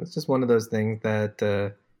just one of those things that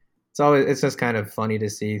it's just kind of funny to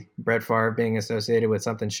see Brett Favre being associated with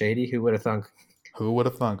something shady. Who would have thunk? Who would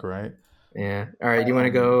have thunk, right? Yeah. All right. Do you want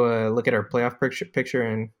to go look at our playoff picture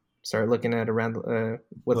and start looking at around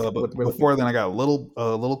before then, I got a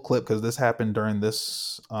little clip because this happened during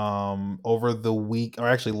this over the week, or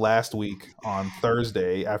actually last week on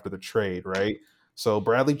Thursday after the trade, right? So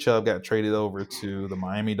Bradley Chubb got traded over to the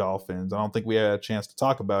Miami Dolphins. I don't think we had a chance to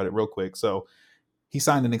talk about it real quick. So he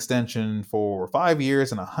signed an extension for 5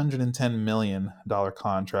 years and $110 million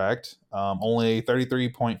contract. Only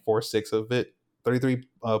 33.46 of it,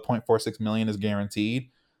 33.46 million is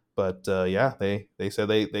guaranteed. But yeah, they said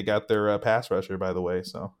they got their pass rusher, by the way.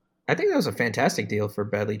 So I think that was a fantastic deal for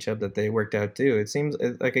Bradley Chubb that they worked out too. It seems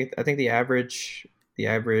like I think the average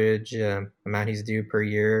amount he's due per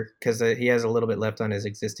year, because he has a little bit left on his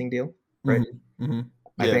existing deal, right? Mm-hmm.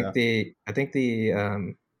 Mm-hmm. Yeah. I think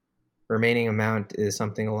the remaining amount is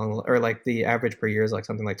something or like the average per year is like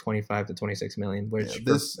something like 25 to 26 million. Which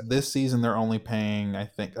this season they're only paying. I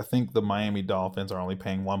think the Miami Dolphins are only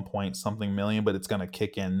paying 1 point something million, but it's going to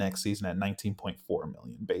kick in next season at 19.4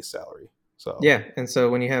 million base salary. So yeah, and so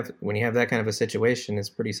when you have that kind of a situation, it's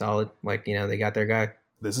pretty solid. Like they got their guy.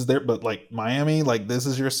 This is but like Miami, like this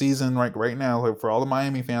is your season right now. Like for all the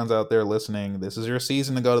Miami fans out there listening, this is your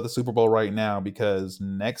season to go to the Super Bowl right now, because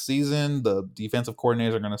next season the defensive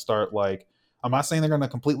coordinators are going to start like, I'm not saying they're going to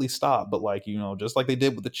completely stop, but like, just like they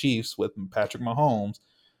did with the Chiefs with Patrick Mahomes,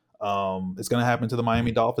 it's going to happen to the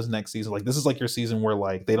Miami Dolphins next season. Like this is like your season where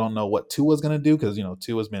like they don't know what Tua's going to do, because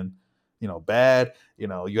Tua's been bad. You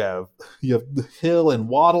have Hill and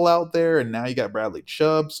Waddle out there, and now you got Bradley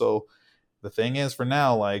Chubb. So the thing is, for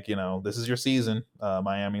now, like this is your season,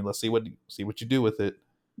 Miami. Let's see what you do with it.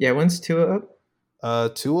 Yeah, when's Tua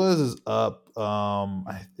up? Tua's is up.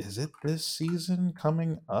 Is it this season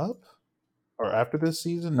coming up, or after this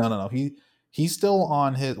season? No. He's still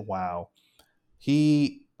on his. Wow,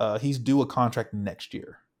 he's due a contract next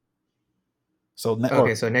year. So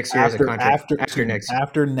so next year is a contract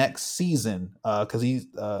after next season, because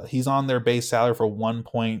he's on their base salary for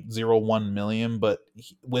 1.01 million, but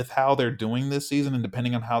with how they're doing this season and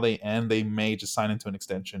depending on how they end, they may just sign into an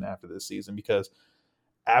extension after this season, because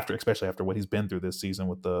especially after what he's been through this season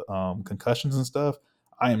with the concussions and stuff,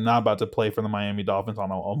 I am not about to play for the Miami Dolphins on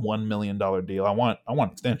a $1 million deal. I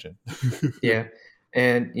want extension. Yeah.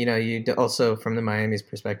 And you also, from the Miami's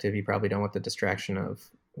perspective, you probably don't want the distraction of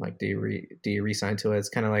Like, do you resign to it? It's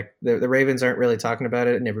kind of like the Ravens aren't really talking about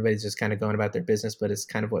it, and everybody's just kind of going about their business. But it's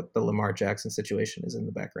kind of what the Lamar Jackson situation is in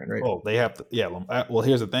the background, right? Well, they have to. Yeah. Well,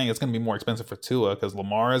 here's the thing: it's going to be more expensive for Tua because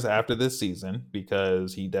Lamar is after this season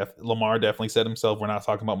because Lamar definitely said himself, "We're not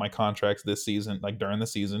talking about my contracts this season. Like during the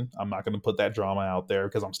season, I'm not going to put that drama out there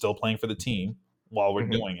because I'm still playing for the team while we're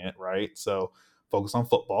Mm-hmm. doing it, right? So focus on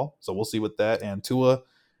football. So we'll see with that and Tua,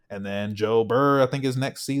 and then Joe Burr. I think is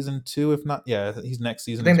next season too. If not, yeah, he's next I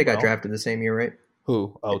season think as they got well. drafted the same year, right?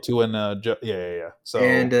 Who? Oh, Tua and yeah, yeah, yeah. So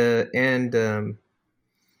And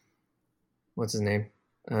what's his name?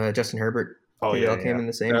 Justin Herbert. I oh think they yeah, all yeah, came yeah. in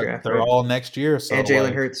the same draft, They're right? all next year. So And Jalen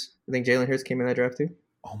like Hurts. I think Jalen Hurts came in that draft too.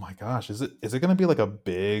 oh my gosh, is it going to be like a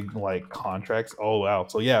big like contracts? Oh wow.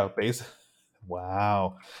 So yeah, base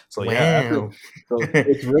wow. So yeah, after Wow. so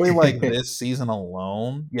it's really like this season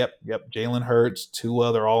alone. Yep, yep. Jalen Hurts,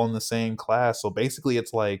 Tua, they're all in the same class. So basically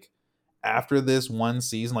it's like after this one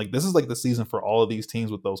season, like this is like the season for all of these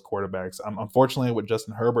teams with those quarterbacks. Unfortunately with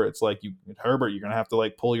Justin Herbert, it's like you Herbert, you're gonna have to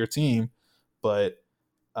like pull your team, but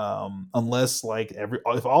unless like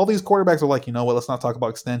if all these quarterbacks are like, you know what, let's not talk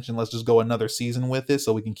about extension, let's just go another season with it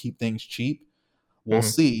so we can keep things cheap. We'll Mhm.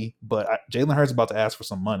 see, but Jalen Hurts is about to ask for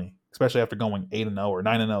some money, especially after going 8-0 or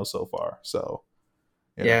 9-0 so far. So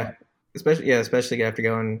you know, Yeah, especially after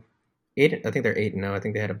going eight. I think they're 8-0. I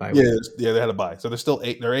think they had a bye yeah, week. yeah, they had a bye, so they're still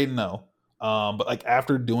eight. They're 8-0. But like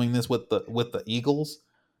after doing this with the Eagles,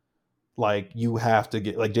 like you have to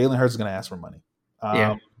get like Jalen Hurts is going to ask for money.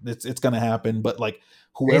 Yeah, It's going to happen, but like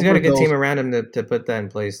and he's got whoever a good goes team around him to put that in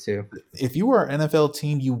place too. if you are an NFL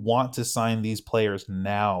team, you want to sign these players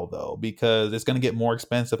now, though, because it's going to get more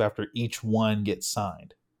expensive after each one gets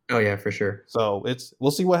signed. Oh yeah, for sure. So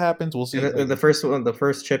we'll see what happens. We'll And see. Like, the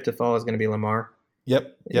first chip to fall is going to be Lamar. yep,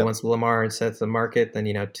 And yep, once Lamar sets the market, then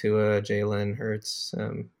Tua, Jalen Hurts,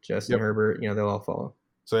 Justin yep. Herbert, they'll all follow.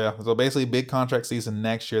 So yeah, so basically, big contract season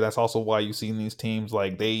next year. That's also why you see these teams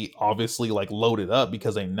like they obviously like loaded up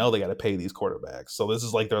because they know they got to pay these quarterbacks. So this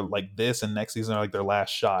is like their like this and next season are like their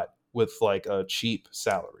last shot with like a cheap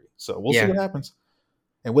salary. So we'll see Yeah, what happens.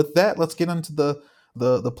 And with that, let's get into the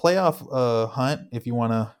playoff hunt. If you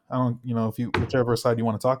want to, I don't, if you whichever side you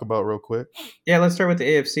want to talk about real quick. yeah. Let's start with the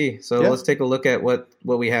AFC. So Yeah. let's take a look at what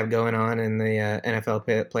we have going on in the NFL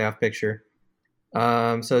playoff picture.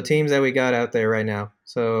 So teams that we got out there right now.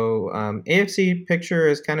 So AFC picture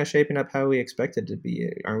is kind of shaping up how we expected to be,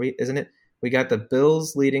 aren't we? Isn't it? We got the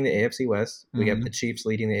Bills leading the AFC West. We got the Mm-hmm. Chiefs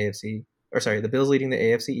leading the AFC, or sorry, the Bills leading the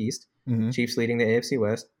AFC East. Mm-hmm. Chiefs leading the AFC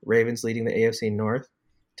West. Ravens leading the AFC North.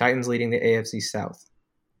 Titans leading the AFC South.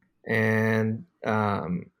 And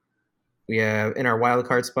we have in our wild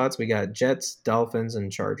card spots we got Jets, Dolphins,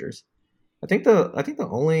 and Chargers. I think the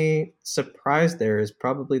only surprise there is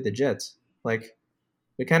probably the Jets. Like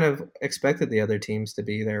we kind of expected the other teams to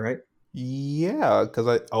be there, right? Yeah,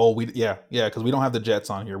 because because we don't have the Jets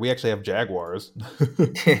on here. We actually have Jaguars.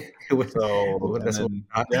 So and That's what then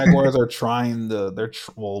I thought. Jaguars are trying to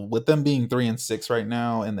well with them being 3-6 right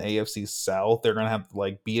now in the AFC South, they're gonna have to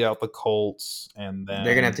like beat out the Colts and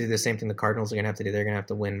They're gonna have then to do the same thing the Cardinals are gonna have to do. They're gonna have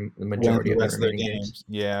to win the win majority the of their rest of their remaining games. games.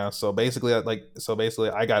 Yeah. So basically,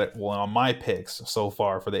 I got it. Well, on my picks so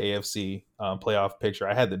far for the AFC playoff picture,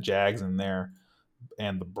 I had the Jags in there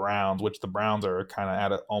and the Browns, which the Browns are kind of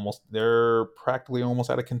at a almost. They're practically almost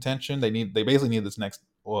out of contention. They basically need this next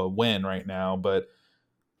win right now, but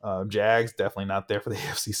Jags definitely not there for the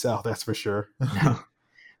AFC South. That's for sure. No,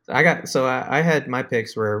 I had my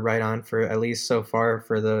picks were right on for at least so far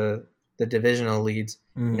for the divisional leads.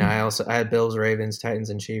 Mhm. I had Bills, Ravens, Titans,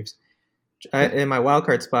 and Chiefs. In my wild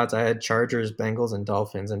card spots, I had Chargers, Bengals, and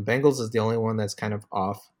Dolphins, and Bengals is the only one that's kind of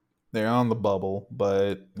off. They're on the bubble,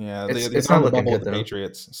 but yeah, It's they're on not the looking bubble with good the though,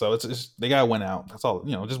 Patriots. So it's just they gotta win out. That's all.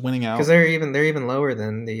 Just winning because out. they're even lower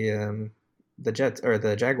than the Jets or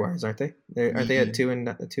the Jaguars, aren't they? Aren't they at Ye-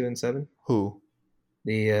 2-7? Who?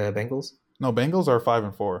 The Bengals. No, Bengals are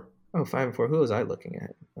 5-4. Oh, 5-4. Who was I looking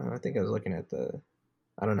at? I think I was looking at the.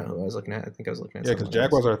 I don't know who I was looking at. I think I was looking at Yeah, because someone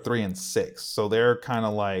else. Jaguars are 3-6, so they're kind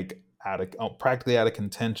of like practically out of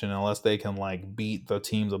contention unless they can like beat the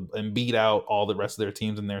teams and beat out all the rest of their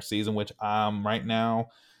teams in their season. Which right now,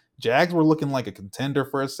 Jags were looking like a contender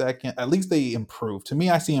for a second. At least they improved. To me,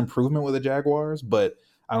 I see improvement with the Jaguars, but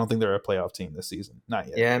I don't think they're a playoff team this season. Not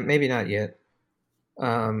yet. Yeah, maybe not yet.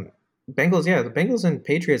 Um, Bengals. Yeah, the Bengals and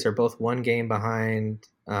Patriots are both one game behind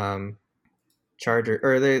Charger,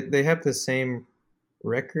 or they have the same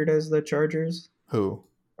record as the Chargers. Who?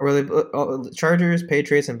 Or Chargers,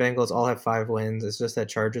 Patriots, and Bengals all have 5 wins. It's just that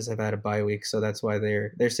Chargers have had a bye week, so that's why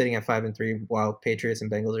they're sitting at 5-3, while Patriots and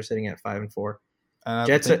Bengals are sitting at 5-4. And I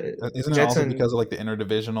Jets, think isn't it Jets also and because of like the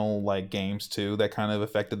interdivisional like games too that kind of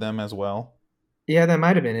affected them as well? yeah, that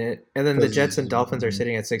might have been it. And then the Jets and Because Dolphins are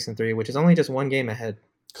sitting at 6-3, which is only just one game ahead.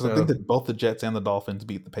 I think So that both the Jets and the Dolphins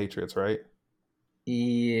beat the Patriots, right?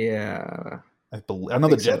 yeah, I I know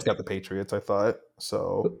the think Jets so. got the Patriots. I thought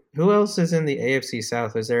so. Who else is in the AFC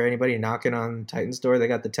South? Is there anybody knocking on Titans' door? They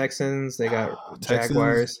got the Texans, they got Texans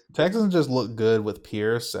Jaguars. Texans just look good with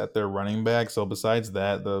Pierce at their running back. So besides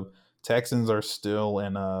that, the Texans are still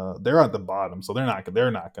in they're at the bottom, so they're not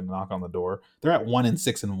gonna knock on the door. They're at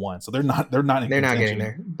 1-6-1, so they're not in They're not getting contention.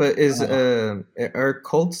 there. But is Uh, are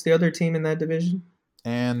Colts the other team in that division?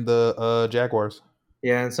 and the Jaguars.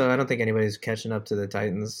 Yeah, and so I don't think anybody's catching up to the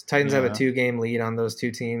Titans. Titans have a Yeah. 2-game lead on those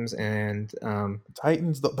two teams, and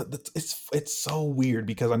Titans, but it's so weird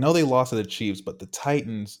because I know they lost to the Chiefs, but the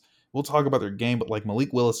Titans. We'll talk about their game, but like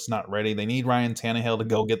Malik Willis is not ready. They need Ryan Tannehill to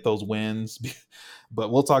go get those wins, but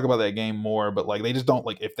we'll talk about that game more. But like they just don't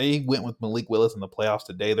like if they went with Malik Willis in the playoffs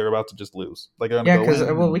today, they're about to just lose. Like they're gonna yeah, go because in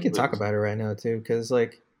well, and we could talk lose. about it right now too, because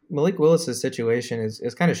like Malik Willis's situation is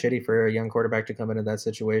kind of shitty for a young quarterback to come into that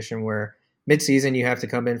situation where midseason you have to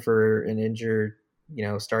come in for an injured,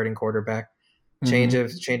 starting quarterback. change Hmm.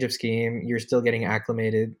 of change of scheme. You're still getting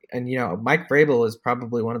acclimated, and Mike Vrabel is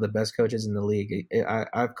probably one of the best coaches in the league.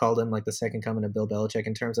 I've called him like the second coming of Bill Belichick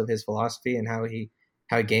in terms of his philosophy and how he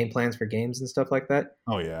game plans for games and stuff like that.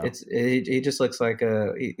 Oh yeah, He just looks like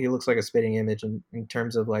he looks like a spitting image in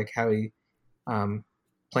terms of like how he um,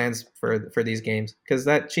 plans for these games because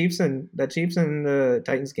that Chiefs and the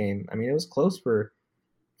Titans game. I mean, it was close for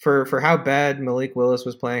how bad Malik Willis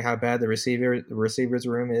was playing, how bad the receivers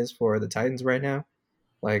room is for the Titans right now.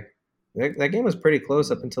 Like that game was pretty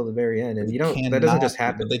close up until the very end, and they that doesn't cannot, just but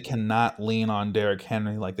happen. they cannot lean on Derrick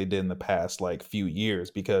Henry like they did in the past like few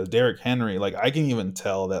years because Derrick Henry, like I can even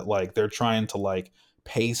tell that like they're trying to like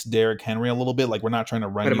pace Derrick Henry a little bit. Like we're not trying to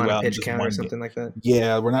Put run him you on a out in pitch this count or one game. something like that.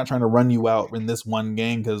 Yeah, we're not trying to run you out in this one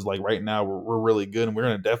game because like right now we're really good and we're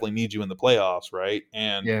gonna definitely need you in the playoffs, right?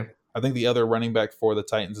 And Yeah, I think the other running back for the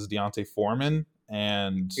Titans is Deontay Foreman,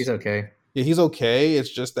 and he's okay. yeah, he's okay. It's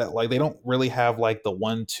just that like they don't really have like the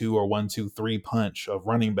 1-2 or 1-2-3 punch of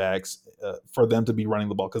running backs for them to be running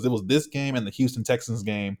the ball because it was this game and the Houston Texans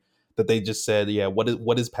game that they just said, yeah, what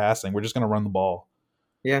is passing? We're just gonna run the ball.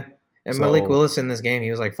 Yeah, and Malik So Willis in this game,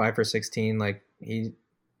 he was like 5 for 16. Like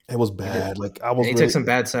it was he did, bad. Like I and was he took really some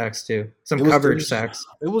bad sacks too, some it was it coverage was sacks.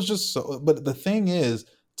 it was just so. But the thing is,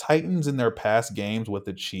 Titans in their past games with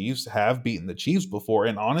the Chiefs have beaten the Chiefs before,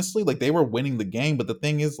 and honestly, like they were winning the game. But the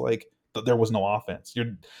thing is, like there was no offense.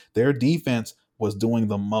 Their defense was doing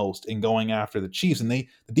the most in going after the Chiefs, and the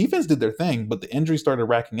defense did their thing, but the injuries started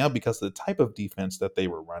racking up because of the type of defense that they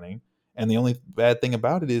were running. And the only bad thing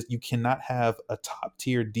about it is you cannot have a top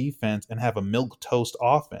tier defense and have a milk toast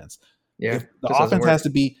offense. Yeah, If the just doesn't work.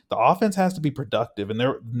 the offense has to be productive, and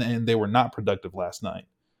they were not productive last night.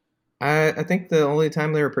 I think the only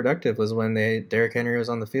time they were productive was when Derrick Henry was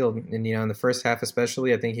on the field, and in the first half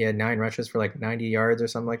especially, I think he had 9 rushes for like 90 yards or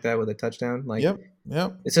something like that with a touchdown. Like Yep,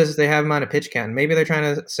 yep. it's just they have him on a pitch count. Maybe they're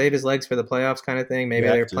trying to save his legs for the playoffs kind of thing. You Maybe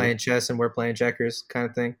have they're to. playing chess and we're playing checkers kind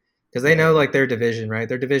of thing because they Yeah, know like their division, right?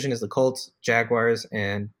 Their division is the Colts, Jaguars,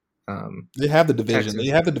 and they have the division. They Texans.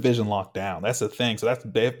 have the division locked down. That's the thing. So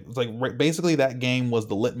it's like basically that game was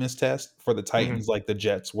the litmus test for the Hmm. Titans, like the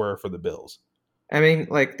Jets were for the Bills. I mean,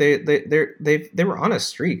 like they were on a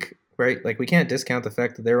streak, right? Like we can't discount the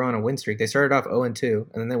fact that they were on a win streak. They started off 0-2,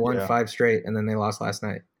 and then they won Yeah, 5 straight, and then they lost last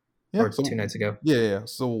night yeah. or So 2 nights ago. yeah, yeah.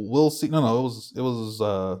 So we'll see. No, it was.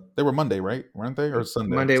 They were Monday, right? Weren't they or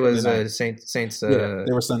Monday Sunday was night? Saints Yeah,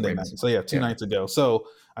 they were Sunday night. Ravens. So yeah, two Yeah, nights ago. So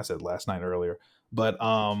I said last night earlier. But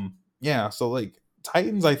yeah, so like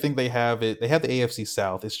Titans, I think they have it. They have the AFC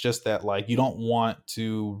South. It's just that like you don't want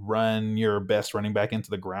to run your best running back into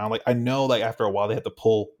the ground. Like I know like after a while they have to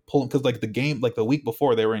pull because like the game like the week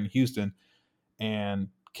before they were in Houston and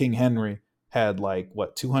King Henry had like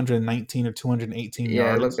what 219 or 218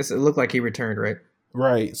 yeah. yards. It looked like he returned, right?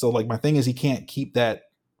 Right. So like my thing is he can't keep that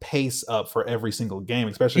pace up for every single game,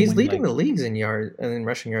 especially He's when leading like the leagues in yards and in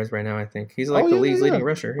rushing yards right now. I think he's oh like the yeah, league's yeah, yeah, leading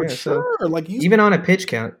rusher. for Yeah, so sure. Like he's even on a pitch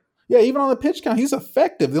count, yeah, even on the pitch count, he's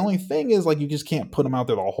effective. The only thing is like you just can't put him out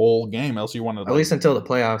there the whole game, else you want to at like least until the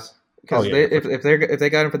playoffs, oh because yeah, yeah, for if they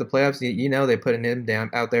got him for the playoffs, they putting him down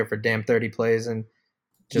out there for damn 30 plays and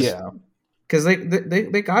just yeah, because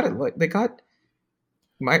they got it. Like they got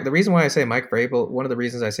Mike. The reason why I say Mike Vrabel, one of the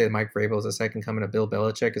reasons I say Mike Vrabel is the second coming of Bill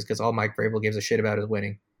Belichick is because all Mike Vrabel gives a shit about is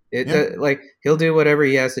winning. It Yeah, like he'll do whatever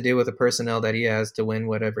he has to do with the personnel that he has to win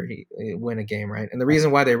whatever he win a game, right? And the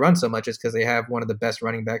reason why they run so much is because they have one of the best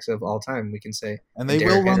running backs of all time, we can say, and in they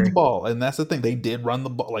will Derrick run the Henry. ball, and that's the thing. They did run the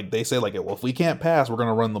ball. Like they say, like, well, if we can't pass, we're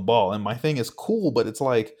gonna run the ball. And my thing is cool, but it's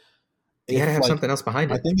like You got to if have like something else behind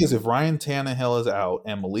my it. thing is if Ryan Tannehill is out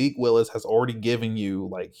and Malik Willis has already given you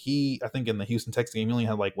like I think in the Houston Texans game he only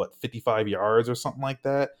had like what 55 yards or something like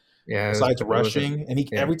that Yeah, besides it was a rushing, and he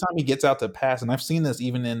yeah. every time he gets out to pass, and I've seen this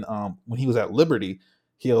even in when he was at Liberty,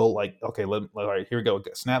 he'll like, okay, all right, here we go,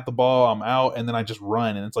 snap the ball, I'm out, and then I just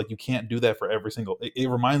run, and it's like you can't do that for every single. It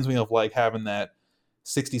reminds me of like having that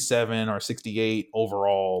 67 or 68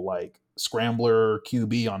 overall like scrambler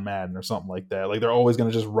QB on Madden or something like that. Like they're always going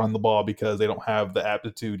to just run the ball because they don't have the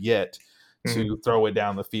aptitude yet Mhm. to throw it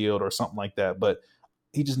down the field or something like that. But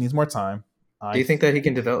he just needs more time. Do I you think that he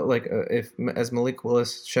can develop like if as Malik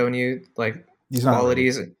Willis shown you like He's not ready.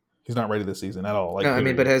 qualities? He's not ready this season at all. No, Like I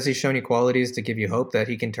mean, but period. has he shown you qualities to give you hope that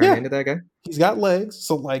he can turn Yeah, into that guy? he's got legs.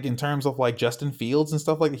 So like in terms of like Justin Fields and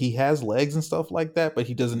stuff like that, he has legs and stuff like that, but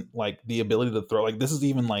he doesn't like the ability to throw. Like this is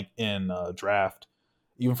even like in draft,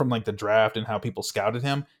 even from like the draft and how people scouted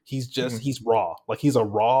him. Mhm. He's raw. Like he's a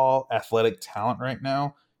raw athletic talent right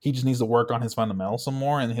now. He just needs to work on his fundamentals some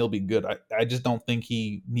more, and he'll be good. I just don't think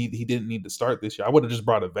he didn't need to start this year. I would have just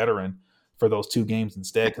brought a veteran for those two games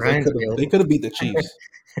instead because Ryan's they available. could have beat the Chiefs.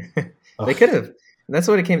 They Ugh. could have. That's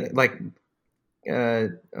what it came like.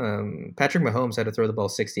 Patrick Mahomes had to throw the ball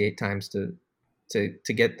 68 times to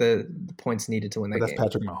get the points needed to win But that that's game.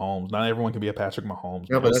 Patrick Mahomes. Not everyone can be a Patrick Mahomes,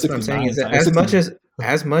 No, man. It but was that's what I'm saying 69 is that times. 60.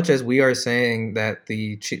 as much as we are saying that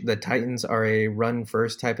the Titans are a run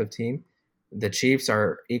first type of team, the Chiefs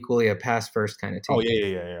are equally a pass first kind of Oh team. yeah,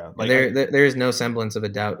 yeah, yeah, yeah. And Like I, there is no semblance of a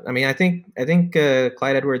doubt. I mean, I think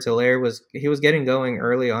Clyde Edwards-Helaire was getting going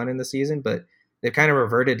early on in the season, but they've kind of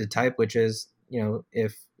reverted to type, which is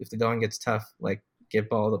if the going gets tough, like give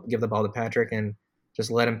the ball to Patrick and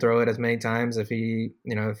just let him throw it as many times. If he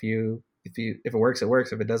you know if it works, it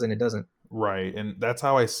works. If it doesn't, it doesn't. right, and that's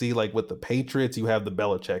how I see like with the Patriots, you have the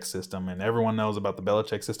Belichick system, and everyone knows about the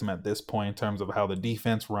Belichick system at this point in terms of how the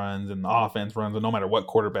defense runs and the offense runs, and no matter what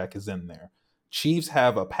quarterback is in there. Chiefs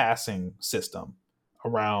have a passing system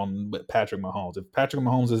around Patrick Mahomes. If Patrick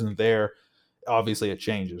Mahomes isn't there, obviously it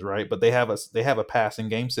changes, right? But they have a passing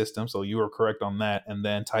game system, so you are correct on that. And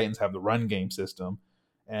then Titans have the run game system.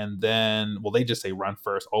 And then well, they just say run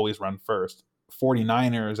first, always run first.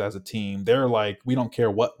 49ers as a team, they're like, we don't care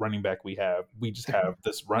what running back we have. We just have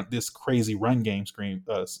this crazy run game scheme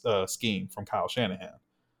from Kyle Shanahan.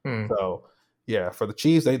 Hmm. So yeah, for the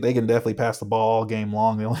Chiefs, they can definitely pass the ball all game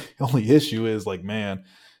long. The only issue is like, man,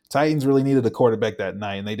 Titans really needed a quarterback that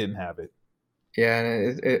night, and they didn't have it. Yeah,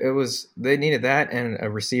 and it was they needed that and a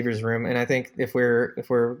receivers room. And I think if we're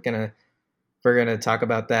gonna talk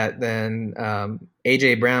about that, then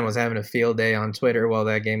AJ Brown was having a field day on Twitter while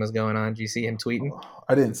that game was going on. Did you see him tweeting?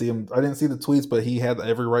 I didn't see him. I didn't see the tweets, but he had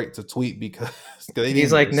every right to tweet because they He's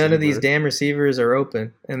needed a like, none of these receiver. damn receivers are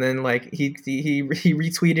open. And then like he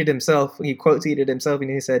retweeted himself. He quote tweeted himself, and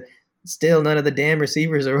he said, "Still, none of the damn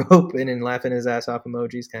receivers are open," and laughing his ass off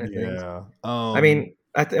emojis, kind of things. Yeah. I mean,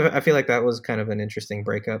 I feel like that was kind of an interesting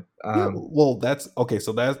breakup. Yeah. Well, that's okay.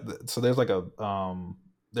 So there's like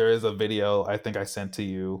there is a video I think I sent to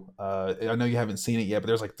you. I know you haven't seen it yet, but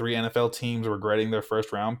there's like three NFL teams regretting their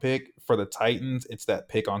first round pick. For the Titans, it's that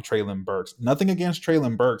pick on Traylon Burks. Nothing against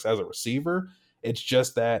Traylon Burks as a receiver. It's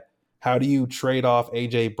just that how do you trade off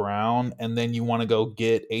AJ Brown and then you want to go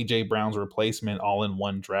get AJ Brown's replacement all in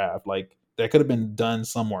one draft? Like that could have been done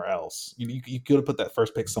somewhere else. You could have put that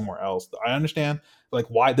first pick somewhere else. I understand like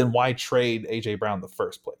why trade AJ Brown in the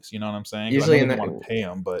first place? You know what I'm saying? 'Cause I know Usually, they in didn't that want to pay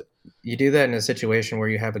him, but you do that in a situation where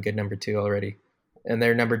you have a good number two already, and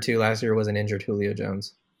their number two last year was an injured Julio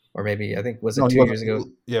Jones, or maybe I think was no, it he 2 wasn't. years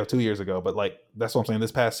ago? Yeah, 2 years ago. But like that's what I'm saying.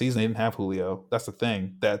 This past season, they didn't have Julio. That's the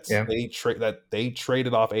thing. Yeah. They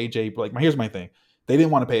traded off AJ. Like here's my thing. They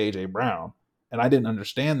didn't want to pay AJ Brown, and I didn't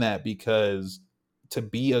understand that because to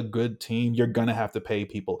be a good team, you're gonna have to pay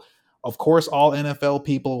people. Of course, all NFL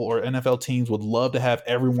people or NFL teams would love to have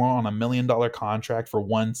everyone on $1 million contract for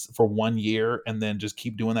 1 year and then just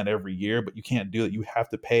keep doing that every year. But you can't do it. You have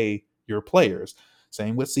to pay your players.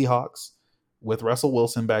 Same with Seahawks with Russell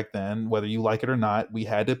Wilson back then, whether you like it or not, we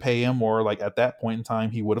had to pay him, or like at that point in time,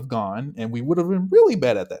 he would have gone, and we would have been really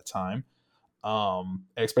bad at that time,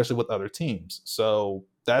 especially with other teams. So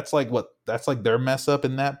that's like their mess up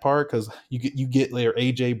in that part because you get their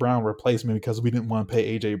AJ Brown replacement because we didn't want to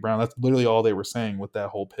pay AJ Brown. That's literally all they were saying with that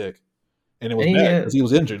whole pick, and it was Any bad because he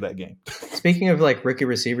was injured that game. Speaking of like rookie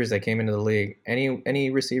receivers that came into the league,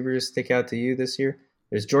 any receivers stick out to you this year?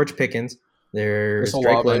 There's George Pickens. Chris There's Drake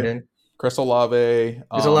Olave, London. Chris Olave.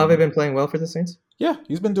 Has Olave been playing well for the Saints? Yeah,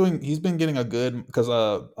 he's been getting a good because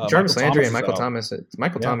Michael Jarvis Landry Thomas and is Michael out. Thomas.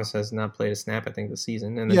 Michael Yeah, Thomas has not played a snap, I think, this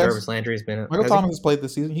season, and then yes. Jarvis Landry's been. Michael Has he? Thomas has played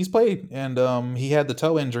this season. He's played, and he had the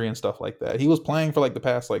toe injury and stuff like that. He was playing for like the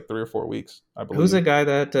past like 3 or 4 weeks, I Who's believe. the guy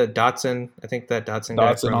that Dotson? I think that Dotson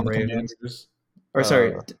guy Dotson from on the Ravens. Commanders. Or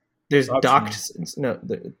sorry, Uh, there's Dotson. Doct. No,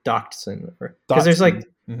 Doctson. Because there's like Dotson.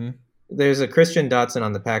 Hmm. there's a Christian Dotson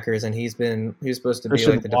on the Packers, and he's supposed to be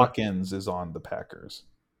Christian like the. Watkins is on the Packers.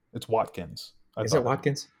 It's Watkins. I Is it thought.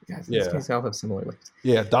 Watkins? Yeah, these Yeah. guys all have similar names.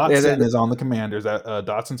 Yeah, Yeah, Dotson is on the Commanders.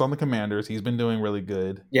 Dotson's on the Commanders. He's been doing really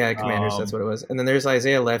good. yeah, Commanders. That's Um, what it was. And then there's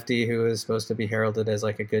Isaiah Lefty, who is supposed to be heralded as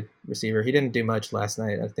like a good receiver. He didn't do much last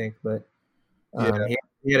night, I think, but yeah.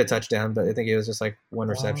 he had a touchdown, but I think it was just like one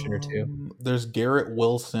reception or two. There's Garrett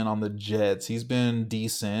Wilson on the Jets. He's been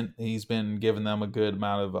decent. He's been giving them a good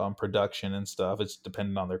amount of production and stuff. It's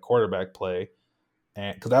dependent on their quarterback play,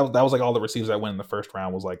 and because that was like all the receivers that went in the first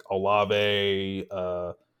round was like Olave.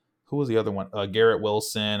 Who was the other one? Garrett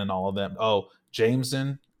Wilson and all of them. Oh,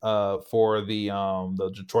 Jameson. For the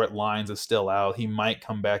Detroit Lions is still out. He might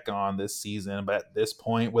come back on this season, but at this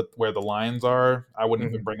point, with where the Lions are, I wouldn't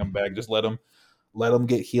even Mm-hmm. bring him back. Just let him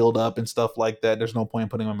get healed up and stuff like that. There's no point in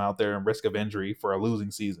putting him out there and risk of injury for a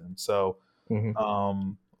losing season. So,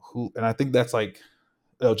 Mm-hmm. who and I think that's like,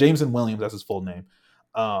 oh, Jameson Williams, that's his full name.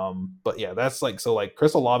 But yeah, that's like so like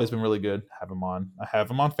Chris Olave has been really good. Have him on. I have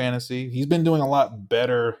him on fantasy. He's been doing a lot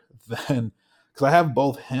better than because I have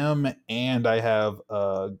both him and I have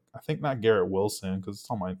I think not Garrett Wilson because it's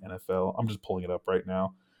on my NFL. I'm just pulling it up right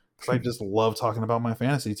now because I just love talking about my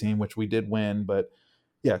fantasy team, which we did win, but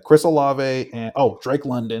yeah, Chris Olave and Drake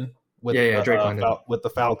London Yeah, Drake London. with the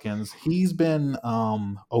Falcons. He's been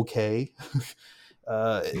okay.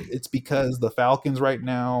 It's because the Falcons right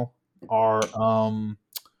now are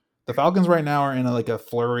in like a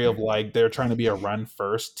flurry of like they're trying to be a run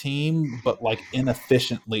first team, but like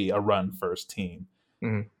inefficiently a run first team.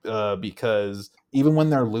 Mm-hmm. Because even when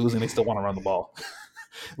they're losing, they still want to run the ball,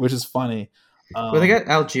 which is funny. Well, they got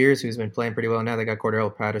Algiers, who's been playing pretty well. Now they got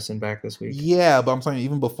Cordell Patterson back this week. Yeah, but I'm saying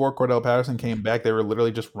even before Cordell Patterson came back, they were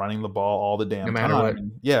literally just running the ball all the damn No matter time. what.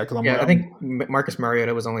 And yeah, because I think Marcus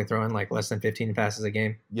Mariota was only throwing like less than 15 passes a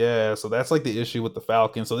game. yeah, so that's like the issue with the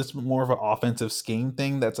Falcons. So this is more of an offensive scheme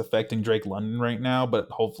thing that's affecting Drake London right now. But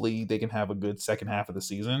hopefully they can have a good second half of the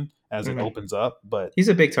season as it opens up. But he's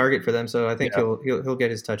a big target for them, so I think yeah. he'll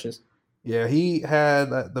get his touches. Yeah, he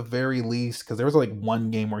had at the very least because there was like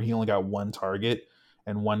one game where he only got one target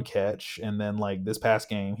and one catch, and then like this past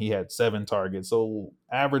game he had 7 targets, so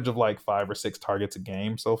average of like 5 or 6 targets a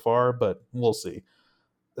game so far. But we'll see.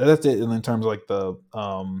 That's it in terms of like the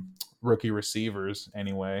rookie receivers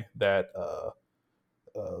anyway that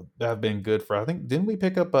have been good for. I think didn't we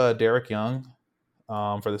pick up Derek Young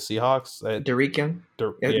for the Seahawks? Derek Young,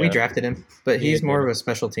 Yeah, we drafted him, but he's more of a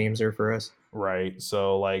special teamser for us. Right.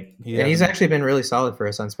 So like he's actually been really solid for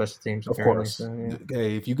us on special teams. Of course. So, yeah.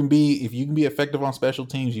 Okay, if you can be effective on special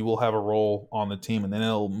teams, you will have a role on the team, and then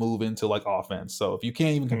it'll move into like offense. So if you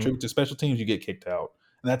can't even contribute to special teams, you get kicked out,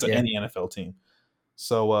 and that's any NFL team.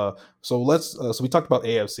 So so we talked about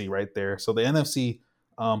AFC right there. So the NFC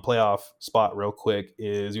playoff spot real quick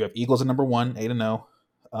is you have Eagles at number 1,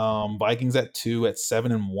 8-0, Vikings at 2 at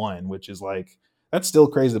 7-1, which is like that's still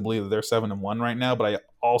crazy to believe that they're 7-1 right now. But I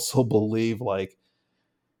also believe like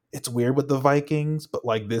it's weird with the Vikings, but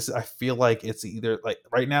like this, I feel like it's either like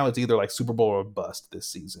right now it's either like Super Bowl or bust this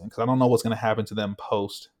season because I don't know what's going to happen to them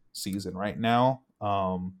post season right now.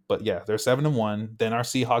 But yeah, they're 7-1. Then our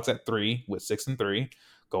Seahawks at 3 with 6-3.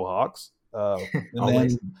 Go Hawks. And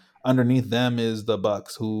then underneath them is the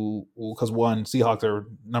Bucks, who because Seahawks are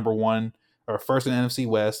number 1 or first in NFC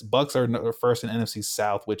West. Bucks are first in NFC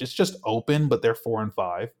South, which is just open, but they're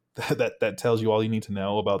 4-5. That tells you all you need to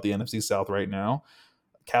know about the NFC South right now.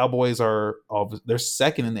 Cowboys they're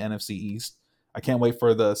second in the NFC East. I can't wait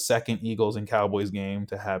for the second Eagles and Cowboys game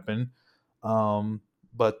to happen.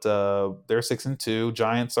 But they're 6-2.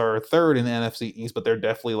 Giants are third in the NFC East, but they're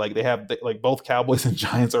definitely like like both Cowboys and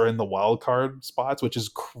Giants are in the wild card spots, which is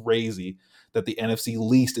crazy that the NFC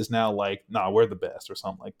least is now like, nah, we're the best or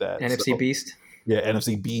something like that. NFC Beast. Yeah,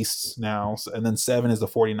 NFC Beasts now. And then 7 is the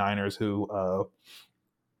 49ers, who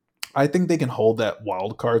I think they can hold that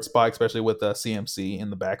wild card spot, especially with CMC in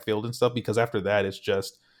the backfield and stuff, because after that, it's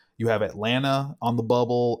just you have Atlanta on the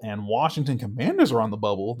bubble and Washington Commanders are on the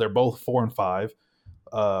bubble. They're both 4-5,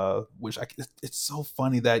 it's so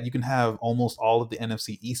funny that you can have almost all of the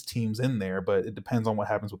NFC East teams in there, but it depends on what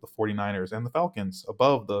happens with the 49ers and the Falcons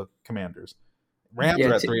above the Commanders. Rams Yeah,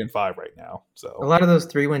 are at 3-5 right now. a So lot of those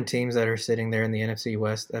 3-win teams that are sitting there in the NFC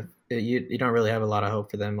West, you don't really have a lot of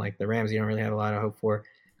hope for them. Like the Rams, you don't really have a lot of hope for.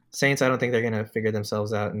 Saints, I don't think they're going to figure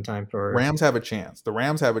themselves out in time for. Rams have a chance. The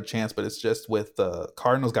Rams have a chance, but it's just with the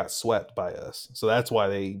Cardinals got swept by us, so that's why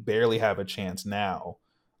they barely have a chance now.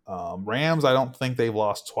 Rams, I don't think they've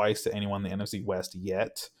lost twice to anyone in the NFC West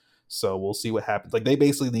yet, so we'll see what happens. Like they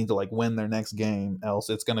basically need to like win their next game, else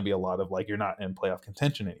it's going to be a lot of like you're not in playoff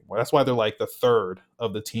contention anymore. That's why they're like the third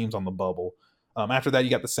of the teams on the bubble. After that, you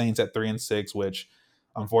got the Saints at 3-6, which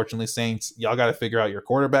unfortunately Saints y'all got to figure out your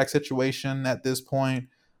quarterback situation at this point.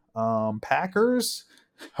 Packers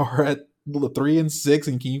are at 3-6,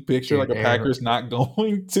 and can you picture Dude, like a Packers not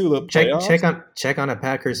going to the check playoffs? check on a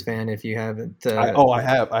Packers fan if you haven't.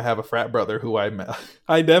 I have a frat brother who I met.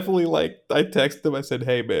 I definitely like. I texted him. I said,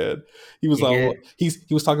 "Hey man," he was You like, get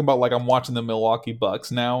he was talking about like I'm watching the Milwaukee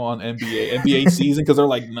Bucks now on NBA season because they're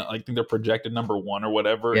like I think they're projected number one or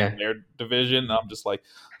whatever yeah. in their division. And I'm just like,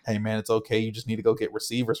 hey man, it's okay. You just need to go get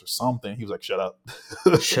receivers or something. He was like, shut up.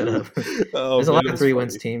 Shut up. Oh There's a man, lot it of was 3-win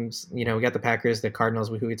funny. teams. You know, we got the Packers, the Cardinals,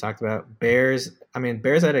 who we talked about. Bears. I mean,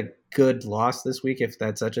 Bears had a good loss this week, if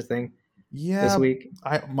that's such a thing. This Yeah, week,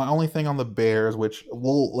 my only thing on the Bears, which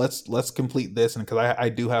let's complete this, and because I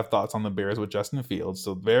do have thoughts on the Bears with Justin Fields.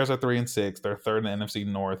 So the Bears are 3-6, they're third in the NFC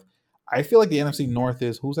North. I feel like the NFC North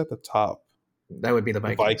is who's at the top. that would be the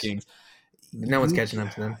The Vikings. Vikings. No one's You catching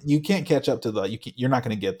up to them. you can't catch up to you're not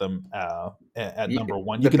going to get them at You, number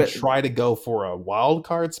one. You the can try to go for a wild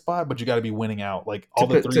card spot, but you got to be winning out. Like to all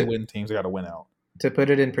the put three win teams got to win out. to put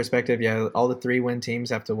it in perspective, yeah, all the 3-win teams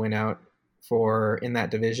have to win out for in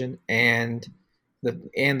that division, and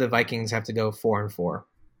the Vikings have to go 4-4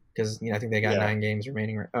 because I think they got Yeah, 9 games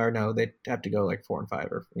remaining, or no, they have to go like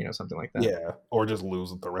 4-5 or something like that. yeah, or just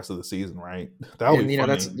lose the rest of the season, right? That would And be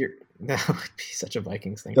that's funny. that would be such a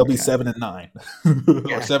Vikings thing. They'll Oh my be god, 7-9 or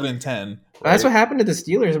yeah. 7-10, That's right? what happened to the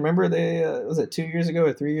Steelers. Remember they was it 2 years ago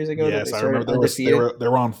or 3 years ago that they Yes, I started remember undefeated? they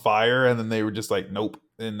were on fire, and then they were just like, nope.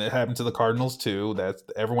 And it happened to the Cardinals too. That's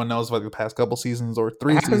everyone knows like the past couple seasons or It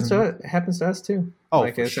three seasons. it happens to us too. Oh,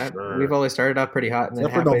 Like for it's not, we've sure. always started off pretty hot, and then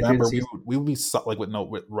Except for halfway through the November, season, we would be like with no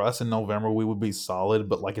with Russ in November, we would be solid,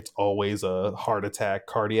 but like it's always a heart attack,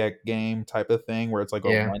 cardiac game type of thing where it's like a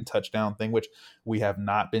yeah. one touchdown thing, which we have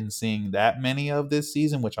not been seeing that many of this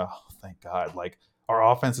season. Which thank God, like our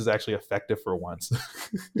offense is actually effective for once.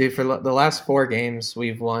 Dude, for the last 4 games,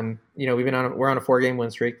 we've won. We're on a 4-game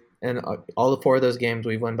win streak, and all the 4 of those games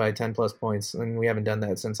we've won by 10+ points, and we haven't done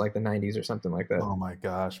that since like the '90s or something like that. Oh my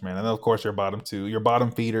gosh, man! And then of course your bottom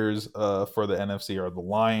feeders for the NFC are the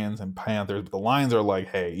Lions and Panthers. But the Lions are like,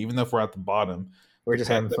 hey, even if we're at the bottom, We're just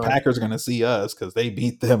having The fun. Packers are going to see us because they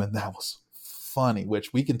beat them, and that was funny.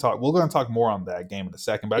 Which we can talk. We're going to talk more on that game in a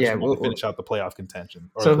second. But I Yeah. just want to finish out the playoff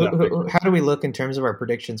contention or the So playoff picture. how do we look in terms of our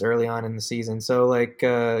predictions early on in the season? So like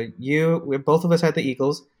both of us had the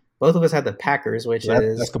Eagles, both of us had the Packers, which So that's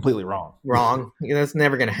is completely wrong. wrong. That's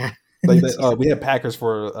never going to happen. We have Packers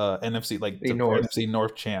for NFC The for North. NFC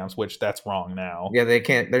North champs, which that's wrong now. Yeah, they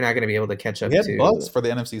can't. They're not going to be able to catch up We had Bucks to. for the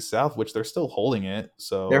NFC South, which they're still holding it. They're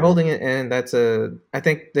So holding it, and I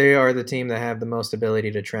think they are the team that have the most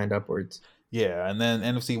ability to trend upwards. yeah, and then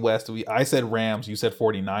NFC West, I said Rams, you said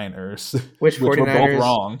 49ers, Which which we're both 49ers,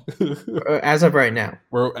 wrong. as of right now,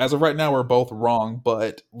 As of right now, we're both wrong,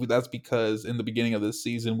 but that's because in the beginning of this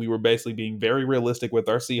season, we were basically being very realistic with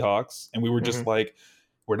our Seahawks, and we were just hmm like,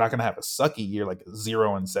 we're not going to have a sucky year like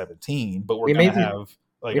 0-17, but we're we going to made have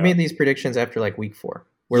like we a made these predictions after like week 4,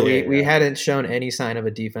 where we yeah, hadn't shown any sign of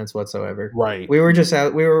a defense whatsoever. right. We were just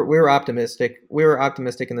out. We were optimistic. We were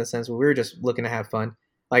optimistic in the sense where we were just looking to have fun.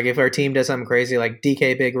 Like if our team does something crazy, like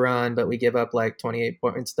DK big run, but we give up like 28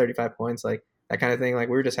 points, 35 points, like that kind of thing. Like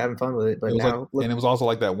we were just having fun with it. It But was like, now look, and it was also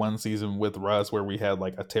like that one season with Russ where we had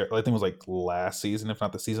like I think it was like last season, if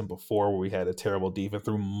not the season before, where we had a terrible defense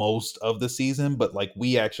through most of the season. But like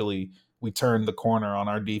we turned the corner on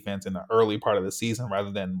our defense in the early part of the season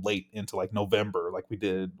rather than late into like November, like we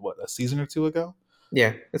did a season or two ago.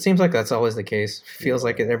 yeah, it seems like that's always the case. Feels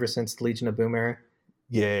like Yeah. it ever since the Legion of Boom era.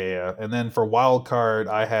 Yeah. And then for wild card,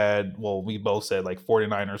 we both said like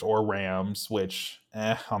 49ers or Rams, which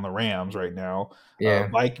on the Rams right now. Yeah,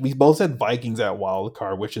 We both said Vikings at wild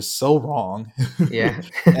card, which is so wrong. yeah.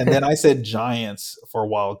 And then I said Giants for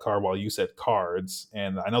wild card while you said Cards.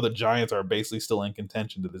 And I know the Giants are basically still in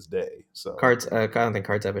contention to this day. So Cards. I don't think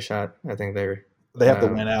Cards have a shot. I think they're. they have to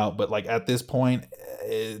win out, but like at this point,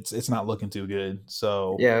 it's not looking too good.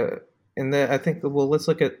 So Yeah, and I think let's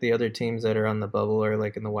look at the other teams that are on the bubble or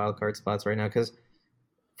like in the wild card spots right now because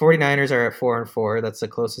 49ers are at 4-4. That's the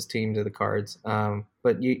closest team to the Cards.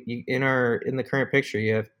 But you in the current picture,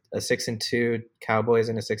 you have a 6-2 Cowboys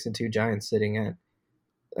and a 6-2 Giants sitting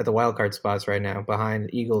at the wild card spots right now, behind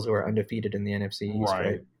the Eagles, who are undefeated in the NFC East, Right.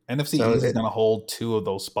 right? NFC So East is going to hold two of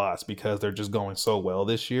those spots because they're just going so well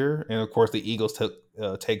this year, and of course the Eagles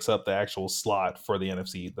takes up the actual slot for the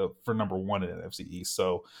NFC, for number one in NFC East.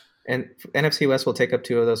 So, and NFC West will take up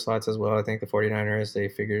two of those slots as well. I think the 49ers, they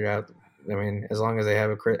figured it out. I mean, as long as they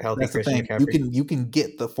have a healthy that's the Christian thing. You McCaffrey. can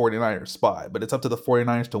get the 49ers spot, but it's up to the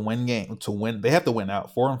 49ers to win game to win. They have to win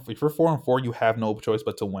out. If you're 4-4, you have no choice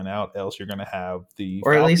but to win out. Else you're going to have the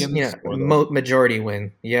Or at least Falcons or the majority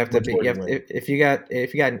win. You have to be. You majority have win. if you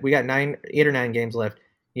got we got 8 or 9 games left.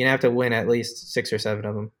 You have to win at least 6 or 7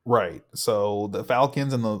 of them. Right. So the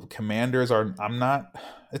Falcons and the Commanders are. I'm not.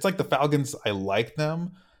 It's like the Falcons. I like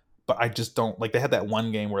them, but I just don't like. They had that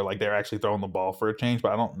one game where like they're actually throwing the ball for a change,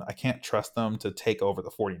 but I can't trust them to take over the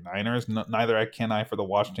 49ers. Neither can I for the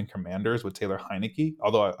Washington Commanders with Taylor Heineke.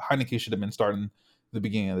 Although Heineke should have been starting the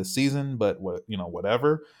beginning of the season, but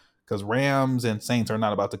whatever. Because Rams and Saints are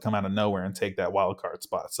not about to come out of nowhere and take that wild card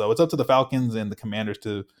spot. So it's up to the Falcons and the Commanders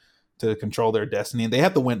to control their destiny, and they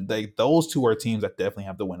have to win. Those two are teams that definitely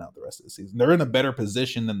have to win out the rest of the season. They're in a better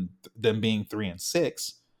position than being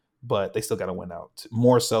 3-6, but they still got to win out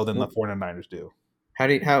more so than the 49ers do.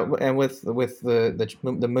 And with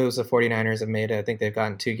the moves the 49ers have made, I think they've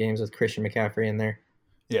gotten 2 games with Christian McCaffrey in there.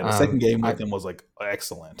 Yeah, the second game with him was like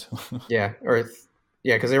excellent.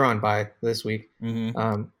 Because they were on bye this week.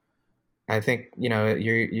 Mm-hmm. I think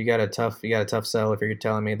you got a tough sell if you're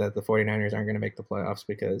telling me that the 49ers aren't going to make the playoffs,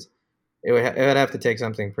 because it would have to take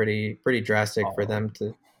something pretty drastic for them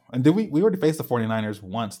to. And did we already faced the 49ers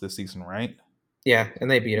once this season, right? Yeah, and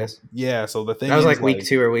they beat us. Yeah, so the thing that was like week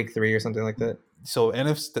 2 or week 3 or something like that. So the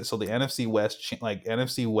NFC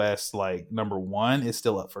West, like number 1 is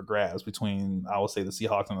still up for grabs between, I would say, the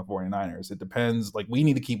Seahawks and the 49ers. It depends. Like, we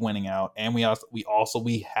need to keep winning out, and we have to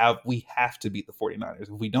beat the 49ers. If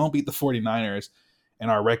we don't beat the 49ers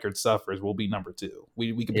and our record suffers, we'll be number 2.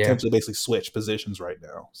 We could potentially basically switch positions right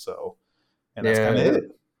now. So, and that's kind of it.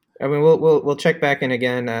 I mean, we'll check back in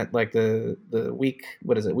again at like the week.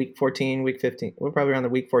 What is it? Week 14, week 15. We're probably around the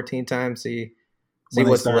week 14 time. See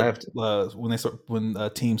what's left. When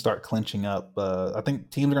teams start clinching up. I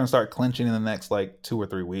think teams are going to start clinching in the next like 2 or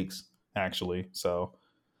 3 weeks, actually. So,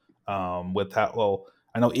 with that,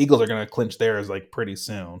 I know Eagles are going to clinch theirs like pretty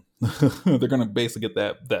soon. They're going to basically get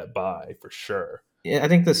that bye for sure. Yeah, I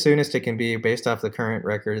think the soonest it can be based off the current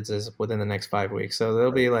records is within the next 5 weeks. So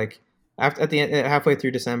they'll be like at the end, halfway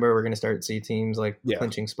through December, we're going to start to see teams like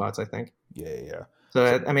clinching spots, I think. Yeah.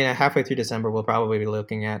 So I mean, halfway through December, we'll probably be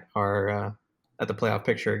looking at our at the playoff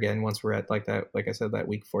picture again once we're at like that, like I said, that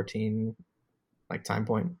week 14 like time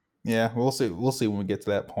point. Yeah, we'll see when we get to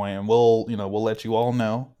that point, and we'll let you all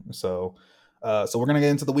know. So we're gonna get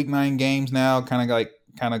into the week 9 games now, kind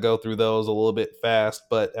of go through those a little bit fast.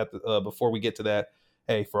 But before we get to that,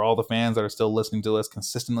 hey, for all the fans that are still listening to us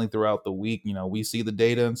consistently throughout the week, we see the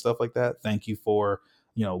data and stuff like that. Thank you for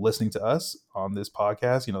listening to us on this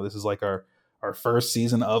podcast. This is like our first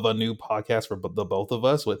season of a new podcast for the both of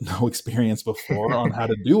us with no experience before on how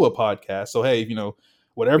to do a podcast. So hey,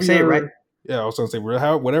 whatever you right. Yeah, I was gonna say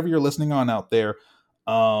whatever you're listening on out there,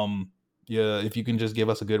 if you can just give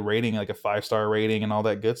us a good rating, like a 5-star rating and all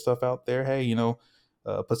that good stuff out there. Hey,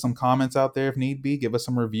 put some comments out there if need be. Give us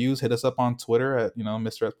some reviews. Hit us up on Twitter at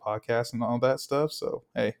Mr. S Podcast and all that stuff. So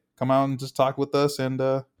hey, come out and just talk with us, and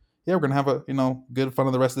we're gonna have a good fun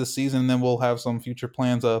of the rest of the season, and then we'll have some future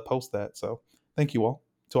plans post that. So thank you all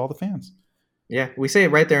to all the fans. Yeah, we say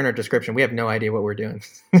it right there in our description. We have no idea what we're doing.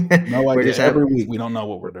 No idea. Every week we don't know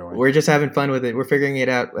what we're doing. We're just having fun with it. We're figuring it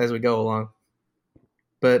out as we go along.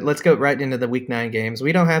 But let's go right into the week 9 games.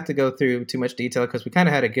 We don't have to go through too much detail because we kind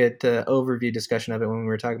of had a good overview discussion of it when we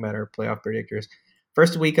were talking about our playoff predictors.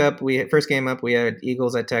 First game up, we had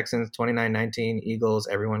Eagles at Texans, 29-19. Eagles,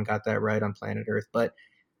 everyone got that right on planet Earth. But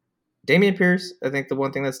Dameon Pierce, I think the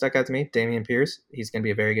one thing that stuck out to me, Dameon Pierce, he's going to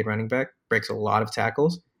be a very good running back, breaks a lot of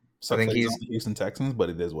tackles. So I think he's on the Houston Texans,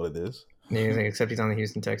 but it is what it is. Except he's on the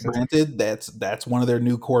Houston Texans. Granted, that's one of their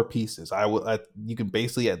new core pieces. You can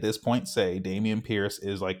basically at this point say Dameon Pierce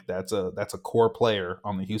is like that's a core player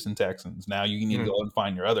on the Houston Texans. Now you need to go and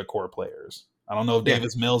find your other core players. I don't know if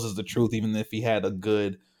Davis Mills is the truth, even if he had a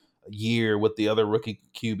good year with the other rookie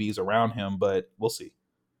QBs around him, but we'll see.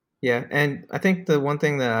 Yeah, and I think the one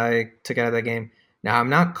thing that I took out of that game. Now,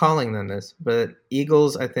 I'm not calling them this, but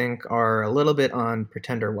Eagles, I think, are a little bit on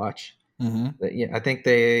pretender watch. Mm-hmm. I think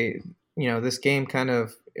they, this game kind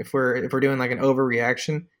of, if we're doing like an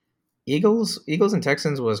overreaction, Eagles and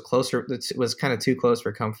Texans was closer. It was kind of too close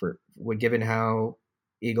for comfort, given how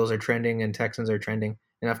Eagles are trending and Texans are trending.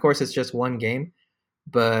 And of course, it's just one game,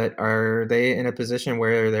 but are they in a position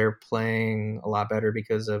where they're playing a lot better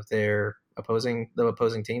because of the opposing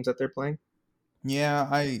teams that they're playing? Yeah,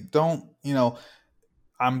 I don't.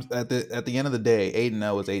 I'm at the end of the day,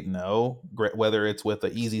 8-0 is 8-0. Whether it's with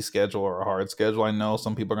an easy schedule or a hard schedule, I know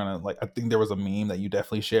some people are gonna like. I think there was a meme that you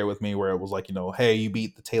definitely shared with me where it was like, hey, you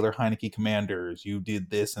beat the Taylor Heineke Commanders, you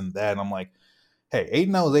did this and that. And I'm like, hey,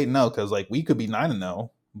 8-0 is 8-0 because like we could be 9-0,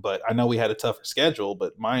 but I know we had a tougher schedule.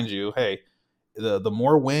 But mind you, hey, the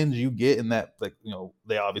more wins you get in that, like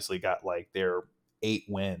they obviously got like their 8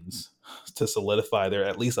 wins to solidify their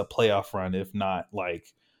at least a playoff run, if not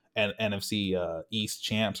like an NFC East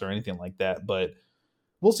champs or anything like that. But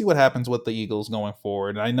we'll see what happens with the Eagles going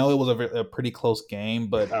forward. And I know it was a pretty close game,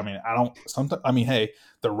 but I mean, I don't. Sometimes, I mean, hey,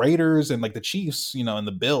 the Raiders and like the Chiefs, and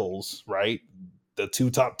the Bills, right? The two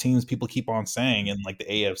top teams people keep on saying in like the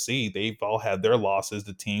AFC, they've all had their losses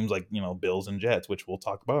to teams like Bills and Jets, which we'll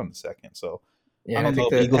talk about in a second. So I Yeah, I don't know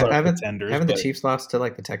think if Eagles are haven't pretenders, haven't the but Chiefs lost to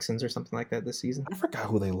like the Texans or something like that this season? I forgot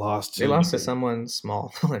who they lost They to lost to because someone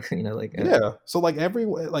small, like yeah. So like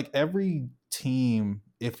every team,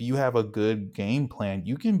 if you have a good game plan,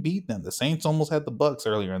 you can beat them. The Saints almost had the Bucks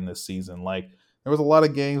earlier in this season. Like there was a lot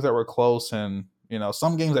of games that were close, and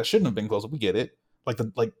some games that shouldn't have been close. We get it. Like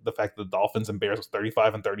the fact that the Dolphins and Bears was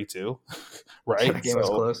 35-32, that right? game was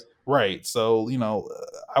So close. right. So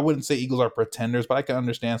I wouldn't say Eagles are pretenders, but I can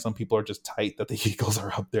understand some people are just tight that the Eagles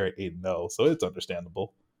are up there at 8-0. So it's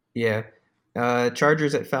understandable. Yeah.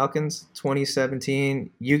 Chargers at Falcons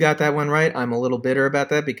 2017. You got that one right. I'm a little bitter about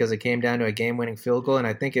that because it came down to a game-winning field goal, and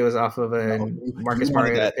I think it was off of No, a you Marcus wanted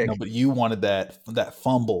Mariota that. No, pick. but you wanted that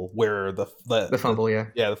fumble where The fumble, yeah.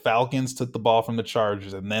 the Falcons took the ball from the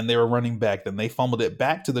Chargers and then they were running back. Then they fumbled it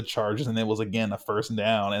back to the Chargers and it was again a first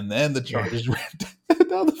down. And then the Yeah. Chargers ran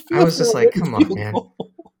down the I field was just for a like, missed come on, field man. goal.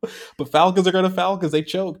 But Falcons are going to Falcons. They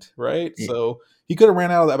choked, right? Y- So he could have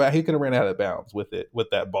ran out of that. He could have ran out of bounds with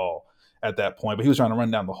that ball at that point. But he was trying to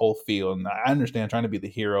run down the whole field. And I understand trying to be the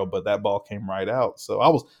hero, but that ball came right out. So I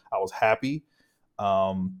was happy.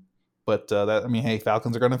 Um, but that I mean, hey,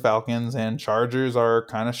 Falcons are going to Falcons, and Chargers are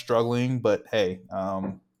kind of struggling. But hey,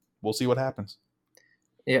 we'll see what happens.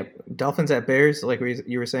 Yeah, Dolphins at Bears, like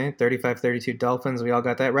you were saying, 35-32 Dolphins. We all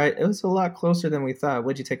got that right. It was a lot closer than we thought.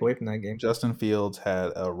 What'd you take away from that game? Justin Fields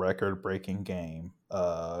had a record-breaking game,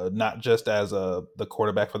 not just as the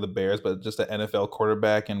quarterback for the Bears, but just an NFL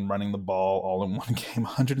quarterback and running the ball all in one game.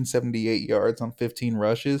 178 yards on 15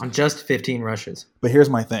 rushes. On just 15 rushes. But here's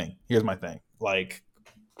my thing. Like,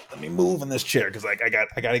 let me move in this chair because like I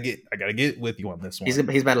gotta get with you on this He's one.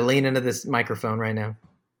 he's about to lean into this microphone right now.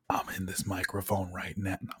 I'm in this microphone right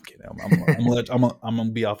now. No, I'm kidding. I'm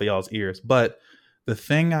gonna be off of y'all's ears. But the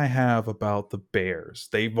thing I have about the Bears,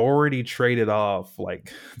 they've already traded off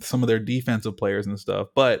like some of their defensive players and stuff,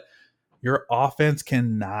 but your offense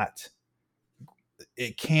cannot.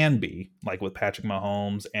 It can be like with Patrick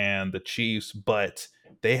Mahomes and the Chiefs, but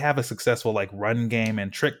they have a successful like run game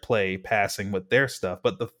and trick play passing with their stuff.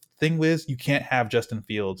 But the thing is, you can't have Justin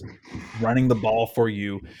Fields running the ball for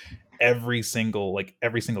you every single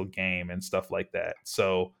game and stuff like that.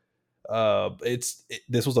 So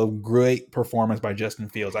this was a great performance by Justin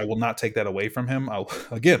Fields. I will not take that away from him. I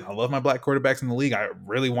love my black quarterbacks in the league. I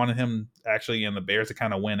really wanted him actually in the Bears to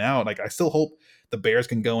kind of win out. Like I still hope the Bears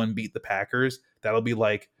can go and beat the Packers. That'll be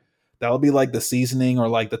like the seasoning or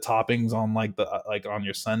like the toppings on like the like on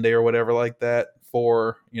your Sunday or whatever like that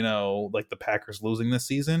for like the Packers losing this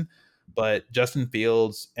season. But Justin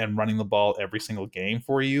Fields and running the ball every single game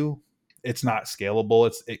for you, it's not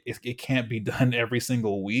scalable. It can't be done every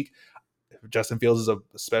single week. Justin Fields is a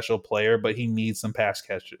special player, but he needs some pass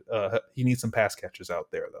catch. He needs some pass catches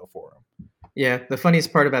out there though for him. Yeah, the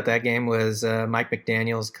funniest part about that game was Mike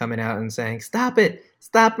McDaniel's coming out and saying, "Stop it!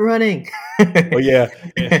 Stop running!" Oh yeah,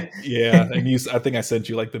 yeah. And I think I sent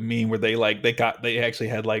you like the meme where they actually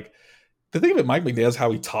had like the thing about Mike McDaniel is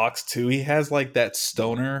how he talks too. He has like that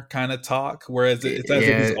stoner kind of talk, whereas it's as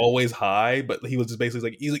if he's Yeah, always high, but he was just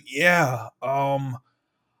basically like he's like, yeah,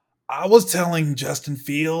 I was telling Justin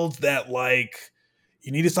Fields that like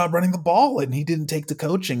you need to stop running the ball, and he didn't take the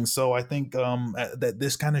coaching. So I think that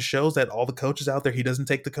this kind of shows that all the coaches out there, he doesn't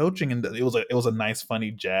take the coaching, and it was a nice funny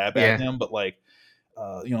jab at yeah. him. But like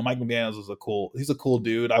Mike McDaniels is he's a cool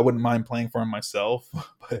dude. I wouldn't mind playing for him myself,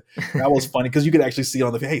 but that was funny because you could actually see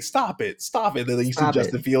on the hey, stop it, and then you see Stop it.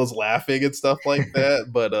 Justin Fields laughing and stuff like that.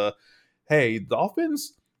 But hey,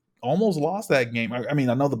 Dolphins almost lost that game. I mean,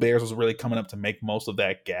 I know the Bears was really coming up to make most of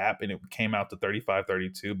that gap, and it came out to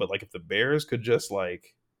 35-32. But like, if the Bears could just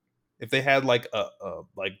like, if they had like a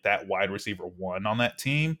like that wide receiver one on that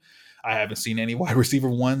team, I haven't seen any wide receiver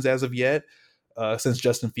ones as of yet. since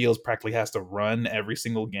Justin Fields practically has to run every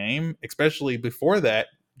single game. Especially before that,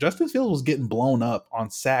 Justin Fields was getting blown up on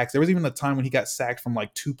sacks. There was even a time when he got sacked from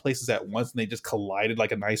like two places at once and they just collided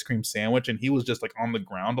like an ice cream sandwich, and he was just like on the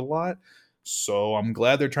ground a lot. So I'm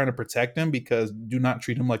glad they're trying to protect him, because do not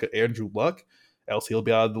treat him like an Andrew Luck, else he'll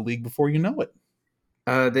be out of the league before you know it.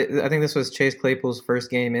 I think this was Chase Claypool's first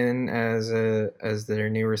game in as their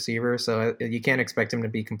new receiver, so you can't expect him to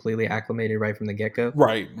be completely acclimated right from the get go.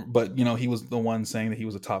 Right, but he was the one saying that he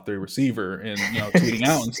was a top 3 receiver, and tweeting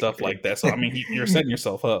out and stuff like that. So I mean, you're setting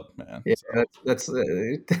yourself up, man. Yeah, So,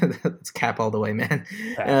 that's cap all the way, man.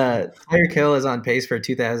 Tyreek Hill is on pace for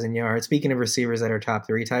 2,000 yards. Speaking of receivers that are top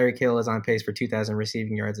 3, Tyreek Hill is on pace for 2,000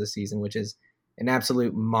 receiving yards this season, which is an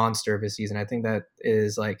absolute monster of a season. I think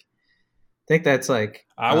that's like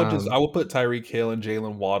I would put Tyreek Hill and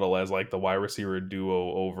Jalen Waddle as like the wide receiver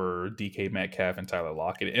duo over DK Metcalf and Tyler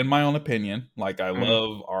Lockett, in my own opinion. Like, I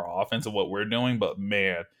love our offense and what we're doing, but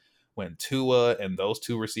man, when Tua and those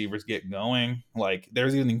two receivers get going, like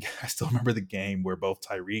I still remember the game where both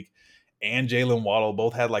Tyreek and Jalen Waddle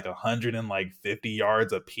both had like 150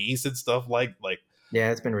 yards apiece and stuff like.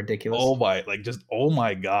 Yeah, it's been ridiculous. Oh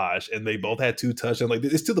my gosh! And they both had 2 touchdowns. Like,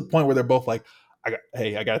 it's to the point where they're both like,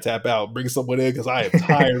 I got to tap out, bring someone in because I am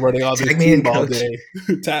tired running on this team all day.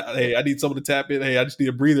 Hey, I need someone to tap in. Hey, I just need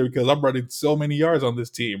a breather because I'm running so many yards on this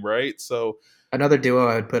team, right? So another duo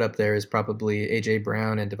I would put up there is probably AJ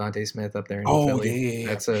Brown and Devontae Smith up there in Philly.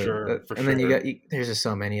 Yeah, then there's just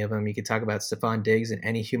so many of them. You could talk about Stephon Diggs and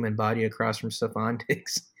any human body across from Stephon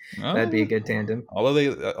Diggs. That'd be a good tandem.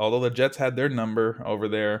 Although the Jets had their number over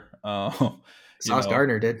there, Sauce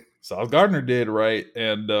Gardner did, right?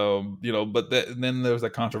 And but then there was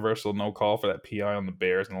that controversial no call for that PI on the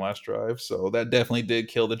Bears in the last drive, so that definitely did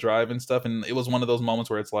kill the drive and stuff. And it was one of those moments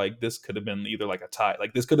where it's like, this could have been either like a tie,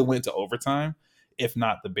 like this could have went to overtime, if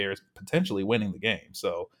not the Bears potentially winning the game.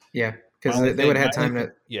 So yeah, because they would have had time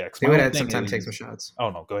to they would have had some time to take some shots. Oh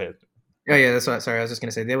no, go ahead. Oh yeah, that's what. Sorry, I was just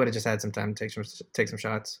gonna say they would have just had some time to take some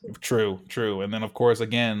shots. True. And then of course,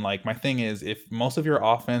 again, like my thing is, if most of your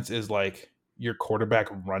offense is like your quarterback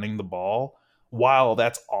running the ball, while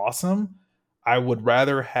that's awesome, I would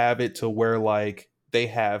rather have it to where like they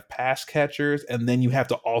have pass catchers, and then you have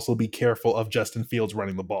to also be careful of Justin Fields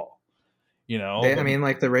running the ball. I mean,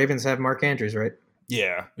 like the Ravens have Mark Andrews, right?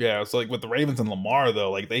 Yeah. So like with the Ravens and Lamar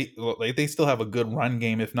though, like they still have a good run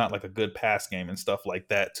game, if not like a good pass game and stuff like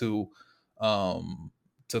that to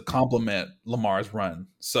complement Lamar's run.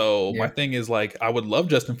 So my thing is, like, I would love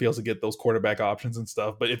Justin Fields to get those quarterback options and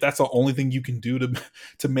stuff, but if that's the only thing you can do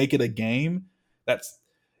to make it a game,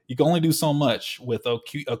 you can only do so much with a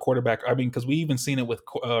quarterback. I mean, because we even seen it with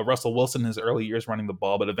Russell Wilson in his early years running the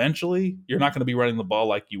ball, but eventually you're not going to be running the ball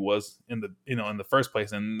like you was in the first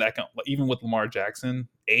place. And even with Lamar Jackson,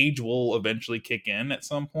 age will eventually kick in at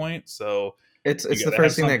some point. So it's the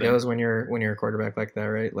first thing that goes when you're a quarterback like that,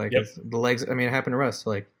 right? Like the legs. I mean, it happened to Russ.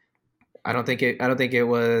 Like, I don't think it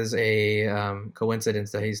was a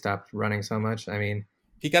coincidence that he stopped running so much. I mean,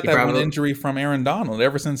 he got that one injury from Aaron Donald.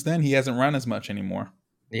 Ever since then, he hasn't run as much anymore.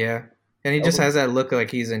 Yeah, and he just has that look like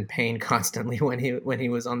he's in pain constantly when he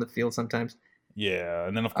was on the field sometimes. Yeah,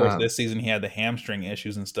 and then of course this season he had the hamstring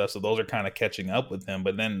issues and stuff, so those are kind of catching up with him.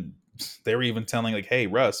 But then they were even telling like, "Hey,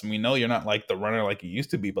 Russ, we know you're not like the runner like you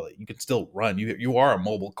used to be, but you can still run. You are a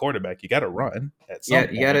mobile quarterback. You got to run at some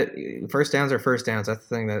point." You got to. First downs are first downs. That's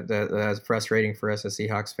the thing that's frustrating for us as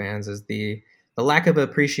Seahawks fans is the lack of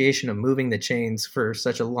appreciation of moving the chains for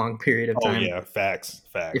such a long period of time. Oh yeah, facts.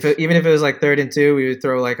 Even if it was like 3rd and 2, we would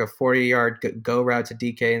throw like a 40-yard go route to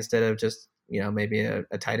DK instead of just maybe a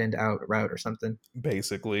tight end out route or something.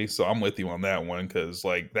 Basically, so I'm with you on that one, because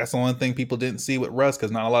like that's the one thing people didn't see with Russ, because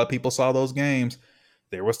not a lot of people saw those games.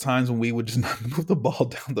 There was times when we would just not move the ball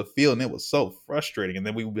down the field, and it was so frustrating. And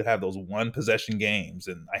then we would have those one possession games,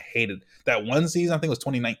 and I hated that one season. I think it was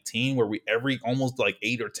 2019, where every almost like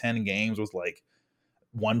 8 or 10 games was like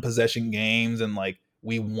one possession games, and like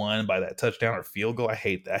we won by that touchdown or field goal. I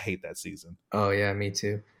hate that season. Oh yeah, me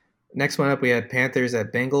too. Next one up, we had Panthers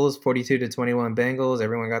at Bengals, 42-21 Bengals.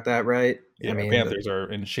 Everyone got that right. Yeah, Panthers are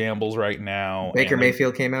in shambles right now. Baker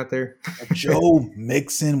Mayfield came out there. Joe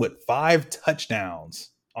Mixon with 5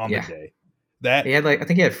 touchdowns on the day. That he had I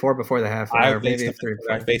think he had 4 before the half. I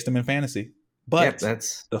faced him in fantasy. But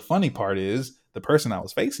that's the funny part is the person I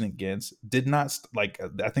was facing against did not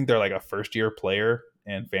I think they're like a first-year player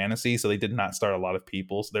in fantasy, so they did not start a lot of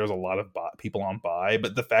people. So there was a lot of people on bye.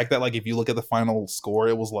 But the fact that like if you look at the final score,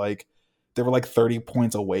 it was like they were like 30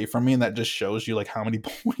 points away from me, and that just shows you like how many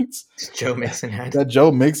points Joe Mixon had.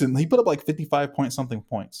 Joe Mixon, he put up like 55 point something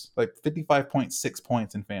points, like 55.6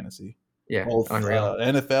 points in fantasy. Yeah, both unreal.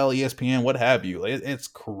 NFL, ESPN, what have you. It's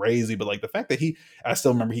crazy. But like the fact that I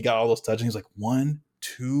still remember he got all those touchdowns. He's like 1,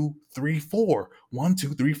 2, 3, 4, 1,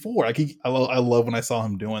 2, 3, 4. Like I love when I saw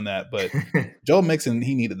him doing that. But Joe Mixon,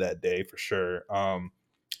 he needed that day for sure.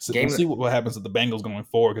 So we'll Game see what happens with the Bengals going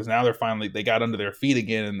forward, because now they got under their feet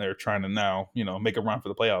again, and they're trying to now make a run for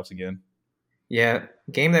the playoffs again. Yeah,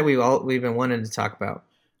 game that we've been wanting to talk about.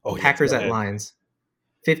 Oh, Packers at Lions,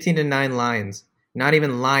 15-9 Lions. Not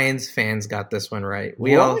even Lions fans got this one right.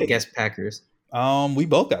 We all guessed Packers. We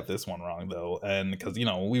both got this one wrong though, and because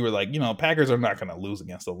we were like, Packers are not going to lose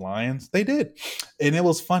against the Lions. They did, and it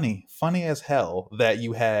was funny as hell that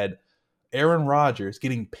you had Aaron Rodgers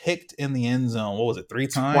getting picked in the end zone. What was it, 3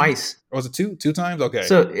 times? Twice. Or was it two times? Okay.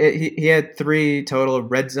 So he had 3 total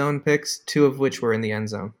red zone picks, 2 of which were in the end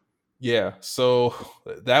zone. Yeah, so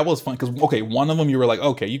that was fun because one of them you were like,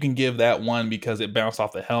 okay, you can give that one because it bounced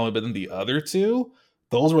off the helmet, but then the other 2,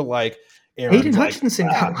 those were like Hayden Hutchinson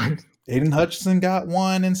got one. Hayden Hutchinson got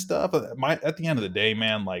one and stuff. At the end of the day,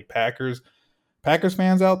 man, like Packers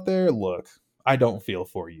fans out there, look, I don't feel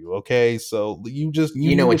for you, okay? So you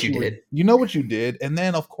know what you did. You know what you did. And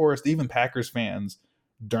then, of course, even Packers fans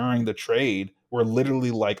during the trade were literally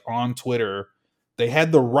like on Twitter. They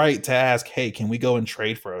had the right to ask, hey, can we go and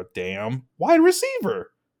trade for a damn wide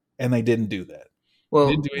receiver? And they didn't do that.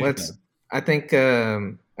 Well, I think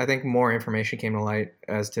more information came to light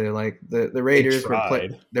as to like the Raiders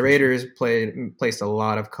placed a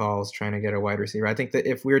lot of calls trying to get a wide receiver. I think that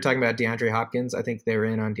if we were talking about DeAndre Hopkins, I think they were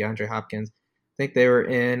in on DeAndre Hopkins. I think they were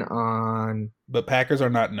in on. But Packers are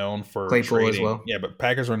not known for Claypool trading. as well. Yeah, but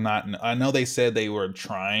Packers are not. I know they said they were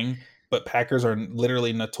trying, but Packers are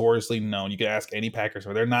literally notoriously known. You can ask any Packers,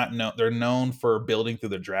 they're not known. They're known for building through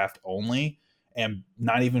the draft only, and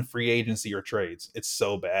not even free agency or trades. It's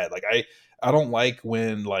so bad. Like I don't like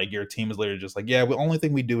when like your team is literally just like, yeah, the only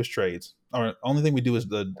thing we do is trades, or only thing we do is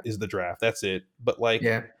the draft. That's it. But like,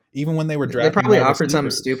 yeah. Even when they were drafting, they probably offered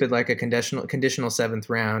something stupid like a conditional 7th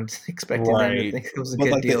round, expecting them to think it was a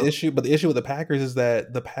good deal. The issue with the Packers is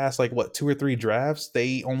that the past 2 or 3 drafts,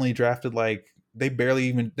 they only drafted they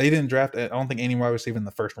didn't draft. I don't think any wide receiver in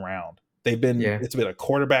the first round. It's been a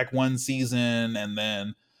quarterback one season, and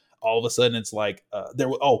then all of a sudden it's like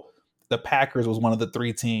the Packers was one of the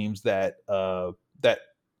 3 teams that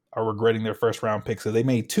are regretting their first round picks. So they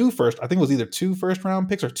made 2 I think it was either 2 first round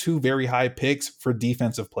picks or 2 very high picks for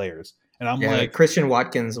defensive players. And I'm like, Christian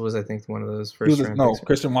Watkins was, I think, one of those first round picks.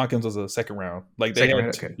 Christian Watkins was a second round.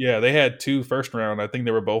 They had 2 first round. I think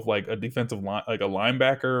they were both like a defensive line, like a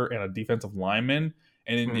linebacker and a defensive lineman.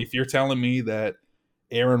 And if you're telling me that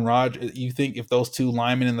Aaron Rodgers, you think if those 2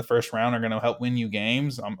 linemen in the first round are going to help win you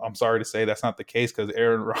games, I'm sorry to say that's not the case, because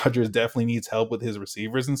Aaron Rodgers definitely needs help with his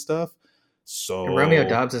receivers and stuff. So and Romeo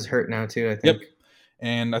Doubs is hurt now too, I think. Yep.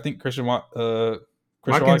 And I think Christian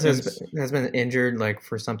Watkins has been injured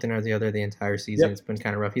for something or the other the entire season. Yep. It's been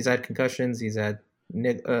kind of rough. He's had concussions. He's had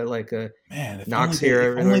knocks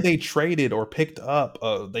here. If only they traded or picked up.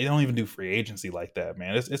 They don't even do free agency like that,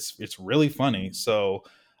 man. It's really funny. So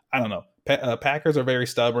I don't know. Packers are very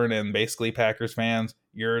stubborn, and basically Packers fans,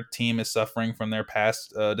 your team is suffering from their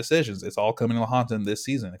past decisions. It's all coming to haunt them this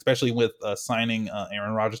season, especially with signing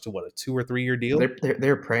Aaron Rodgers to a 2 or 3 year deal.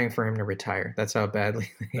 They're praying for him to retire. That's how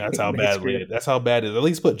badly. That's how bad it is. At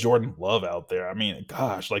least put Jordan Love out there. I mean,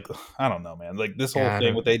 gosh, I don't know, man. Like this whole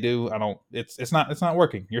thing, what they do, It's not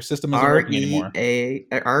working. Your system isn't working anymore.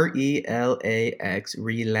 RELAX.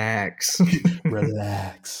 Relax.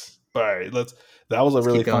 Relax. All right, that was a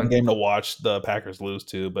really fun game to watch the Packers lose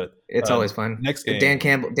to, but it's always fun. Next game,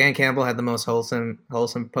 Dan Campbell had the most wholesome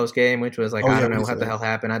post game, which was I don't know what the hell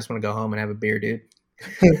happened. I just want to go home and have a beer, dude.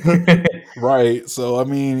 Right. So I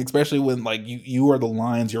mean, especially when you are the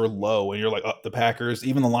Lions, you're low, and you're like, the Packers,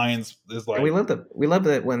 even the Lions is like. And we love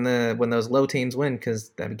that when those low teams win, because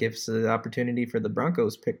that gives the opportunity for the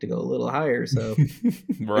Broncos pick to go a little higher. So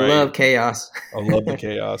right. I love chaos. I love the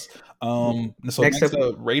chaos. So next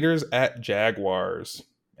up, Raiders at Jaguars.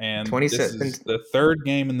 And this is the 3rd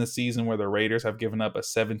game in the season where the Raiders have given up a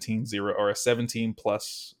 17-0 or a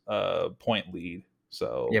 17-plus point lead.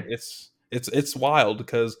 So it's wild,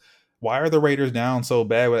 because why are the Raiders down so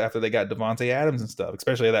bad after they got Devontae Adams and stuff?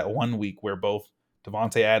 Especially that one week where both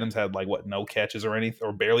Devontae Adams had no catches or anything,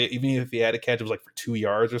 or barely. Even if he had a catch, it was for 2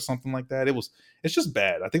 yards or something like that. It's just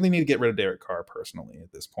bad. I think they need to get rid of Derek Carr personally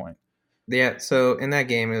at this point. Yeah, so in that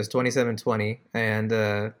game, it was 27-20,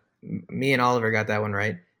 and me and Oliver got that one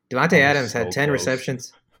right. Devontae Adams had 10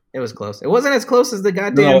 receptions. It was close. It wasn't as close as the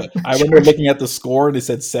goddamn... No, I remember looking at the score, and it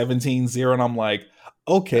said 17-0, and I'm like,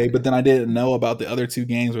 Okay, but then I didn't know about the other two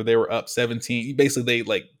games where they were up 17. Basically,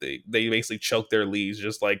 they basically choked their leads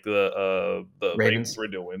just like the Ravens Ravens. were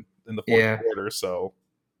doing in the fourth Yeah. quarter. So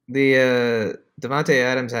The Devontae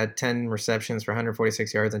Adams had 10 receptions for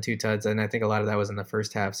 146 yards and two tuds, and I think a lot of that was in the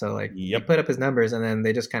first half. So like he yep, put up his numbers, and then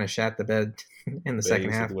they just kind of shat the bed in the second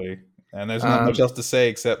half. basically. And there's not much Um, else to say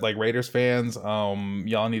except like Raiders fans,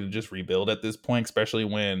 y'all need to just rebuild at this point, especially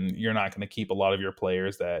when you're not going to keep a lot of your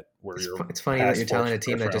players that were your it's funny that past you're telling a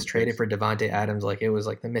team first that just round traded picks. for Devontae Adams like it was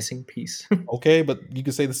like the missing piece. Okay, but you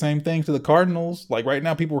could say the same thing to the Cardinals. Like right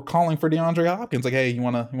now, people were calling for DeAndre Hopkins. Like, hey, you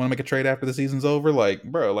wanna make a trade after the season's over? Like,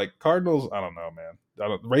 bro, like Cardinals. I don't know,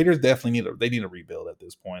 man. Raiders definitely need a rebuild at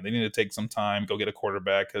this point. They need to take some time, go get a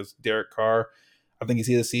quarterback because Derek Carr. I think he's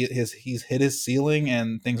hit his ceiling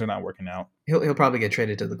and things are not working out. He'll probably get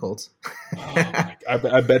traded to the Colts.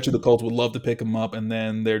 I bet you the Colts would love to pick him up, and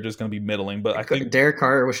then they're just going to be middling. But I think Derek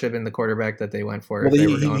Carr should have been the quarterback that they went for well, if they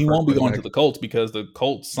were going he for a won't be going to quarterback. the Colts because the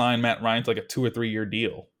Colts signed Matt Ryan to like a 2 or 3 year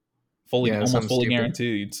deal, Yeah, almost something fully stupid.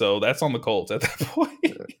 guaranteed. So that's on the Colts at that point.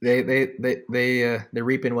 They're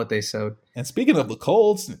reaping what they sowed. And speaking of the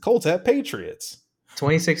Colts have Patriots.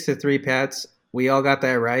 26-3 Pats. We all got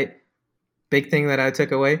that right. Big thing that I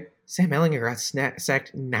took away: Sam Ellinger got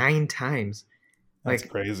sacked 9 times. That's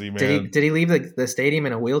Like, crazy, did he man. did he leave the stadium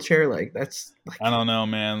in a wheelchair? Like that's I like don't know,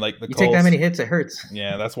 man. Like the you take that Colts, many hits, it hurts.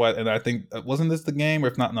 yeah, that's why. And I think wasn't this the game, or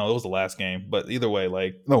if not, no, it was the last game. But either way,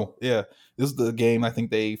 like no, yeah, this is the game. I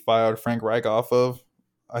think they fired Frank Reich off of.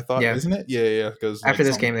 I thought, Yeah. isn't it? Yeah, yeah, because like After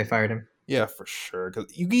this some, game, they fired him. yeah, for sure.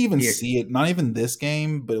 Because you can even He, see it. Not even this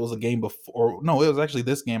game, but it was a game before. No, it was actually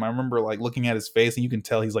this game. I remember like looking at his face, and you can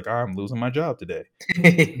tell he's like, I'm losing my job today.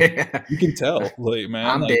 yeah. You can tell, like man,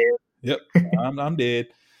 I'm like dead. yep, I'm dead.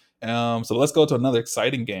 So let's go to another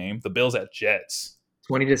exciting game: the Bills at Jets.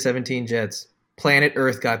 20-17 Jets. Planet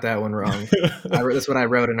Earth got that one wrong. That's what I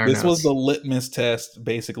wrote in our This was the notes. litmus test,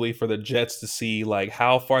 basically, for the Jets to see like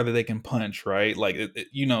how far that they can punch. Right, like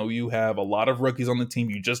you have a lot of rookies on the team.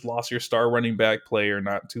 You just lost your star running back player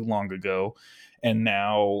not too long ago, and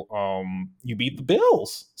now you beat the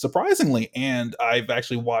Bills surprisingly. And I've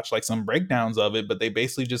actually watched like some breakdowns of it, but they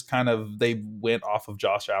basically just kind of they went off of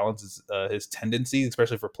Josh Allen's his tendencies,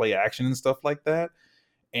 especially for play action and stuff like that.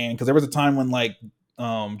 And because there was a time when like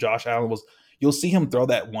Josh Allen was, you'll see him throw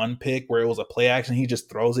that one pick where it was a play action. He just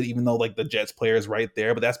throws it, even though like the Jets player is right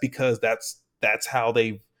there. But that's because that's how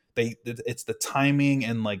they it's the timing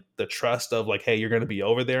and like the trust of like, hey, you're going to be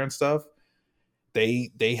over there and stuff.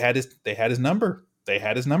 They had his number. They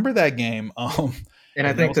had his number that game. And I And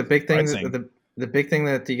that think was surprising. the big thing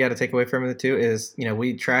that you got to take away from it too is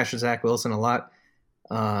we trash Zach Wilson a lot.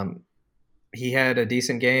 Um, he had a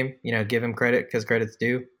decent game. Give him credit because credit's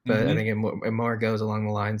due. But I Mm-hmm. think it more goes along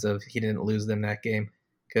the lines of he didn't lose them that game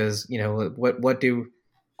because what do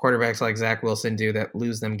quarterbacks like Zach Wilson do that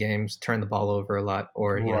lose them games? Turn the ball over a lot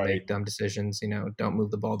or Right, make dumb decisions. Don't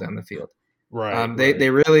move the ball down the field. right, They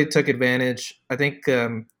right. really took advantage. I think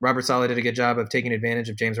Robert Saleh did a good job of taking advantage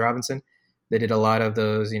of James Robinson. They did a lot of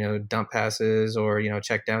those, dump passes or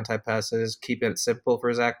check down type passes. Keep it simple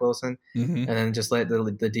for Zach Wilson, Mm-hmm. and then just let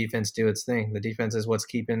the defense do its thing. The defense is what's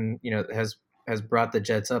keeping has brought the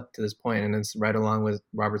Jets up to this point, and it's right along with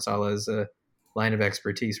Robert Saleh's line of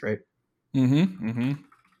expertise. Right. Mm-hmm. Mm-hmm.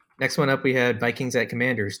 Next one up, we had Vikings at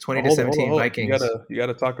Commanders, twenty Oh, to hold on, hold on, seventeen hold on. Vikings. You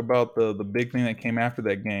gotta talk about the big thing that came after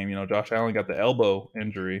that game. You know, Josh Allen got the elbow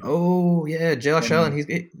injury, Oh yeah, Josh Allen.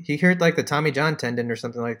 and He hurt like the Tommy John tendon or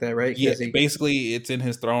something like that, right? yeah, Because he basically it's in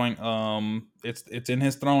his throwing. It's in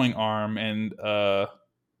his throwing arm, and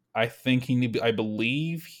I think I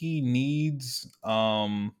believe he needs.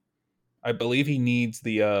 I believe he needs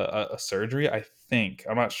the a surgery. I think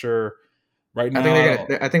I'm not sure right I think now. I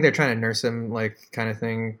don't. I think they're trying to nurse him, like kind of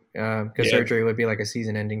thing, because Yeah, surgery would be like a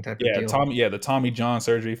season-ending type of yeah, deal. The Tommy John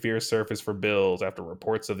surgery fears surface for Bills after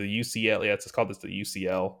reports of the UCL. Yeah, it's called this the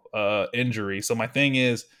UCL injury. So my thing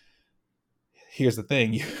is, here's the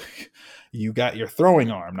thing: you got your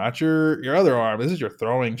throwing arm, not your other arm. This is your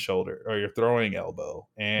throwing shoulder or your throwing elbow,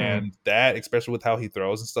 Hmm. and that, especially with how he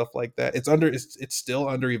throws and stuff like that, it's still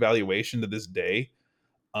under evaluation to this day.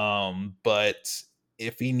 But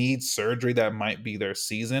if he needs surgery, that might be their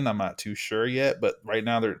season. I'm not too sure yet, but right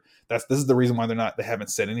now this is the reason why they haven't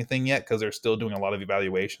said anything yet because they're still doing a lot of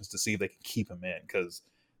evaluations to see if they can keep him in because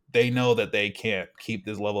they know that they can't keep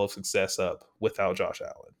this level of success up without Josh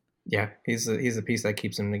Allen. Yeah, he's the piece that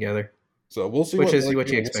keeps them together, So we'll see which what is what you we'll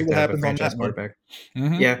see expect what out of a happens on franchise that one. quarterback.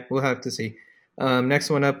 Mm-hmm. Yeah, we'll have to see. Next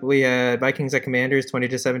one up, we had Vikings at Commanders,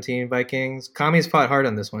 20-17 Vikings. Commies fought hard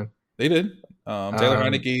on this one. They did. Taylor Um,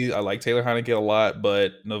 Heineke, I like Taylor Heineke a lot,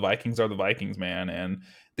 but the Vikings are the Vikings, man, and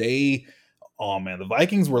they Oh man, the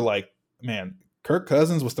Vikings were like, man, Kirk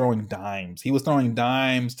Cousins was throwing dimes. He was throwing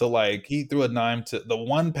dimes to like he threw a dime to the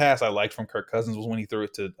one pass I liked from Kirk Cousins was when he threw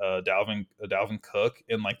it to Dalvin Cook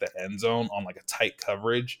in like the end zone on like a tight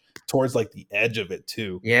coverage towards like the edge of it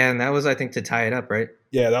too. Yeah, and that was, I think, to tie it up, right?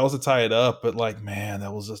 Yeah, that was to tie it up, but like, man,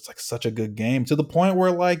 that was just like such a good game to the point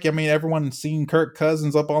where, like, I mean, everyone seen Kirk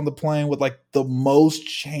Cousins up on the plane with like the most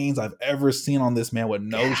chains I've ever seen on this man with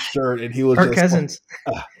no shirt, and he was Kirk just Cousins.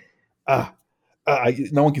 like,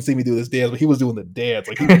 no one can see me do this dance, but he was doing the dance.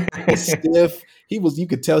 Like he was stiff. You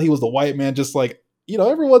could tell he was the white man, just like,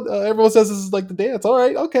 everyone says this is like the dance. All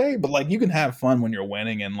right, okay, but like you can have fun when you're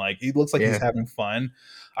winning, and like he looks like he's having fun.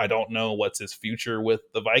 I don't know what's his future with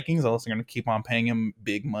the Vikings, unless they're going to keep on paying him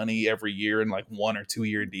big money every year in like 1 or 2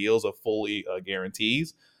 year deals of fully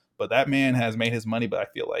guarantees. But that man has made his money. But I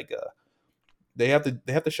feel like they have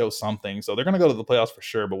to show something. So they're going to go to the playoffs for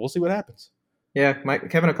sure. But we'll see what happens. Yeah,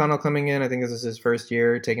 Kevin O'Connell coming in. I think this is his first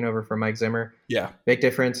year taking over from Mike Zimmer. Yeah, big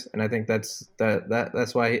difference, and I think that's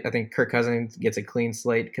why I think Kirk Cousins gets a clean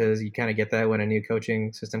slate, because you kind of get that when a new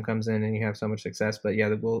coaching system comes in and you have so much success. But yeah,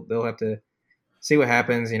 they'll have to see what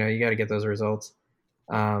happens. You got to get those results.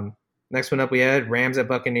 Next one up, we had Rams at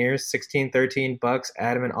Buccaneers, 16-13 Bucks.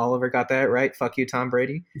 Adam and Oliver got that right. Fuck you, Tom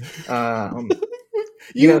Brady.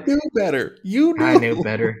 You knew better. I knew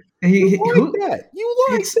better. You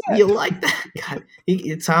like that. God,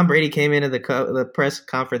 Tom Brady came into the press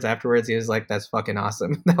conference afterwards. He was like, "That's fucking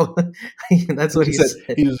awesome." That's what he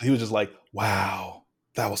said. He was just like, "Wow,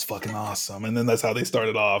 that was fucking awesome." And then that's how they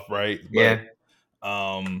started off, right? But, yeah.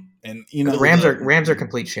 And the Rams are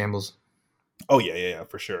complete shambles. Oh yeah,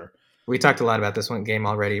 for sure. We talked a lot about this one game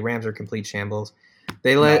already. Rams are complete shambles.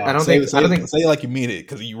 They let. I don't think. Say it like you mean it,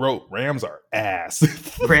 because you wrote Rams are ass.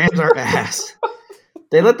 Rams are ass.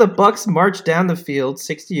 They let the Bucks march down the field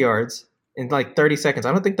 60 yards in like 30 seconds.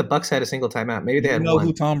 I don't think the Bucks had a single timeout. Maybe they had one. You know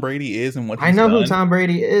who Tom Brady is and what he's I know done? who Tom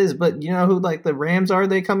Brady is, but you know who like the Rams are?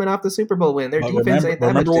 They coming off the Super Bowl win. Their defense ain't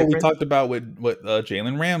that much different. Remember what we talked about with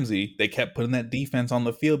Jalen Ramsey? They kept putting that defense on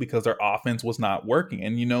the field because their offense was not working.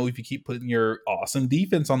 And if you keep putting your awesome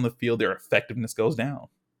defense on the field, their effectiveness goes down.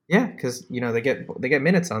 Yeah, because they get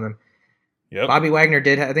minutes on them. Yep. Bobby Wagner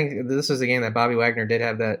did. I think this was the game that Bobby Wagner did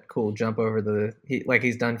have that cool jump over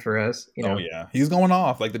he's done for us. Oh yeah, he's going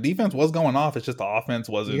off. Like the defense was going off. It's just the offense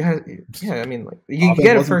wasn't. Yeah, I mean, like, you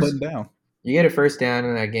get a first down. You get a first down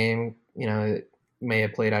in that game. It may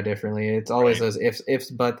have played out differently. It's always those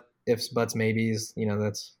ifs, buts, maybes.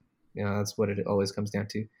 That's what it always comes down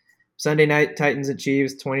to. Sunday night, Titans at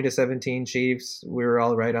Chiefs, 20-17 Chiefs. We were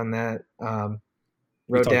all right on that.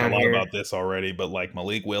 We talked a lot about this already, but like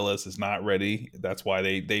Malik Willis is not ready. That's why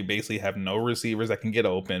they basically have no receivers that can get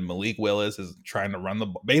open. Malik Willis is trying to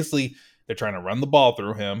they're trying to run the ball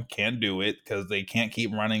through him. Can't do it because they can't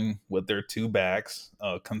keep running with their two backs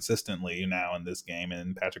consistently now in this game.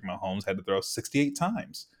 And Patrick Mahomes had to throw 68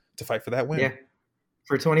 times to fight for that win. Yeah,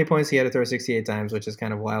 for 20 points, he had to throw 68 times, which is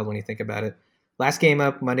kind of wild when you think about it. Last game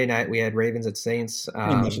up, Monday night, we had Ravens at Saints.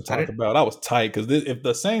 Much to talk about. I was tight because if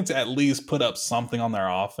the Saints at least put up something on their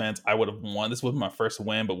offense, I would have won. This was my first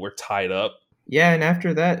win, but we're tied up. Yeah, and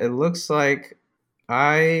after that, it looks like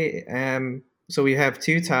I am. So we have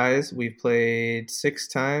 2 ties. We've played 6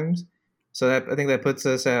 times. So I think that puts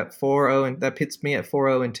us at 4-0, and that puts me at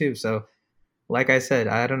 4-0-2. So, like I said,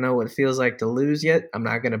 I don't know what it feels like to lose yet. I'm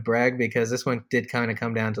not going to brag because this one did kind of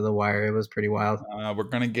come down to the wire. It was pretty wild. We're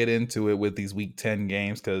going to get into it with these Week 10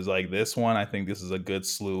 games because, like, this one, I think this is a good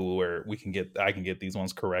slew where I can get these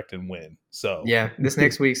ones correct and win. So yeah, the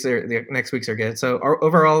next weeks are good. So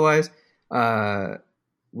overall wise,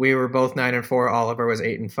 we were both 9-4. Oliver was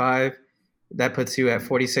 8-5. That puts you at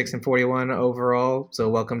 46-41 overall. So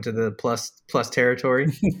welcome to the plus territory.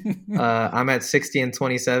 I'm at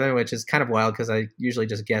 60-27, which is kind of wild because I usually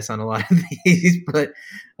just guess on a lot of these. But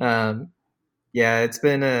yeah, it's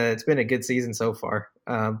been a good season so far.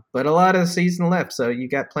 But a lot of season left, so you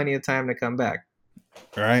got plenty of time to come back.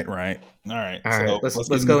 Right. All right. So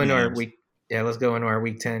let's go into our week. Yeah, let's go into our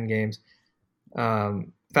Week 10 games.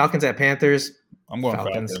 Falcons at Panthers. I'm going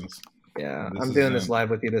Falcons. Yeah, I'm doing this live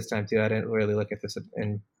with you this time too. I didn't really look at this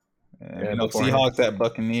Seahawks at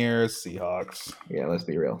Buccaneers. Seahawks. Yeah, let's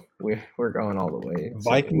be real. We're going all the way.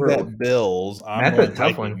 Vikings at Bills. That's a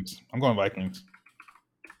tough one. I'm going Vikings.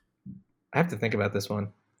 I have to think about this one.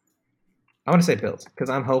 I want to say Bills because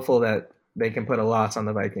I'm hopeful that they can put a loss on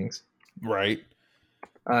the Vikings. Right.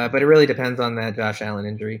 But it really depends on that Josh Allen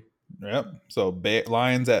injury. Yep. So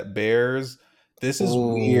Lions at Bears. This is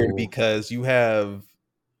weird because you have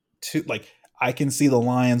I can see the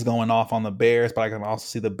Lions going off on the Bears, but I can also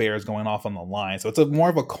see the Bears going off on the Lions. So it's more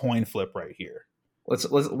of a coin flip right here.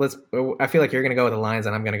 Let's. I feel like you're gonna go with the Lions,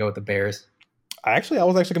 and I'm gonna go with the Bears. I was actually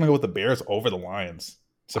going to go with the Bears over the Lions.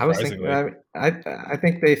 I was thinking. Surprisingly, I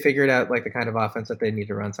think they figured out like the kind of offense that they need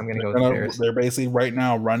to run, so I'm gonna go with the Bears. they're basically right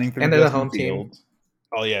now running through And they're the Justin home team, Fields.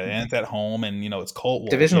 Oh yeah, and it's at home, and it's cold.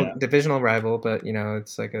 Well, yeah, divisional rival, but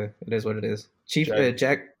it's like it is what it is. Chief this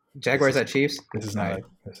Jaguars is at Chiefs. this is not Right.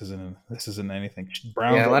 a, this isn't anything. Yeah,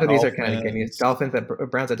 Browns a at lot of these are kind of games. Dolphins, Dolphins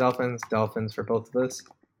at Browns at Dolphins. Dolphins for both of us.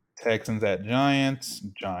 Texans at Giants,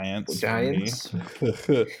 Giants for me. Giants.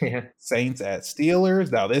 Yeah. Saints at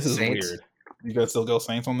Steelers. Now this is Saints. weird. You guys still go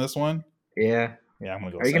Saints on this one? Yeah. Yeah, I'm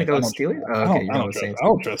gonna go. Are you Saints. gonna go with Steelers? Oh, okay, you're going with Saints. I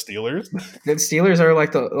don't trust Steelers. The Steelers are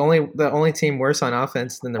like the only team worse on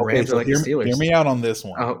offense than the Rams so are like the Steelers. Hear me out on this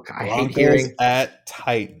one. Oh, I Broncos hate hearing at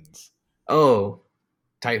Titans. Oh,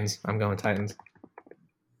 Titans. I'm going Titans.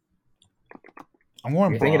 I'm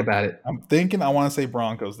going. You're thinking about it. I'm thinking. I want to say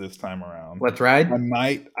Broncos this time around. Let's ride.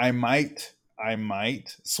 I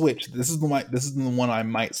might switch. This is the one I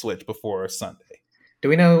might switch before Sunday. Do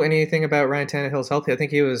we know anything about Ryan Tannehill's health? I think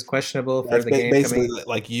he was questionable for the game. Basically,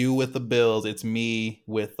 like you with the Bills, it's me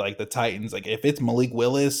with like the Titans. Like if it's Malik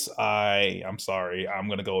Willis, I'm sorry, I'm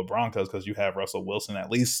gonna go with Broncos because you have Russell Wilson at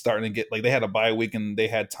least starting to get like they had a bye week and they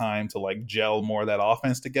had time to like gel more of that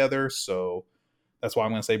offense together. So that's why I'm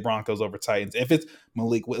gonna say Broncos over Titans. If it's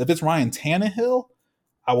Ryan Tannehill,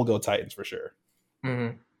 I will go Titans for sure.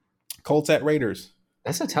 Mm-hmm. Colts at Raiders.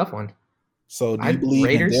 That's a tough one. So do you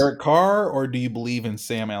believe in Derek Carr or do you believe in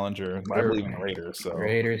Sam Ellinger? I believe in the Raiders. So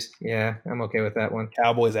Raiders, yeah, I'm okay with that one.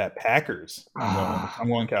 Cowboys at Packers. I'm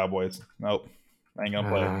going Cowboys. Nope, I ain't gonna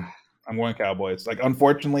play. I'm going Cowboys. Like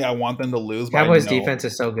unfortunately, I want them to lose. Cowboys defense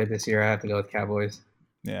is so good this year. I have to go with Cowboys.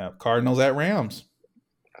 Yeah, Cardinals at Rams.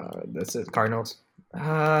 This is Cardinals.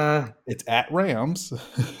 It's at Rams.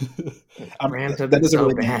 Rams have been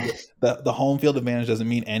so bad. The home field advantage doesn't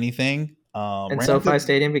mean anything. And SoFi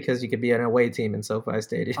Stadium because you could be an away team in SoFi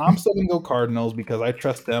Stadium. I'm still gonna go Cardinals because I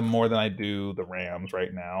trust them more than I do the Rams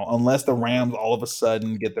right now. Unless the Rams all of a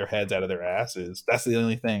sudden get their heads out of their asses, that's the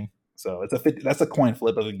only thing. So that's a coin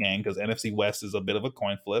flip of a game because NFC West is a bit of a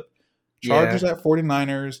coin flip. Chargers at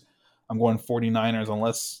 49ers. I'm going 49ers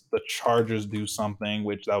unless the Chargers do something,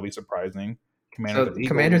 which that'll be surprising.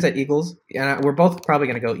 Commanders at Eagles. Yeah, we're both probably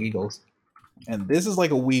gonna go Eagles. And this is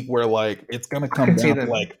like a week where like it's gonna come down to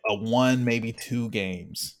like a 1, maybe 2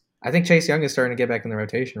 games. I think Chase Young is starting to get back in the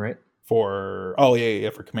rotation, right? For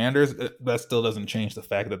Commanders, that still doesn't change the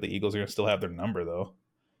fact that the Eagles are gonna still have their number though.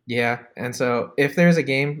 Yeah, and so if there's a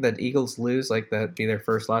game that Eagles lose, like that be their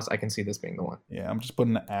first loss, I can see this being the one. Yeah, I'm just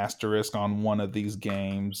putting an asterisk on one of these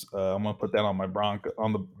games. I'm gonna put that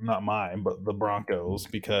on not mine, but the Broncos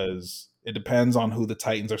because it depends on who the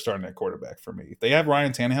Titans are starting at quarterback for me. If they have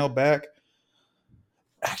Ryan Tannehill back.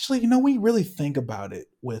 Actually, we really think about it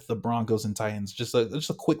with the Broncos and Titans. Just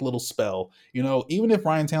a quick little spell. Even if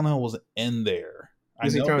Ryan Tannehill was in there,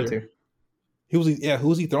 who's he throwing to? Who's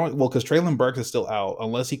he throwing? Well, because Treylon Burks is still out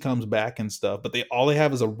unless he comes back and stuff. But all they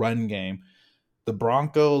have is a run game. The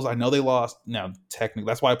Broncos, I know they lost. Now, technically,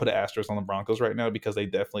 that's why I put an asterisk on the Broncos right now because they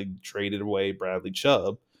definitely traded away Bradley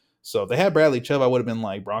Chubb. So if they had Bradley Chubb, I would have been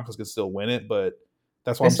like Broncos could still win it. But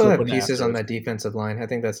that's why they still have pieces on that defensive line. I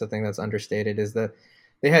think that's the thing that's understated is that.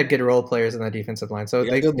 They had good role players in that defensive line, so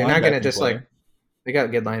they're not going to just play. They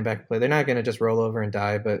got good linebacker play. They're not going to just roll over and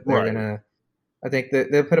die, but they're going to. I think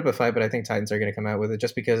they'll put up a fight, but I think Titans are going to come out with it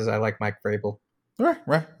just because I like Mike Vrabel. Right,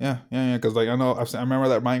 yeah. Because I remember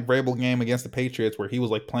that Mike Vrabel game against the Patriots where he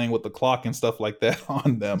was like playing with the clock and stuff like that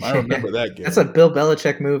on them. I remember that game. That's a Bill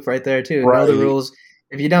Belichick move right there too. Right. Know the rules.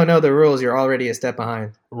 If you don't know the rules, you're already a step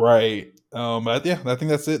behind. Right. But yeah, I think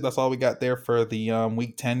that's it. That's all we got there for the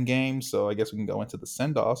Week 10 game. So I guess we can go into the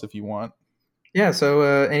send-offs if you want. Yeah. So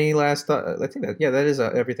any last thought? I think that is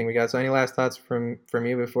everything we got. So any last thoughts from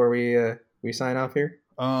you before we sign off here?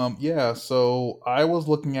 Yeah. So I was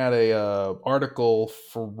looking at a article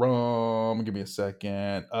from. Give me a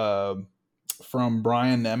second. From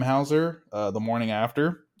Brian Nemhauser, the morning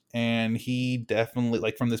after. And he definitely,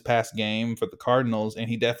 like from this past game for the Cardinals, and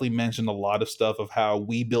he definitely mentioned a lot of stuff of how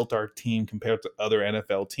we built our team compared to other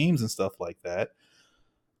NFL teams and stuff like that.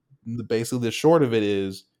 Basically, the short of it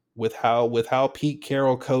is with how Pete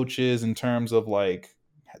Carroll coaches in terms of like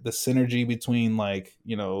the synergy between like,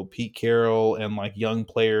 Pete Carroll and like young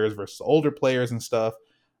players versus older players and stuff.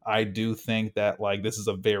 I do think that like this is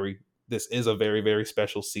a very, very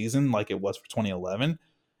special season like it was for 2011.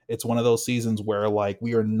 It's one of those seasons where like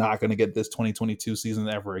we are not going to get this 2022 season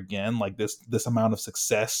ever again. Like this amount of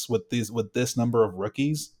success with this number of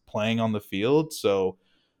rookies playing on the field. So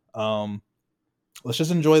let's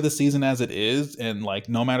just enjoy the season as it is, and like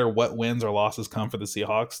no matter what wins or losses come for the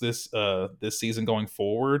Seahawks this season going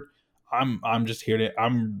forward, I'm just here to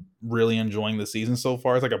I'm really enjoying the season so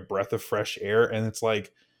far. It's like a breath of fresh air, and it's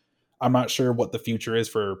like I'm not sure what the future is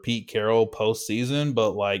for Pete Carroll postseason,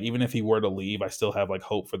 but like even if he were to leave, I still have like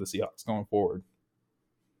hope for the Seahawks going forward.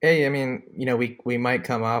 Hey, I mean, we might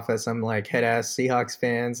come off as some like head ass Seahawks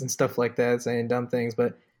fans and stuff like that, saying dumb things,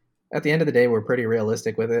 but at the end of the day, we're pretty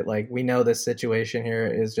realistic with it. Like we know this situation here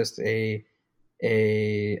is just a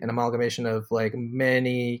an amalgamation of like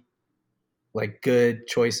many like good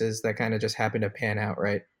choices that kind of just happen to pan out,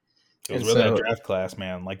 right? It was And really that so draft class,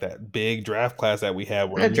 man. Like that big draft class that we had,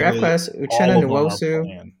 where that draft literally class, Uchenna all of them are Nwosu,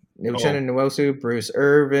 playing. Oh, Bruce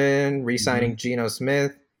Irvin, mhm. re-signing Geno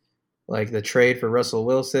Smith, like the trade for Russell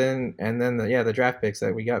Wilson, and then the draft picks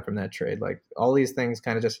that we got from that trade. Like all these things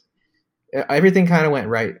kind of just everything kind of went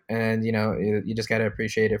right, and you just got to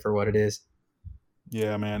appreciate it for what it is.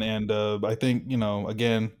 Yeah, man. And I think,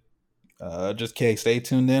 again, just stay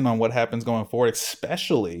tuned in on what happens going forward,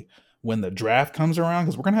 especially when the draft comes around,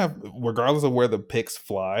 because we're gonna have, regardless of where the picks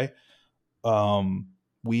fly, um,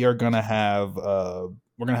 we are gonna have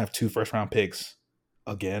we're gonna have two first round picks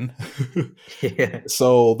again. Yeah,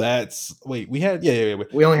 So that's wait, we had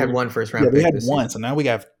we only had one first yeah, round we pick had this one, season. so now we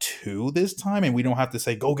have two this time, and we don't have to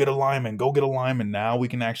say go get a lineman, go get a lineman. Now we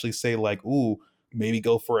can actually say like, ooh, maybe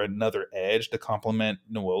go for another edge to complement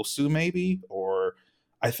Nwosu, maybe, or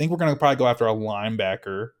I think we're gonna probably go after a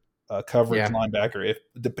linebacker, a coverage Yeah, linebacker. If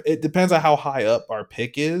it depends on how high up our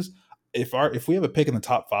pick is. If we have a pick in the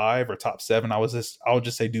top 5 or top 7, I would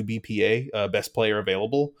just say do BPA, best player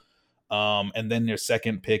available. And then your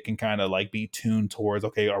second pick can kind of like be tuned towards,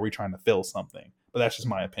 okay, are we trying to fill something? But that's just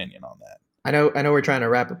my opinion on that. I know we're trying to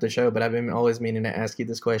wrap up the show, but I've been always meaning to ask you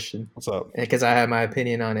this question What's up? because I have my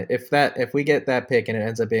opinion on it. If we get that pick and it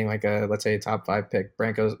ends up being like a, let's say, a top five pick,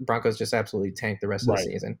 Broncos just absolutely tank the rest of the Right.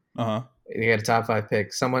 season. Uh huh. You get a top five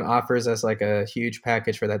pick. Someone offers us like a huge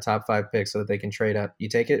package for that top five pick so that they can trade up. You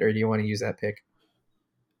take it, or do you want to use that pick?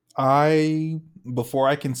 I before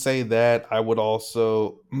I can say that, I would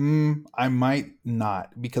also I might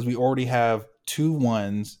not, because we already have two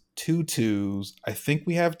ones, two twos. I think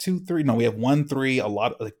we have two three. No, we have one three, a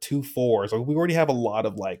lot like two fours. So we already have a lot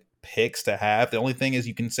of like picks to have. The only thing is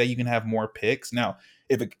you can say you can have more picks. Now,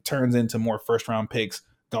 if it turns into more first round picks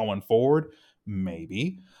going forward,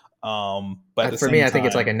 maybe. But at the For me, same I think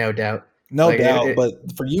it's like time, a no doubt. no Like doubt, but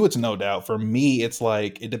for you, it's no doubt. For me, it's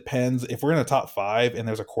like it depends. If we're in the top 5 and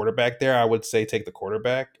there's a quarterback there, I would say take the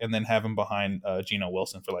quarterback and then have him behind Geno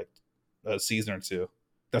Wilson for like a season or two.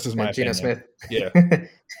 That's just my Geno opinion. Smith, Yeah,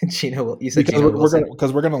 You said because Geno Wilson.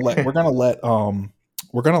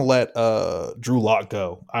 we're gonna let Drew Lock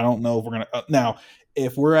go. I don't know if we're gonna now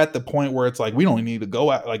if we're at the point where it's like we don't need to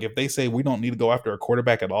go at, like if they say we don't need to go after a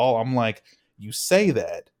quarterback at all, I'm like, you say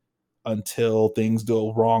that until things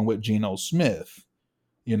go wrong with Geno Smith.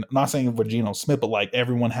 You know, not saying with Geno Smith, but like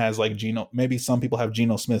everyone has like Geno. Maybe some people have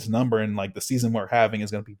Geno Smith's number, and like the season we're having is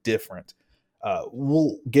going to be different.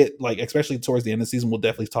 We'll get like, especially towards the end of the season, we'll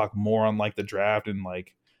definitely talk more on like the draft and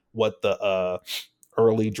like what the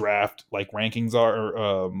early draft like rankings are,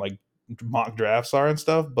 or like mock drafts are and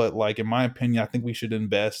stuff. But like in my opinion, I think we should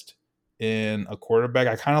invest in a quarterback.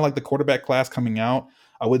 I kind of like the quarterback class coming out.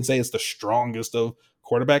 I wouldn't say it's the strongest of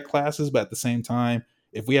quarterback classes, but at the same time,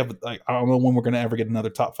 if we have like, I don't know when we're going to ever get another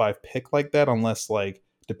top 5 pick like that, unless like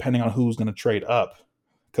depending on who's going to trade up,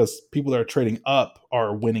 because people that are trading up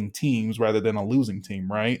are winning teams rather than a losing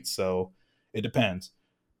team, right? So it depends.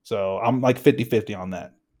 So I'm like 50-50 on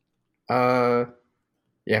that. Uh,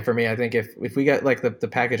 yeah, for me, I think if we get like the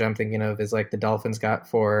package I'm thinking of is like the Dolphins got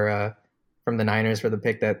for from the Niners for the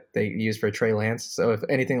pick that they used for Trey Lance. So if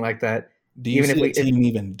anything like that, Do you even if see a we if team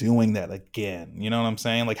even doing that again? You know what I'm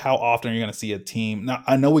saying? Like, how often are you going to see a team? Now,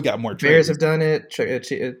 I know we got more Bears have trades. done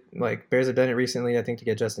it, like Bears have done it recently, I think to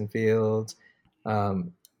get Justin Fields,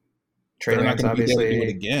 um, Trey They're not Lance, going to be able to do it obviously,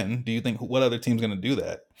 again. Do you think what other team's going to do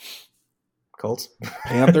that? Colts,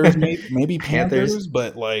 Panthers, maybe Panthers. Panthers,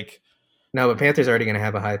 but like, No, but Panthers are already going to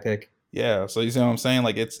have a high pick. yeah. So you see what I'm saying?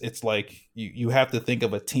 Like, it's like you have to think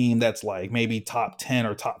of a team that's like maybe top 10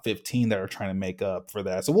 or top 15 that are trying to make up for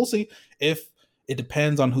that. So we'll see. If it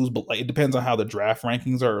depends on who's like, it depends on how the draft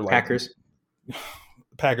rankings are. Like, Packers.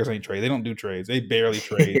 Packers ain't trade. They don't do trades. They barely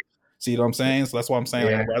trade. See what I'm saying? So that's why I'm saying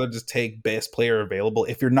like I'd Yeah, rather just take best player available.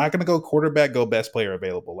 If you're not going to go quarterback, go best player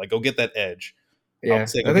available. Like go get that edge. I would yeah.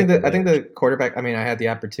 say go get I that think edge. the quarterback. I mean, I had the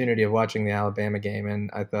opportunity of watching the Alabama game, and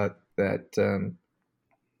I thought that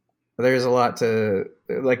there's a lot to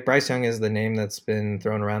like. Bryce Young is the name that's been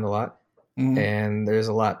thrown around a lot, Mhm. and there's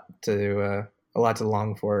a lot to a lot to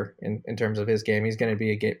long for in terms of his game. He's going to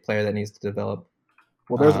be a player that needs to develop.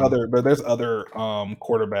 Well, there's other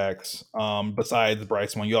quarterbacks besides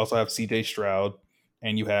Bryce one. You also have C.J. Stroud,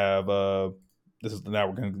 and you have this is now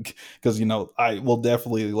we're gonna because I will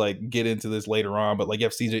definitely like get into this later on, but like you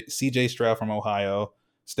have C.J. Stroud from Ohio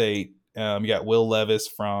State. You got Will Levis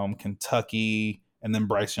from Kentucky, and then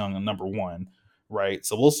Bryce Young on number one, right?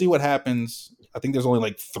 So we'll see what happens. I think there's only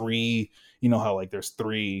like three. You know how like there's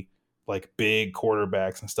three like big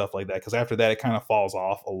quarterbacks and stuff like that, because after that it kind of falls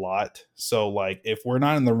off a lot. So like if we're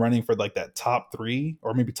not in the running for like that top three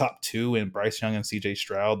or maybe top two in Bryce Young and CJ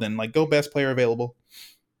Stroud, then like go best player available.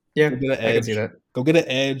 Yeah, I can see that. Go get an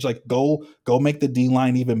edge. Like go make the D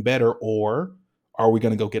line even better. Or are we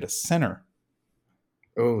going to go get a center?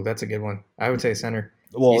 Oh, that's a good one. I would say center.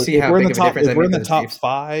 Well, if we're in the top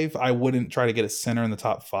five, I wouldn't try to get a center in the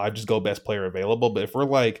top five. Just go best player available. But if we're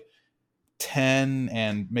like 10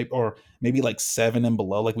 and maybe like 7 and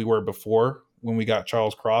below, like we were before when we got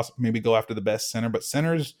Charles Cross, maybe go after the best center. But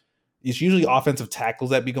centers, it's usually offensive tackles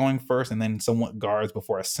that be going first, and then somewhat guards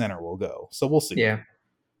before a center will go. So we'll see. Yeah.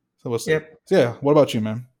 So we'll see. Yep. So yeah. What about you,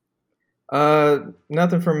 man?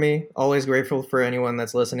 Nothing from me. Always grateful for anyone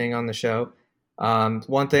that's listening on the show.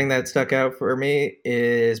 One thing that stuck out for me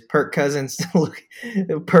is Kirk Cousins.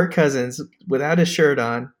 Kirk Cousins without his shirt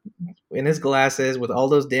on, in his glasses, with all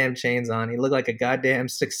those damn chains on. He looked like a goddamn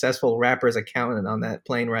successful rapper's accountant on that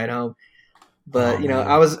plane ride home. But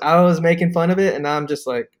I was making fun of it, and I'm just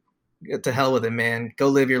like, to hell with it, man. Go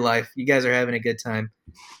live your life. You guys are having a good time.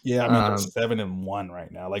 Yeah, I mean, they're 7-1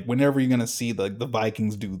 right now. Like, whenever you're gonna see the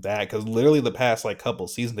Vikings do that? Because literally the past like couple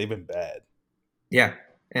seasons they've been bad. Yeah.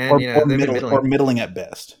 And or middling at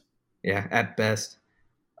best. Yeah, at best.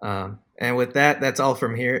 And with that, that's all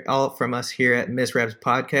from us here at Misreps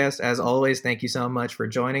Podcast. As always, thank you so much for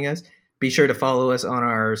joining us. Be sure to follow us on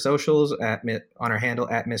our socials on our handle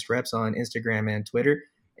at Misreps on Instagram and Twitter.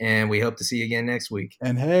 And we hope to see you again next week.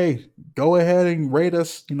 And hey, go ahead and rate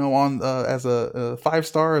us, on as a 5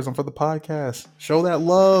 stars for the podcast. Show that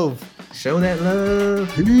love. Show that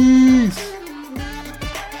love. Peace.